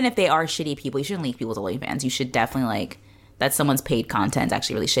people. Even if they are shitty people, you shouldn't leak people's OnlyFans. You should definitely, like... That someone's paid content is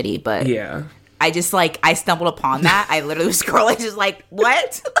actually really shitty, but... Yeah. I just, like... I stumbled upon that. I literally was scrolling just like,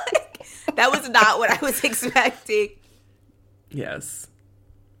 what? Like, that was not what I was expecting. Yes.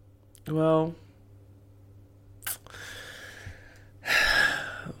 Well...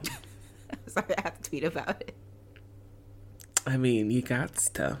 Sorry, I have to tweet about it. I mean, you got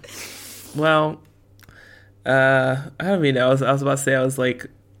to. Well, I don't even know. I was about to say, I was like,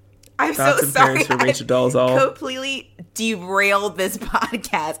 I'm so sorry. For Rachel Dolezal. Completely derailed this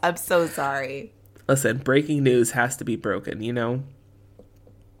podcast. I'm so sorry. Listen, breaking news has to be broken, you know?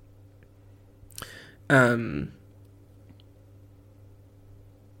 Do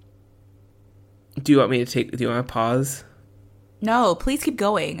you want me to do you want to pause? No, please keep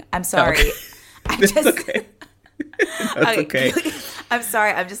going. I'm sorry. Okay. I'm just okay. That's okay. I'm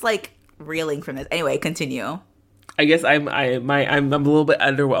sorry. I'm just like reeling from this. Anyway, continue. I guess I'm a little bit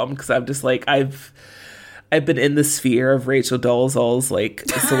underwhelmed because I'm just like I've been in the sphere of Rachel Dolezal's like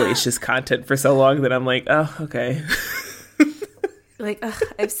salacious content for so long that I'm like, oh, okay. Like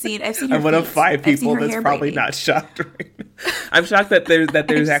I've seen. I'm one of 5 people that's probably not shocked. Right now. I'm shocked that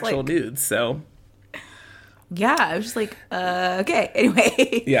there's actual like, nudes. So. Yeah, I was just like, okay.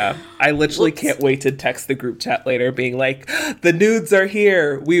 Anyway. Yeah, I literally can't wait to text the group chat later being like, the nudes are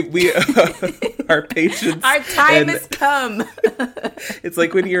here. We our patience. Our time has come. It's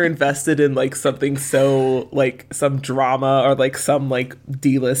like when you're invested in like something so like some drama or like some like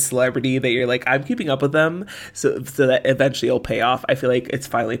D-list celebrity that you're like, I'm keeping up with them so that eventually it'll pay off. I feel like it's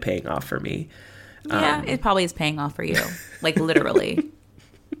finally paying off for me. Yeah, it probably is paying off for you. Like literally.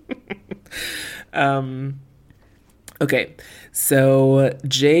 Okay, so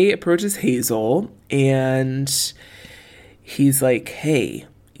Jay approaches Hazel and he's like, hey,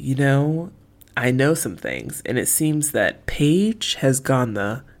 you know, I know some things and it seems that Paige has gone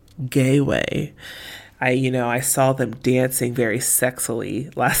the gay way. I saw them dancing very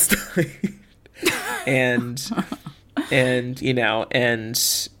sexily last night and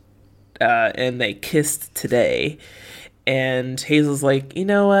they kissed today. And Hazel's like, you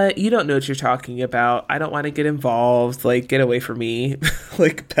know what? You don't know what you're talking about. I don't want to get involved. Like, get away from me.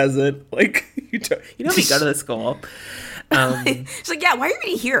 Like, peasant. Like, you know me, go to the school. She's like, yeah, why are you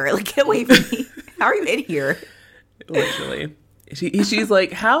even here? Like, get away from me. How are you in here? Literally. She's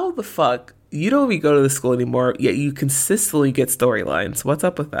like, how the fuck? You don't even go to the school anymore, yet you consistently get storylines. What's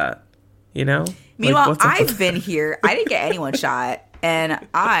up with that? You know? Meanwhile, like, I've been here. I didn't get anyone shot. And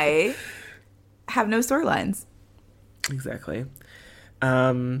I have no storylines. Exactly.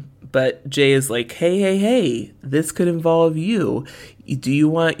 But Jay is like, hey, this could involve you. Do you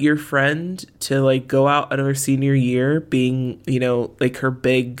want your friend to like go out on her senior year being, like her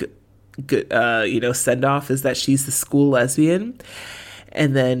big, send off is that she's the school lesbian?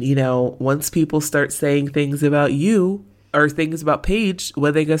 And then, once people start saying things about you or things about Paige, what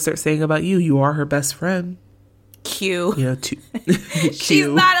are they going to start saying about you? You are her best friend. Q. Q. She's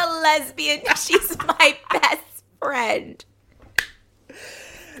not a lesbian. She's my best friend.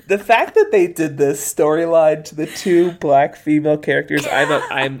 The fact that they did this storyline to the 2 black female characters,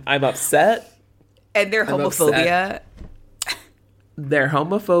 I'm upset. And their homophobia. Their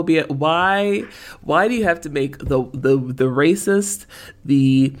homophobia. Why do you have to make the racist,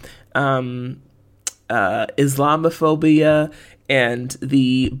 the Islamophobia and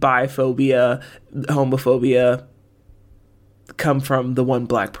the biphobia, homophobia come from the one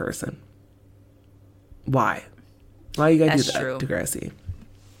black person? Why you gotta do that, true. Degrassi?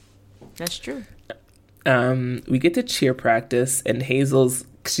 That's true. We get to cheer practice, and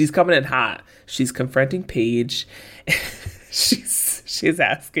she's coming in hot. She's confronting Paige. She's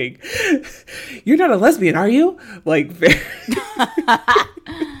asking, "You're not a lesbian, are you?" Like very,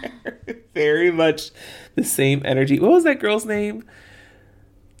 very much the same energy. What was that girl's name?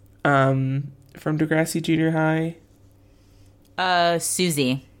 From Degrassi Junior High.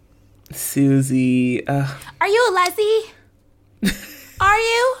 Susie. Are you a leslie? Are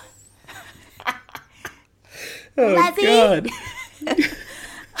you? Oh, God.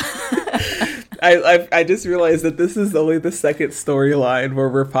 I just realized that this is only the second storyline where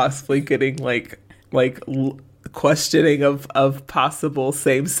we're possibly getting questioning of possible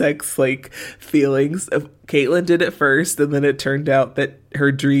same-sex feelings. Caitlin did it first, and then it turned out that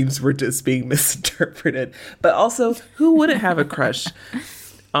her dreams were just being misinterpreted. But also, who wouldn't have a crush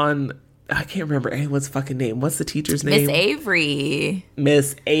on, I can't remember anyone's fucking name. What's the teacher's name? Miss Avery.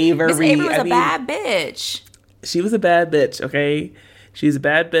 Miss Avery. Miss Avery was a bad bitch. She was a bad bitch, okay? She's a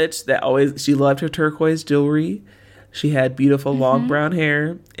bad bitch that she loved her turquoise jewelry. She had beautiful long brown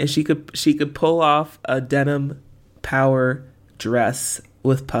hair, and she could pull off a denim power dress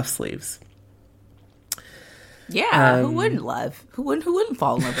with puff sleeves. Yeah, who wouldn't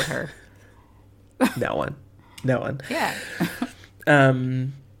fall in love with her? No one. Yeah.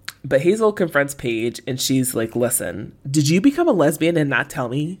 But Hazel confronts Paige, and she's like, "Listen, did you become a lesbian and not tell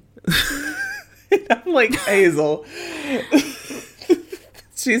me?" I'm like, Hazel.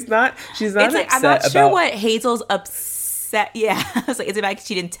 She's not it's upset I'm not sure what Hazel's upset. Yeah. I was like, is it like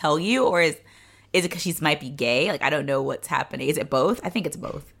she didn't tell you, or is it because she might be gay? I don't know what's happening. Is it both? I think it's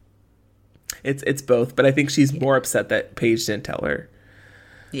both. It's both, but I think she's more upset that Paige didn't tell her.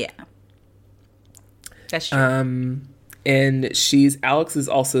 Yeah. That's true. And Alex is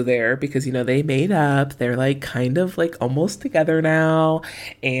also there because, they made up. They're kind of almost together now.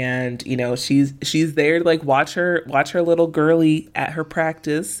 And, she's there to watch her little girly at her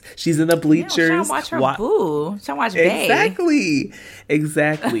practice. She's in the bleachers. Yeah, trying to watch her boo. Trying to watch Bae.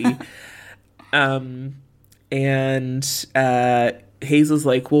 Exactly. And Hazel's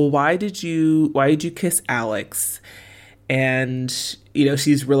like, well, why did you kiss Alex? And,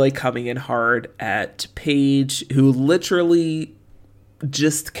 she's really coming in hard at Paige, who literally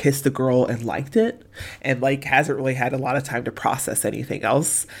just kissed a girl and liked it, and hasn't really had a lot of time to process anything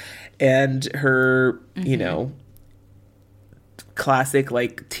else. And her,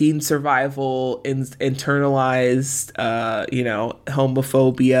 classic teen survival, internalized,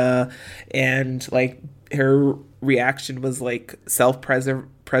 homophobia, and her reaction was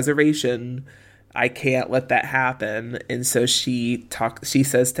self-preservation. I can't let that happen. And so she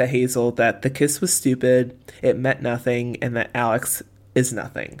says to Hazel that the kiss was stupid, it meant nothing, and that Alex is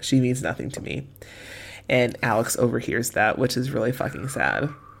nothing. She means nothing to me. And Alex overhears that, which is really fucking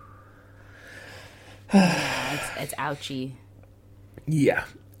sad. It's ouchy. Yeah.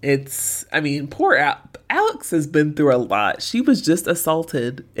 Poor Alex has been through a lot. She was just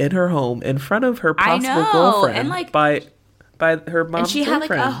assaulted in her home in front of her possible girlfriend and by her mom's and she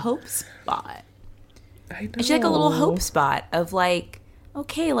girlfriend. Had a hope spot. I know. And she had a little hope spot of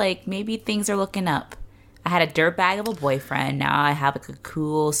okay, maybe things are looking up. I had a dirtbag of a boyfriend. Now I have a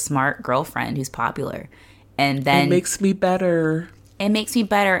cool, smart girlfriend who's popular. And then it makes me better. And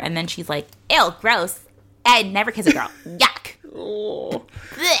then she's like, ew, gross. I'd never kiss a girl. Yuck. Oh.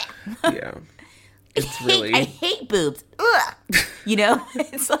 Yeah. It's really... I hate boobs. Ugh.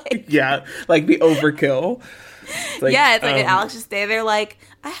 It's yeah, the overkill. It's and Alex just stay there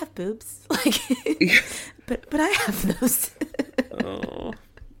I have boobs. but I have those. Oh.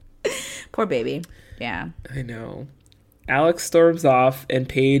 Poor baby. Yeah. I know. Alex storms off, and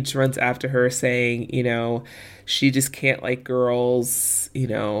Paige runs after her saying, she just can't like girls,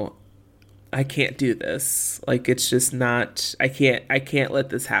 I can't do this. It's just not, I can't let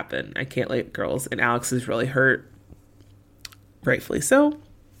this happen. I can't like girls. And Alex is really hurt. Rightfully so.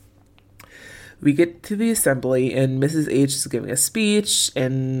 We get to the assembly, and Mrs. H is giving a speech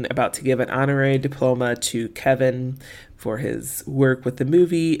and about to give an honorary diploma to Kevin for his work with the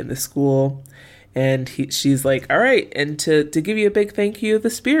movie and the school. And she's like, all right, and to give you a big thank you,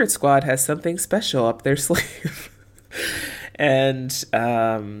 the Spirit Squad has something special up their sleeve. And,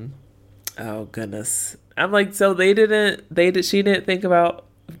 oh goodness. I'm like, so she didn't think about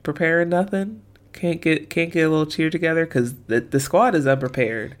preparing nothing? Can't get a little cheer together because the squad is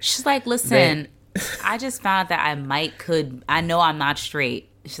unprepared. She's like, listen, I just found out that I know I'm not straight.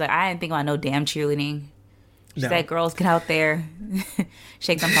 She's like, I didn't think about no damn cheerleading. She's like, girls, get out there,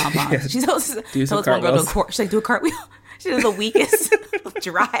 shake them pom-poms. Yeah. She's told one girl she's like, do a cartwheel. She does the weakest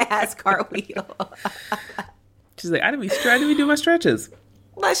dry ass cartwheel. She's like, I didn't be doing my stretches.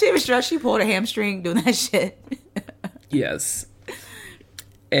 Like, she even stretched. She pulled her hamstring doing that shit. Yes.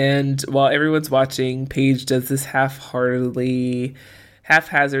 And while everyone's watching, Paige does this haphazardly,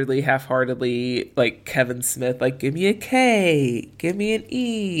 like Kevin Smith, like, give me a K, give me an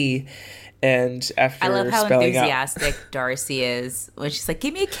E. And after I love how spelling enthusiastic Darcy is when she's like,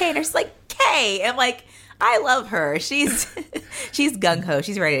 give me a K. And she's like, K. And like, I love her. She's gung-ho.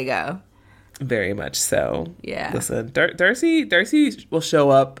 She's ready to go. Very much so. Yeah. Listen, Darcy will show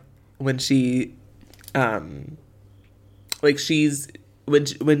up when she Like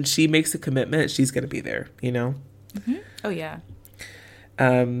when she makes a commitment, she's gonna be there, you know. Mm-hmm. Oh yeah.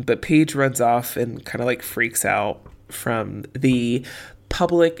 But Paige runs off and kind of like freaks out from the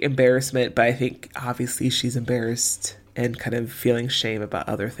public embarrassment, but I think obviously she's embarrassed and kind of feeling shame about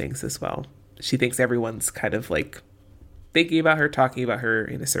other things as well. She thinks everyone's kind of like thinking about her, talking about her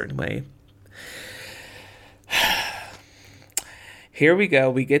in a certain way. Here we go.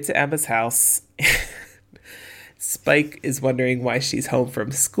 We get to Emma's house. Spike is wondering why she's home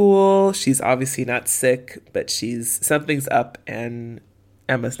from school. She's obviously not sick, but something's up and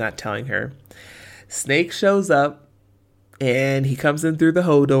Emma's not telling her. Snake shows up and he comes in through the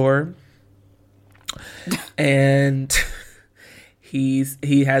hoe door. And he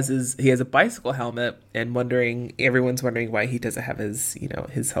has a bicycle helmet and everyone's wondering why he doesn't have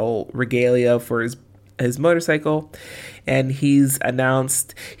his whole regalia for his motorcycle. And he's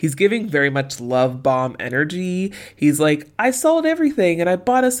announced he's giving very much love bomb energy. He's like, I sold everything and I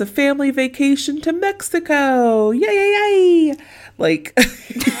bought us a family vacation to Mexico. Yay, yay, yay. Like,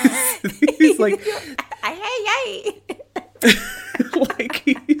 he's like, yay, yay. Like,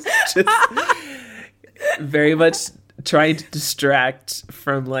 he's just very much trying to distract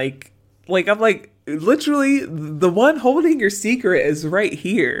from like I'm like, literally the one holding your secret is right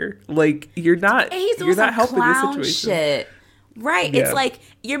here. Like, you're not helping the situation. Shit. Right. Yeah. It's like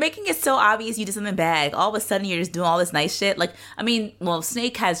you're making it so obvious you did something bad. All of a sudden you're just doing all this nice shit. Like, I mean, well,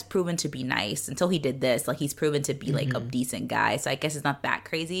 Snake has proven to be nice until he did this. Like, he's proven to be like a decent guy. So I guess it's not that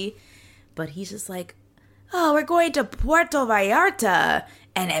crazy. But he's just like, oh, we're going to Puerto Vallarta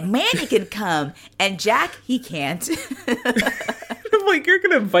and Manny can come and Jack, he can't. I'm like, you're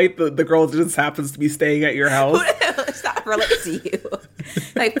gonna invite the girl that just happens to be staying at your house. It's not related to you.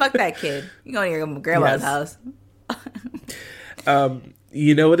 Like, fuck that kid. You go to your grandma's house.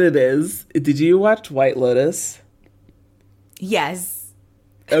 You know what it is? Did you watch White Lotus? Yes.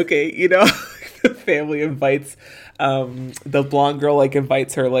 Okay, you know, the family invites the blonde girl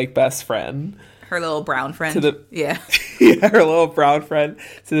invites her best friend. Her little brown friend. Yeah, her little brown friend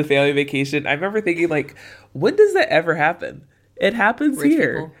to the family vacation. I remember thinking, when does that ever happen? It happens Rich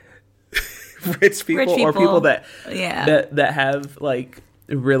here. Rich people or people that have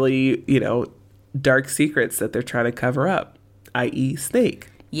really, dark secrets that they're trying to cover up, i.e. Snake.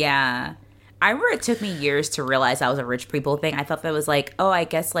 Yeah. I remember it took me years to realize that was a rich people thing. I thought that was I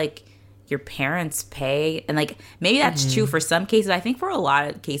guess your parents pay. And maybe that's true for some cases. I think for a lot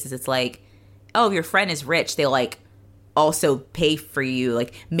of cases it's oh, if your friend is rich, they'll also pay for you.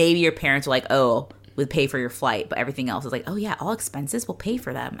 Maybe your parents will would pay for your flight, but everything else is oh yeah, all expenses will pay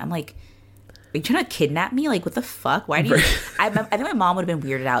for them. I'm like, are you trying to kidnap me? What the fuck? Why do you? I think my mom would have been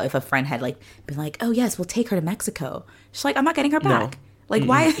weirded out if a friend had been oh yes, we'll take her to Mexico. She's I'm not getting her back. No.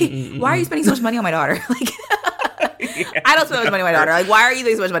 Why are you spending so much money on my daughter? Yeah. I don't spend much money on my daughter. Why are you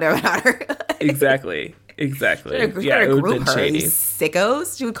spending so much money on my daughter? Exactly. Yeah, it would have been shady.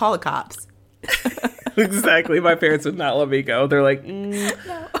 Sickos. She would call the cops. Exactly. My parents would not let me go. They're like,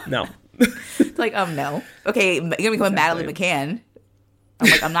 no. It's no. Okay, you're gonna become Madeline McCann.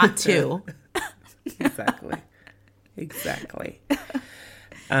 I'm I'm not two. Exactly.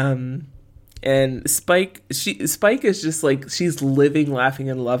 And Spike is just she's living, laughing,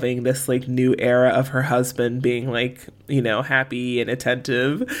 and loving this new era of her husband being happy and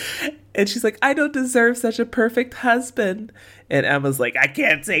attentive. And she's like, I don't deserve such a perfect husband. And Emma's like, I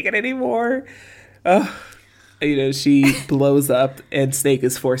can't take it anymore. She blows up and Snake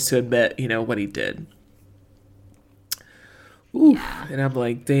is forced to admit, what he did. Ooh. Yeah. And I'm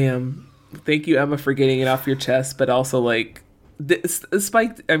like, damn, thank you, Emma, for getting it off your chest. But also Snake,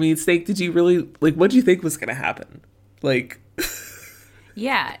 did you really, what do you think was going to happen?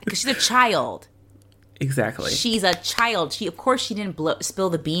 Yeah, because she's a child. Exactly. She's a child. Of course, she didn't spill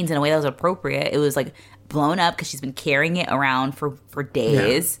the beans in a way that was appropriate. It was blown up because she's been carrying it around for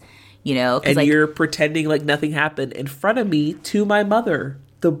days. Yeah. And you're pretending nothing happened in front of me to my mother,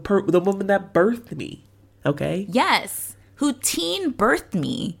 the woman that birthed me. Okay. Yes, who teen birthed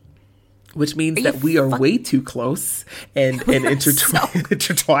me. Which means that we are way too close and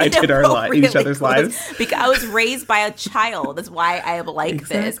intertwined in our each other's lives. Because I was raised by a child. That's why I am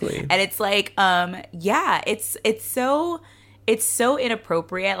exactly. this. And it's it's so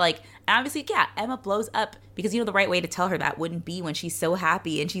inappropriate. And obviously, yeah, Emma blows up because the right way to tell her that wouldn't be when she's so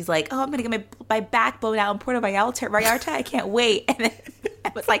happy and she's oh, I'm gonna get my back blown out in Puerto Vallarta. I can't wait. And then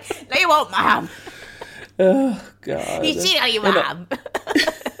Emma's no, you won't, Mom. Oh God. You cheated on you, Mom.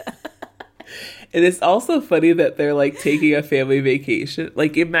 And it's also funny that they're taking a family vacation.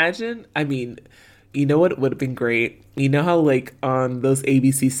 Imagine, you know what would have been great? You know how on those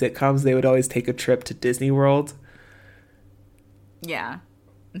ABC sitcoms they would always take a trip to Disney World? Yeah.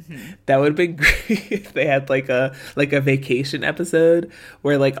 That would have been great if they had like a vacation episode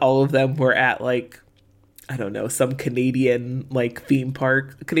where like all of them were at like, I don't know, some Canadian like theme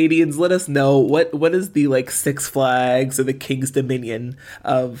park. Canadians, let us know what is the like Six Flags or the King's Dominion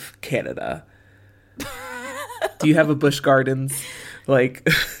of Canada. Do you have a Busch Gardens? Like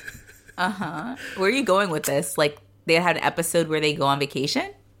Where are you going with this? Like they had an episode where they go on vacation?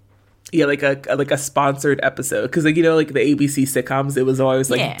 Yeah, like a sponsored episode, because like, you know, like the ABC sitcoms, it was always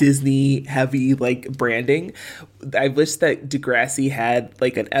like Disney heavy like branding. I wish that Degrassi had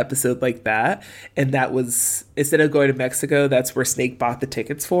like an episode like that, and that was, instead of going to Mexico, that's where Snake bought the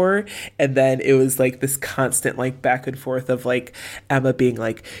tickets for, and then it was like this constant like back and forth of like Emma being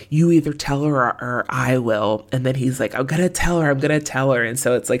like, you either tell her or I will, and then he's like, I'm gonna tell her, and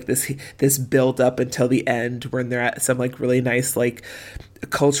so it's like this build up until the end when they're at some like really nice like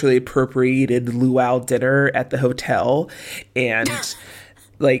culturally appropriated luau dinner at the hotel, and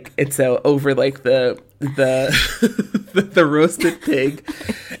like, and so over like the the roasted pig,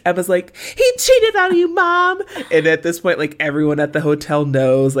 Emma's like, he cheated on you, Mom. And at this point, like everyone at the hotel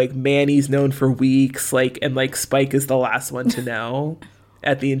knows, like Manny's known for weeks, like, and like Spike is the last one to know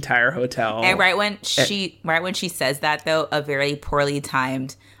at the entire hotel. And right when she says that, though, a very poorly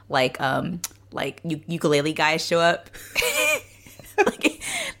timed like ukulele guys show up.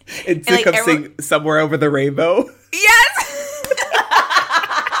 And sitcom sing Somewhere Over the Rainbow. Yes.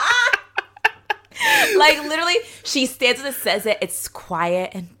 Like literally, she stands and says it. It's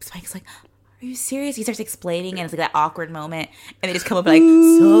quiet, and Spike's like, "Are you serious?" He starts explaining, and it's like that awkward moment, and they just come up like,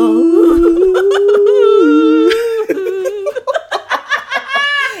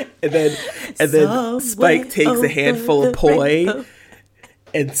 and then Spike takes a handful of poi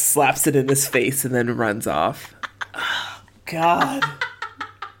and slaps it in his face, and then runs off. Oh, God.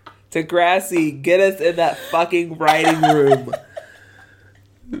 Degrassi, get us in that fucking writing room.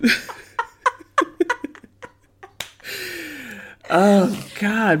 Oh,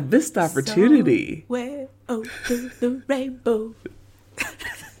 God. Missed opportunity. Somewhere over the rainbow.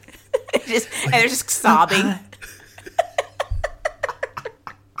 And they're just sobbing.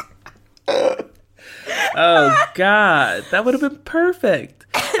 Oh, God. That would have been perfect.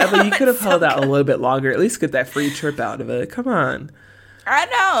 Emma, you could have held out a little bit longer. At least get that free trip out of it. Come on. I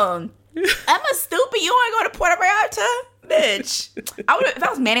know. Emma's stupid. You want to go to Puerto Vallarta? Bitch. I would if I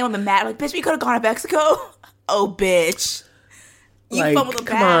was Manny on the mat, like, bitch, we could have gone to Mexico. Oh, bitch. You like, fumbled the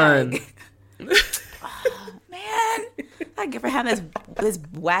bag. Come on. Oh, man. I give for having this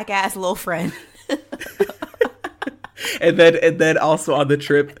whack ass little friend. And then also on the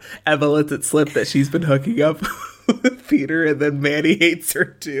trip, Emma lets it slip that she's been hooking up with Peter, and then Manny hates her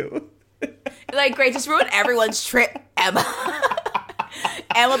too. Like, great, just ruin everyone's trip, Emma.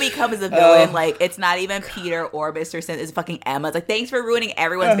 Emma becomes a villain. Like, it's not even Peter or Mr. Sin, it's fucking Emma. It's like, thanks for ruining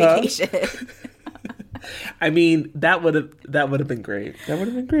everyone's vacation. I mean, that would have been great. That would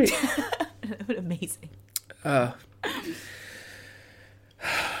have been great. That would have been amazing.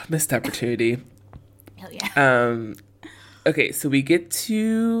 Missed opportunity. Hell yeah. Okay, so we get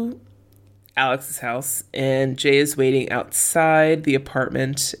to Alex's house, and Jay is waiting outside the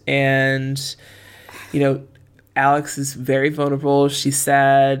apartment, and, you know, Alex is very vulnerable. She's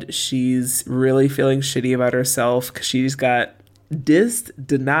sad. She's really feeling shitty about herself because she's got dissed,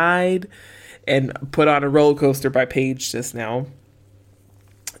 denied, and put on a roller coaster by Paige just now.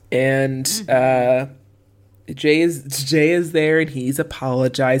 And Jay is there, and he's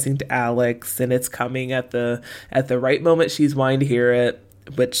apologizing to Alex, and it's coming at the right moment she's wanting to hear it,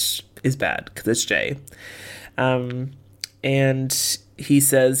 which is bad because it's Jay. And he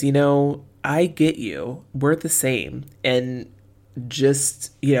says, you know, I get you. We're the same. And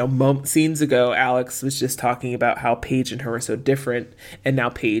just, you know, scenes ago, Alex was just talking about how Paige and her are so different, and now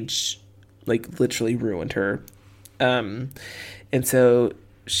Paige, like, literally ruined her. And so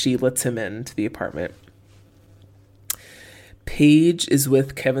she lets him into the apartment. Paige is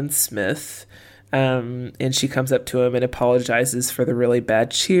with Kevin Smith, and she comes up to him and apologizes for the really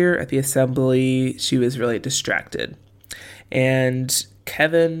bad cheer at the assembly. She was really distracted. And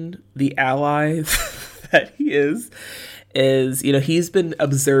Kevin, the ally that he is, you know, he's been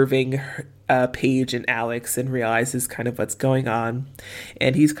observing Paige and Alex and realizes kind of what's going on.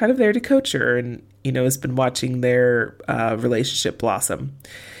 And he's kind of there to coach her and, you know, has been watching their relationship blossom.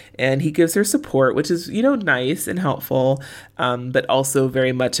 And he gives her support, which is, you know, nice and helpful, but also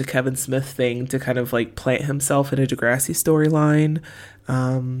very much a Kevin Smith thing to kind of like plant himself in a Degrassi storyline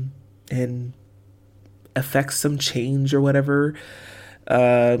and affect some change or whatever.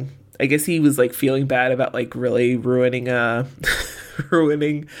 I guess he was like feeling bad about like really ruining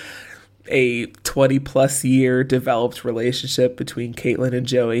a 20 plus year developed relationship between Caitlyn and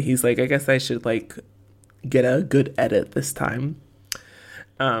Joey. He's like, I guess I should like get a good edit this time.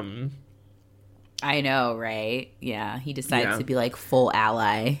 I know, right? Yeah, he decides to be like full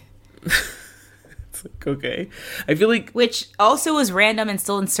ally. It's like, okay. I feel like... Which also was random and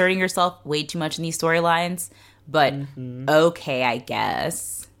still inserting yourself way too much in these storylines. But okay, I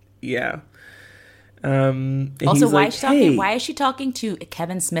guess. Yeah. Also, why is she talking to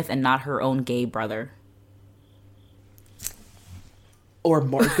Kevin Smith and not her own gay brother? Or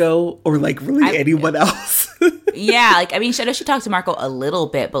Marco, or like really anyone else. Yeah, like, I mean, I know she talked to Marco a little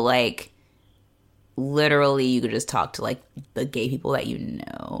bit, but like, literally, you could just talk to like the gay people that you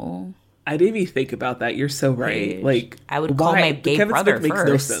know. I didn't even think about that. You're so right. Like, I would call my gay Kevin brother Smith first.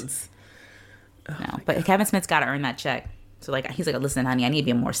 makes no sense. No, but Kevin Smith's got to earn that check. So like, he's like, listen, honey, I need to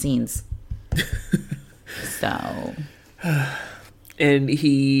be in more scenes. So, and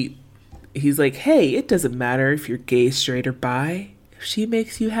he's like, hey, it doesn't matter if you're gay, straight, or bi. If she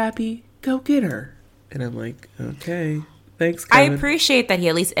makes you happy, go get her. And I'm like, okay, thanks, Kevin. I appreciate that he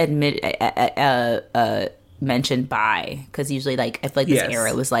at least mentioned bi, because usually, like, I feel like this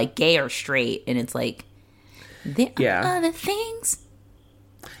era was like gay or straight, and it's like there are other things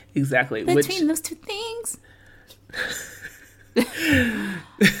exactly between those two things.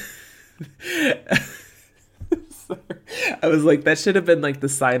 I was like, that should have been like the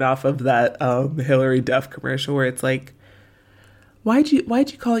sign off of that Hillary Duff commercial where it's like, why'd you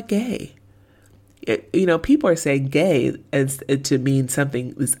call it gay? People are saying gay as to mean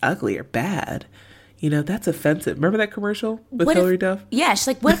something is ugly or bad. That's offensive. Remember that commercial with Hillary Duff? Yeah, she's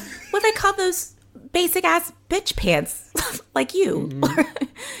like, what if I call those basic ass bitch pants like you?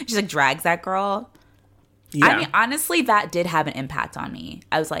 Mm-hmm. She like drags that girl. Yeah. I mean, honestly, that did have an impact on me.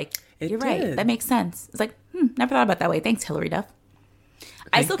 I was like, you're right. That makes sense. It's like, never thought about it that way. Thanks, Hillary Duff.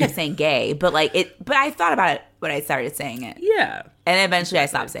 I still kept saying gay, but like but I thought about it when I started saying it. Yeah. And eventually I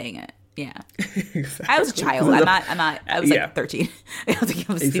stopped saying it. Yeah. Exactly. I was a child. I was like 13. I don't think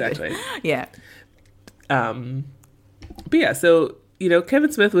I was stupid. Exactly. Yeah. But yeah, so,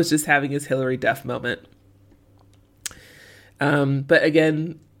 Kevin Smith was just having his Hillary Duff moment. But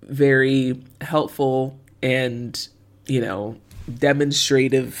again, very helpful and,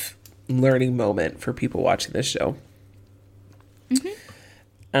 demonstrative learning moment for people watching this show.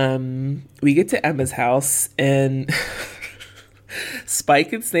 Mm-hmm. We get to Emma's house and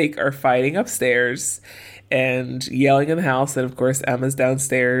Spike and Snake are fighting upstairs and yelling in the house. And of course, Emma's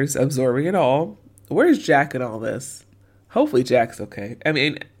downstairs absorbing it all. Where's Jack in all this? Hopefully Jack's okay. I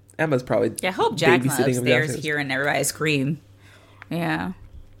mean, Emma's probably I hope Jack's not upstairs hearing everybody scream. Yeah.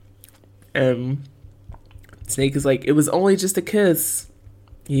 Snake is like, it was only just a kiss.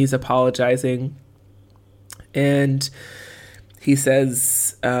 He's apologizing. And he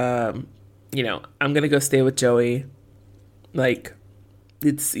says, I'm going to go stay with Joey. Like,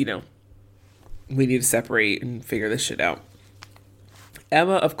 it's, we need to separate and figure this shit out.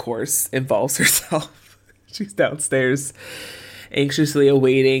 Emma, of course, involves herself. She's downstairs, anxiously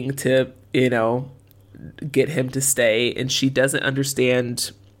awaiting to, get him to stay. And she doesn't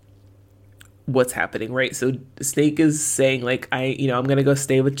understand what's happening, right? So Snake is saying, like, I'm going to go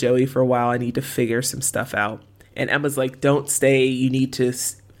stay with Joey for a while. I need to figure some stuff out. And Emma's like, don't stay. You need to,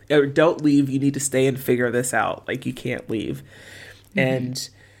 or don't leave. You need to stay and figure this out. Like, you can't leave. Mm-hmm. And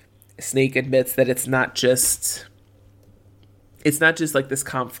Snake admits that it's not just like this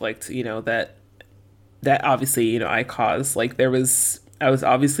conflict, that obviously, I caused. Like, I was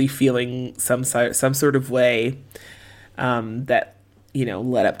obviously feeling some sort of way that,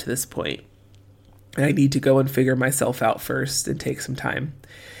 led up to this point. And I need to go and figure myself out first and take some time.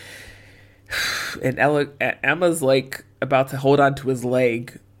 And Emma's like about to hold on to his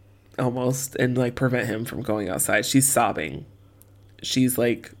leg almost and like prevent him from going outside. She's sobbing. She's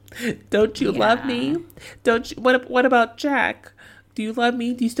like, don't you love me? Don't you? What about Jack? Do you love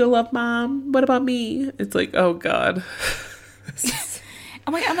me? Do you still love Mom? What about me? It's like, oh God.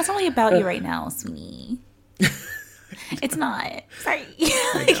 I'm like, it's only about you right now, sweetie. It's not. Sorry.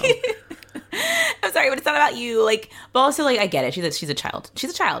 I'm sorry, but it's not about you. Like, but also, like, I get it. She's a child. She's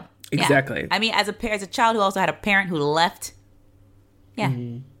a child. Exactly. Yeah. I mean, as a child who also had a parent who left. Yeah.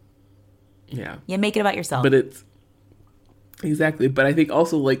 Mm-hmm. Yeah. You make it about yourself. But it's exactly. But I think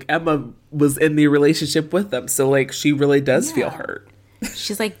also, like, Emma was in the relationship with them, so like she really does feel hurt.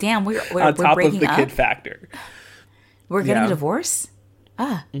 She's like, damn, we're on top breaking of the up? Kid factor. We're getting a divorce.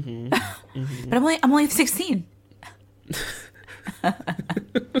 Mm-hmm. Mm-hmm. But I'm only 16.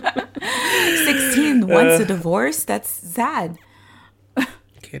 16 wants a divorce? That's sad.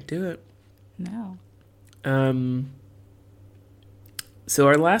 Can't do it. No. So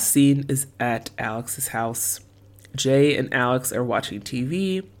our last scene is at Alex's house. Jay and Alex are watching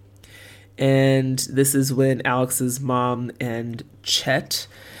TV. And this is when Alex's mom and Chet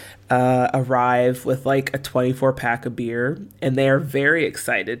arrive with like a 24 pack of beer. And they are very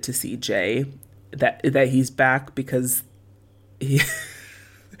excited to see Jay, that he's back, because he...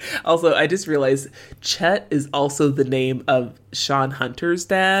 Also, I just realized Chet is also the name of Sean Hunter's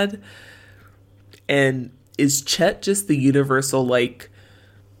dad. And is Chet just the universal, like,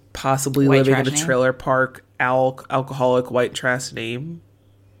 possibly white living in a name? trailer park, alcoholic white trash name?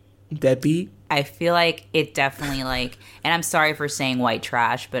 Deadbeat? I feel like it definitely, like, and I'm sorry for saying white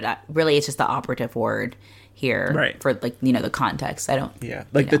trash, but really it's just the operative word here. Right. For, like, you know, the context. I don't. Yeah.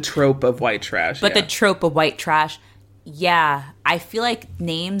 Like the trope of white trash. But the trope of white trash. Yeah. I feel like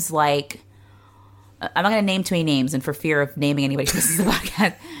names like, I'm not going to name too many names, and for fear of naming anybody, this is a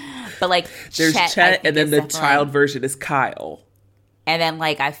podcast. But like, there's Chet and then the child version is Kyle. And then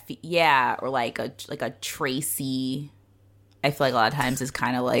like, or like a Tracy, I feel like a lot of times is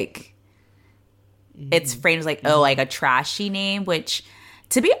kind of like, it's framed as like, oh, like a trashy name, which,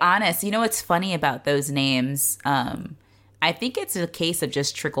 to be honest, you know what's funny about those names? I think it's a case of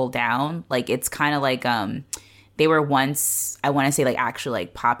just trickle down. Like, it's kind of like, they were once, I want to say, like, actually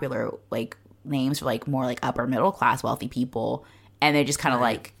like popular like names for like more like upper middle class wealthy people, and they just kind of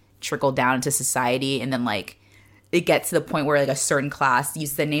like trickle down into society, and then like it gets to the point where like a certain class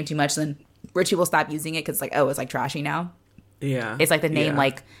uses the name too much, and then rich people stop using it because like, oh, it's like trashy now. Yeah, it's like the name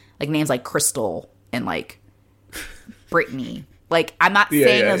like names like Crystal and like Brittany. Like, I'm not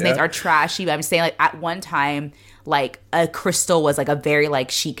saying those names are trashy, but I'm just saying like at one time like a Crystal was like a very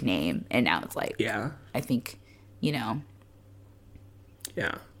like chic name, and now it's like, I think, you know,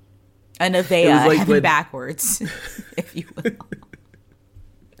 a Nevaeh, like heaven backwards, if you will.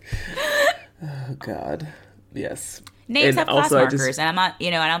 Oh God, yes. Names have class markers, and I'm not, you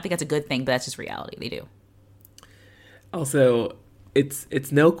know, I don't think that's a good thing, but that's just reality. They do. Also,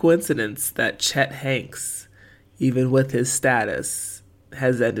 it's no coincidence that Chet Hanks, even with his status,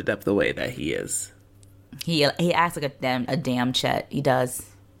 has ended up the way that he is. He acts like a damn Chet. He does.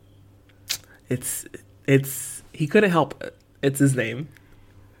 It's he couldn't help it. It's his name.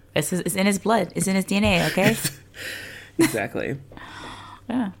 It's in his blood. It's in his DNA. Okay. Exactly.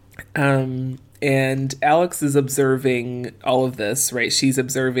 Yeah. And Alex is observing all of this, right? She's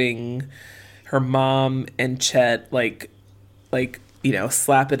observing her mom and Chet like you know,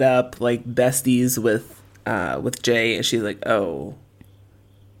 slap it up like besties with Jay, and she's like, oh,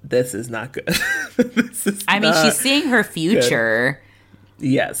 this is not good. I mean, she's seeing her future. Good.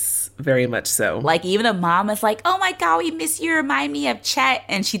 Yes, very much so. Like, even the mom is like, oh my God, we miss you, remind me of Chet,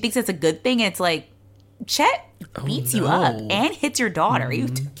 and she thinks it's a good thing. And it's like, Chet beats you up and hits your daughter. Are you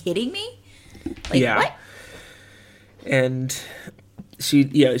kidding me? Like, what? And she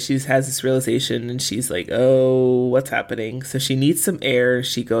has this realization, and she's like, oh, what's happening? So she needs some air.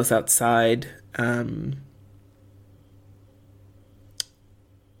 She goes outside.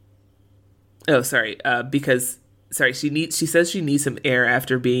 She says she needs some air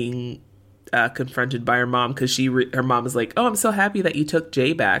after being confronted by her mom, because her mom is like, oh, I'm so happy that you took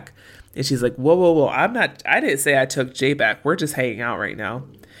Jay back. And she's like, whoa, I didn't say I took Jay back. We're just hanging out right now.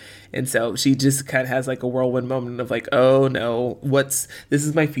 And so she just kind of has like a whirlwind moment of like, oh no, this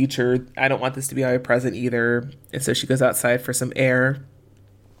is my future. I don't want this to be my present either. And so she goes outside for some air.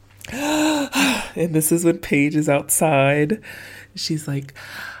 And this is when Paige is outside. She's like,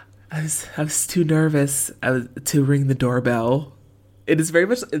 I was too nervous to ring the doorbell. It is very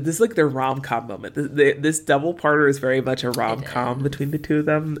much, this is like their rom-com moment. This double parter is very much a rom-com between the two of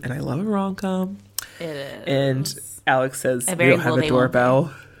them. And I love a rom-com. It is. And Alex says, we don't have a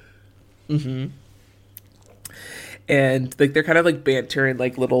doorbell. Mm-hmm. And like they're kind of like bantering,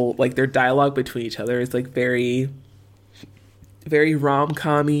 like little, like their dialogue between each other is like very, very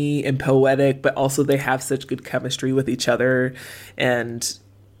rom-com-y and poetic, but also they have such good chemistry with each other, and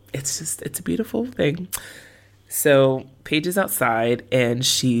it's a beautiful thing. So Paige is outside, and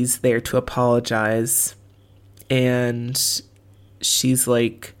she's there to apologize, and she's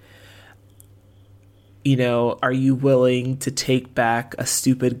like, you know, are you willing to take back a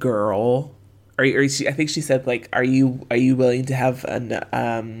stupid girl? I think she said, like, are you willing to have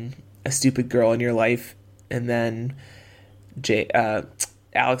a stupid girl in your life? And then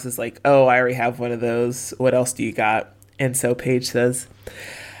Alex is like, oh, I already have one of those. What else do you got? And so Paige says,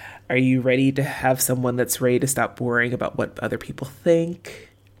 are you ready to have someone that's ready to stop worrying about what other people think?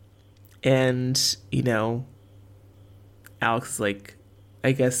 And, you know, Alex is like,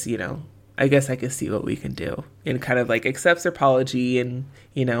 I guess I can see what we can do, and kind of like accepts her apology. And,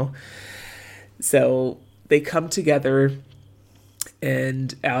 you know, so they come together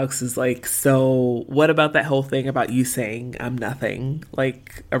And Alex is like, so what about that whole thing about you saying I'm nothing?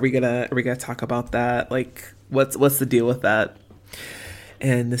 Like, are we gonna talk about that? Like, what's the deal with that?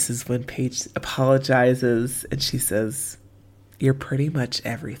 And this is when Paige apologizes and she says, you're pretty much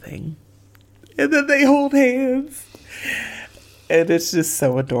everything. And then they hold hands. And it's just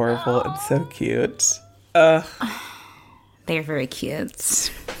so adorable and so cute. They're very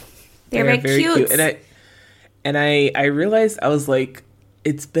cute. They're very cute. And I realized, I was like,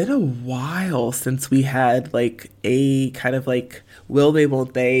 it's been a while since we had like a kind of like will they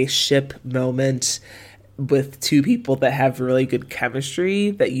won't they ship moment with two people that have really good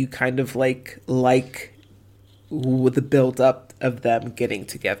chemistry that you kind of like with the build up of them getting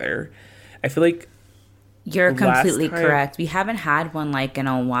together. I feel like you're completely correct. We haven't had one like in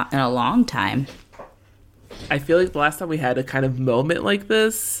a long time. I feel like the last time we had a kind of moment like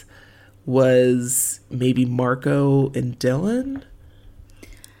this was maybe Marco and Dylan.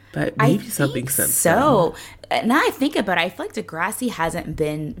 But maybe something since so. Now I think about it, I feel like Degrassi hasn't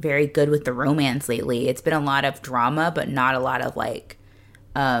been very good with the romance lately. It's been a lot of drama, but not a lot of like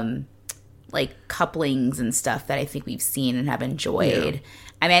couplings and stuff that I think we've seen and have enjoyed. Yeah.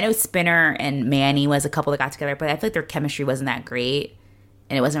 I mean, I know Spinner and Manny was a couple that got together, but I feel like their chemistry wasn't that great,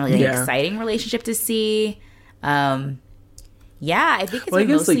 and it wasn't really an exciting relationship to see. Yeah, I think it's been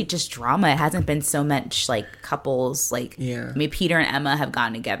mostly just drama. It hasn't been so much like couples. Like, I mean, Peter and Emma have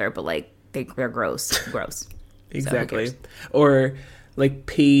gotten together, but like they're gross. Exactly. So or like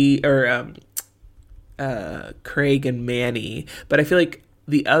Craig and Manny. But I feel like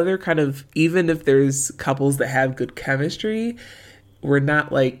the other kind of, even if there's couples that have good chemistry, we're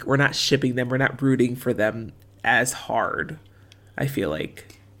not shipping them. We're not rooting for them as hard, I feel like.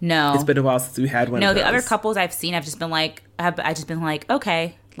 No. It's been a while since we had one of those. The other couples I've seen, I've just been like,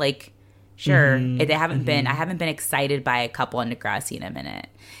 okay, like, sure. I haven't been excited by a couple on Degrassi in a minute.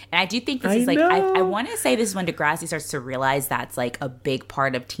 And I do think this is like, I want to say this is when Degrassi starts to realize that's like a big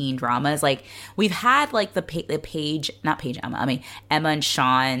part of teen dramas. Like, we've had like Emma and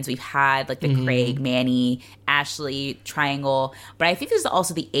Sean's. We've had like the Craig, Manny, Ashley triangle. But I think this is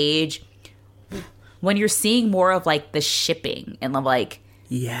also the age when you're seeing more of like the shipping and like,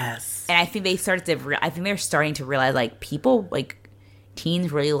 yes. And I think they're starting to realize like people, like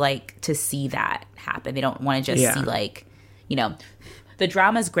teens really like to see that happen. They don't want to just see like, you know, the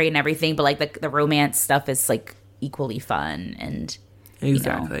drama's great and everything, but like the romance stuff is like equally fun. And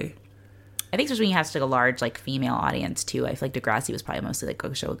exactly. You know, I think especially when you have such like a large like female audience too. I feel like Degrassi was probably mostly like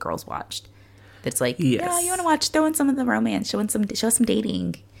a show girls watched. That's like, yeah, you want to watch, throw in some of the romance, show us some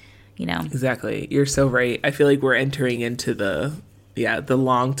dating, you know. Exactly. You're so right. I feel like we're entering into the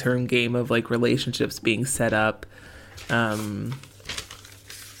long-term game of like relationships being set up. Yeah,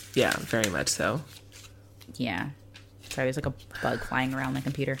 very much so. Yeah. Sorry, there's like a bug flying around my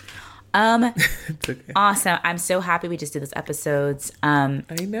computer. It's okay. Awesome. I'm so happy we just did those episodes. I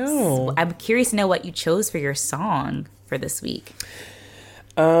know. I'm curious to know what you chose for your song for this week.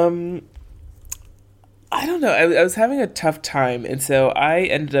 I don't know. I was having a tough time, and so I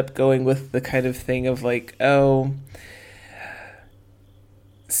ended up going with the kind of thing of like, at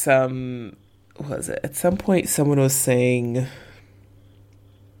some point someone was saying,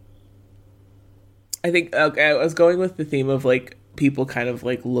 I think, okay, I was going with the theme of like people kind of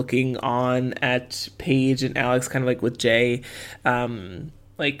like looking on at Paige and Alex, kind of like with Jay,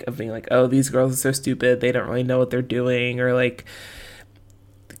 like of being like, oh, these girls are so stupid, they don't really know what they're doing, or like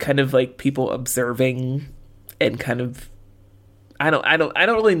kind of like people observing and kind of, I don't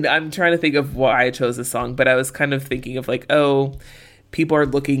really, I'm trying to think of why I chose this song, but I was kind of thinking of like, oh, people are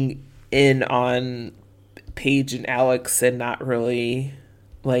looking in on Paige and Alex and not really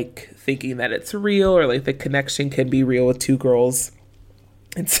like thinking that it's real, or like the connection can be real with two girls.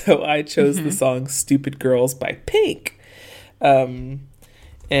 And so I chose the song Stupid Girls by Pink. And,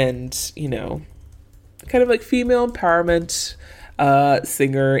 you know, kind of like female empowerment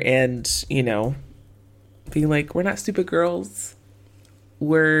singer, and, you know, being like, we're not stupid girls.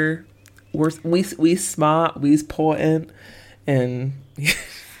 We smart, we's important, and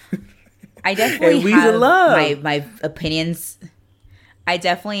I definitely have my opinions.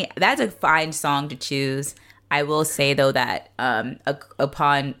 That's a fine song to choose. I will say though that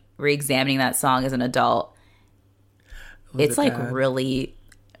upon re-examining that song as an adult, it's like bad? Really.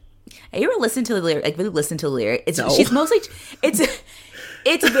 You ever listen to the lyric? Like really listen to the lyric? She's mostly.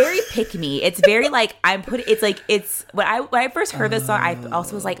 It's very pick me. It's very like it's when I first heard this song, I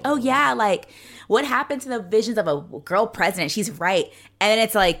also was like, oh yeah, like what happened to the visions of a girl president? She's right. And then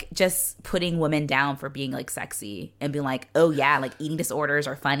it's like just putting women down for being like sexy and being like, oh yeah, like eating disorders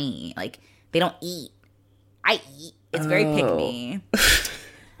are funny. Like they don't eat. I eat. It's very pick me.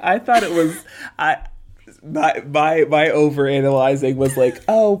 I thought it was my over analyzing was like,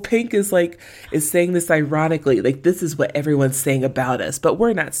 oh, Pink is saying this ironically, like this is what everyone's saying about us, but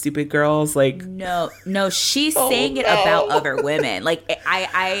we're not stupid girls. Like no, she's saying it about other women. Like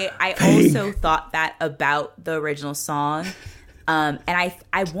I also thought that about the original song. And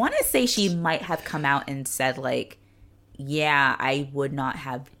I want to say she might have come out and said like, yeah, I would not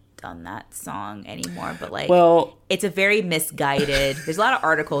have done that song anymore, but like, well, it's a very misguided. There's a lot of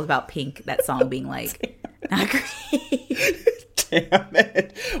articles about Pink, that song being like not great. Damn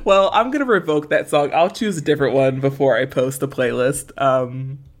it. Well, I'm gonna revoke that song. I'll choose a different one before I post a playlist.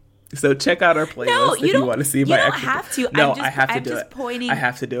 So check out our playlist if you want to see my. You don't have to. No, I have to do it. I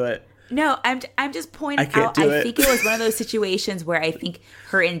have to do it. No, I'm just pointing out. I think it was one of those situations where I think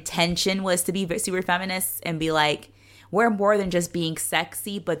her intention was to be super feminist and be like, we're more than just being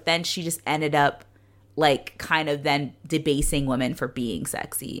sexy, but then she just ended up like kind of then debasing women for being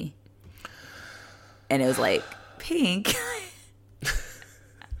sexy. And it was like, Pink.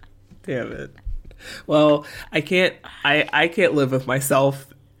 Damn it. Well, I can't live with myself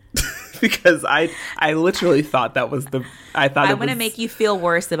because I literally thought that was the I'm gonna make you feel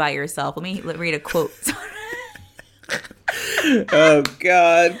worse about yourself. Let me read a quote. Oh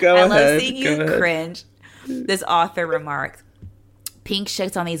God, go ahead. I love seeing you cringe. This author remarked, Pink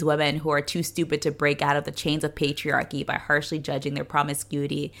shits on these women who are too stupid to break out of the chains of patriarchy by harshly judging their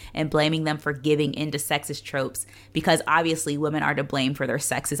promiscuity and blaming them for giving into sexist tropes, because obviously women are to blame for their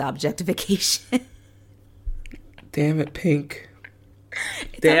sexist objectification. Damn it, Pink.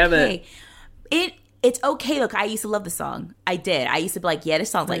 Damn it. It's okay. Look, I used to love the song. I did. I used to be like, yeah,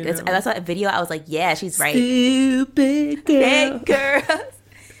 this song's like this. And that's that video. I was like, yeah, she's right. Stupid girl. Girls.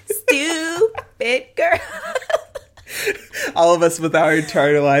 Stupid girl. All of us with our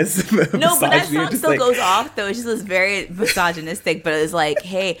internalized no, but that song still goes off though. It just was very misogynistic, but it was like,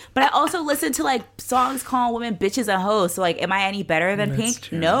 hey, but I also listened to like songs calling women bitches and hoes. So like, am I any better than Pink?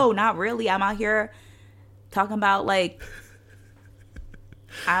 True. No, not really. I'm out here talking about like,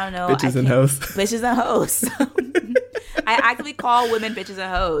 I don't know, bitches and hoes. Bitches and hoes. I actively call women bitches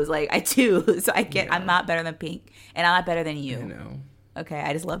and hoes. Like I do. So I'm not better than Pink, and I'm not better than you. I know. Okay,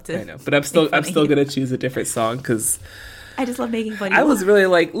 I just love to. I know, but I'm still gonna choose a different song because I just love making fun. I was really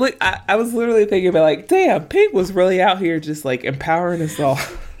like, look, I was literally thinking about like, damn, Pink was really out here just like empowering us all.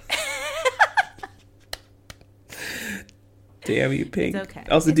 Damn you, Pink. It's okay.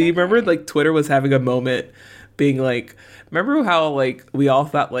 Also, do you remember like Twitter was having a moment, being like, remember how like we all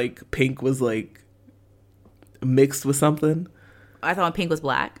thought like Pink was like mixed with something? I thought Pink was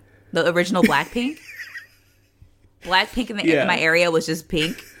black, the original Black Pink. Black Pink in my area was just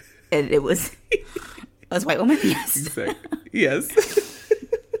pink, and it was a white woman. Yes, exactly. Yes.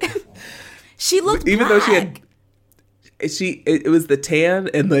 She looked even black. Though it was the tan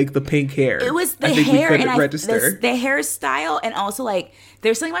and like the pink hair. It was the hair and the hairstyle, and also like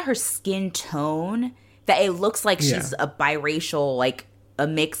there's something about her skin tone that it looks like she's a biracial, like a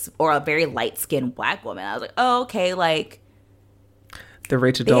mix or a very light skinned black woman. I was like, oh okay, like the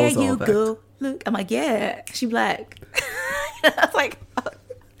Rachel Dolezal there you effect. Go. Look, I'm like, yeah, she black. I was like, oh.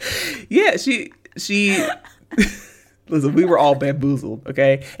 Yeah, she. Listen, we were all bamboozled,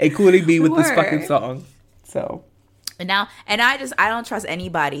 okay, including me with this fucking song. So, and I don't trust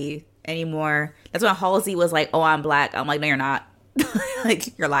anybody anymore. That's when Halsey was like, "Oh, I'm black." I'm like, "No, you're not.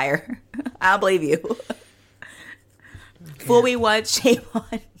 Like, you're a liar. I don't believe you." Okay. Fool me once, shame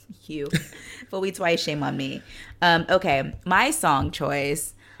on you. Fool me twice, shame on me. Okay, my song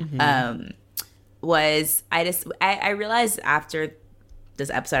choice. Was I realized after this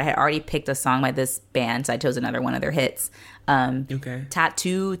episode I had already picked a song by this band, so I chose another one of their hits.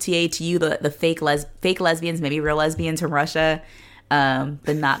 Tattoo, TATU, the fake lesbians, maybe real lesbians from Russia,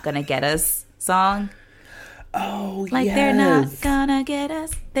 the Not Gonna Get Us song. Oh, like yes. They're not gonna get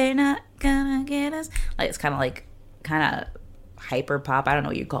us, they're not gonna get us. Like it's kind of hyper pop. I don't know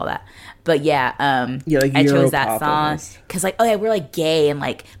what you call that, but yeah, like I chose that song because like, oh yeah, we're like gay and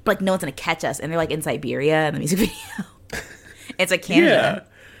like, but like no one's gonna catch us, and they're like in Siberia in the music video. It's like Canada.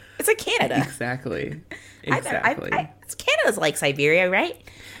 Yeah. It's like Canada. Exactly. It's Canada's like Siberia, right?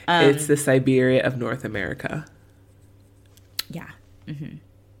 It's the Siberia of North America. Yeah.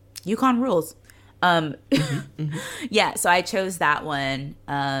 Yukon rules. Yeah. So I chose that one.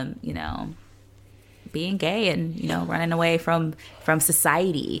 You know, being gay and, you know, running away from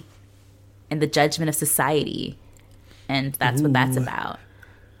society and the judgment of society. And that's what that's about.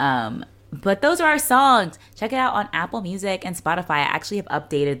 But those are our songs. Check it out on Apple Music and Spotify. I actually have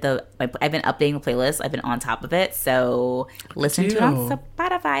updated I've been updating the playlist. I've been on top of it. So listen to it on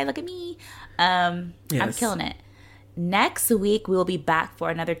Spotify. Look at me. I'm killing it. next week we will be back for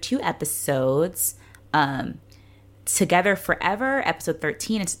another 2 episodes. Together Forever, episode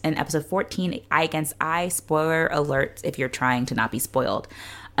 13, and episode 14, Eye Against Eye. Spoiler alert if you're trying to not be spoiled.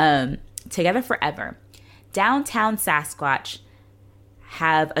 Together Forever. Downtown Sasquatch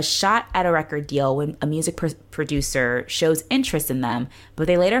have a shot at a record deal when a music producer shows interest in them, but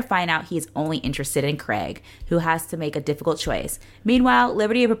they later find out he is only interested in Craig, who has to make a difficult choice. Meanwhile,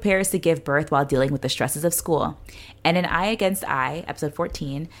 Liberty prepares to give birth while dealing with the stresses of school. And in Eye Against Eye, episode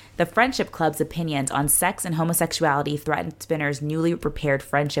 14, the Friendship Club's opinions on sex and homosexuality threaten Spinner's newly repaired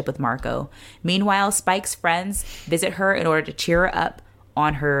friendship with Marco. Meanwhile, Spike's friends visit her in order to cheer her up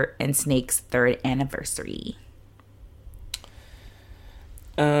on her and Snake's 3rd anniversary.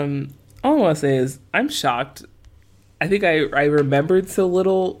 All I want to say is I'm shocked. I think I remembered so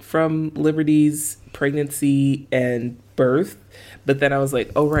little from Liberty's pregnancy and birth, but then I was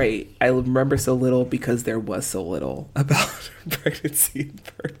like, oh, right. I remember so little because there was so little about pregnancy and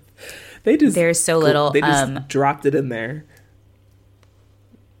birth. There's so little. They just dropped it in there.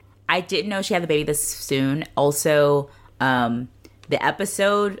 I didn't know she had the baby this soon. Also, the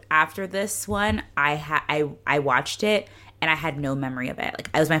episode after this one, I watched it. And I had no memory of it. Like,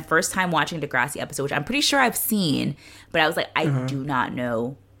 it was my first time watching Degrassi episode, which I'm pretty sure I've seen. But I was like, I do not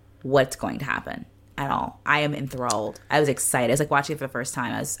know what's going to happen at all. I am enthralled. I was excited. I was like watching it for the first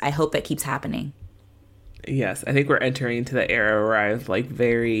time. I hope that keeps happening. Yes, I think we're entering into the era where I have like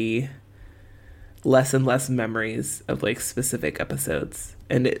very less and less memories of like specific episodes,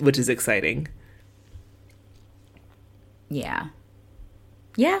 which is exciting. Yeah.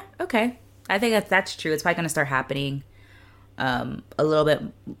 Yeah. Okay. I think that's true. It's probably going to start happening. A little bit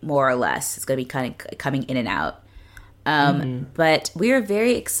more or less. It's going to be kind of coming in and out. But we are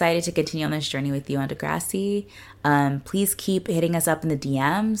very excited to continue on this journey with you on Degrassi. Please keep hitting us up in the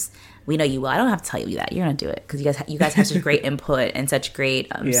DMs. We know you will. I don't have to tell you that. You're going to do it because you guys have such great input and such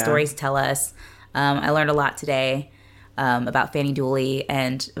great stories to tell us. I learned a lot today about Fannie Dooley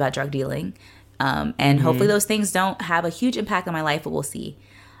and about drug dealing. And hopefully those things don't have a huge impact on my life, but we'll see.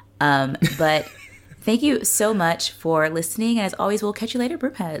 But thank you so much for listening. And as always, we'll catch you later,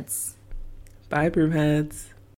 Broomheads. Bye, Broomheads.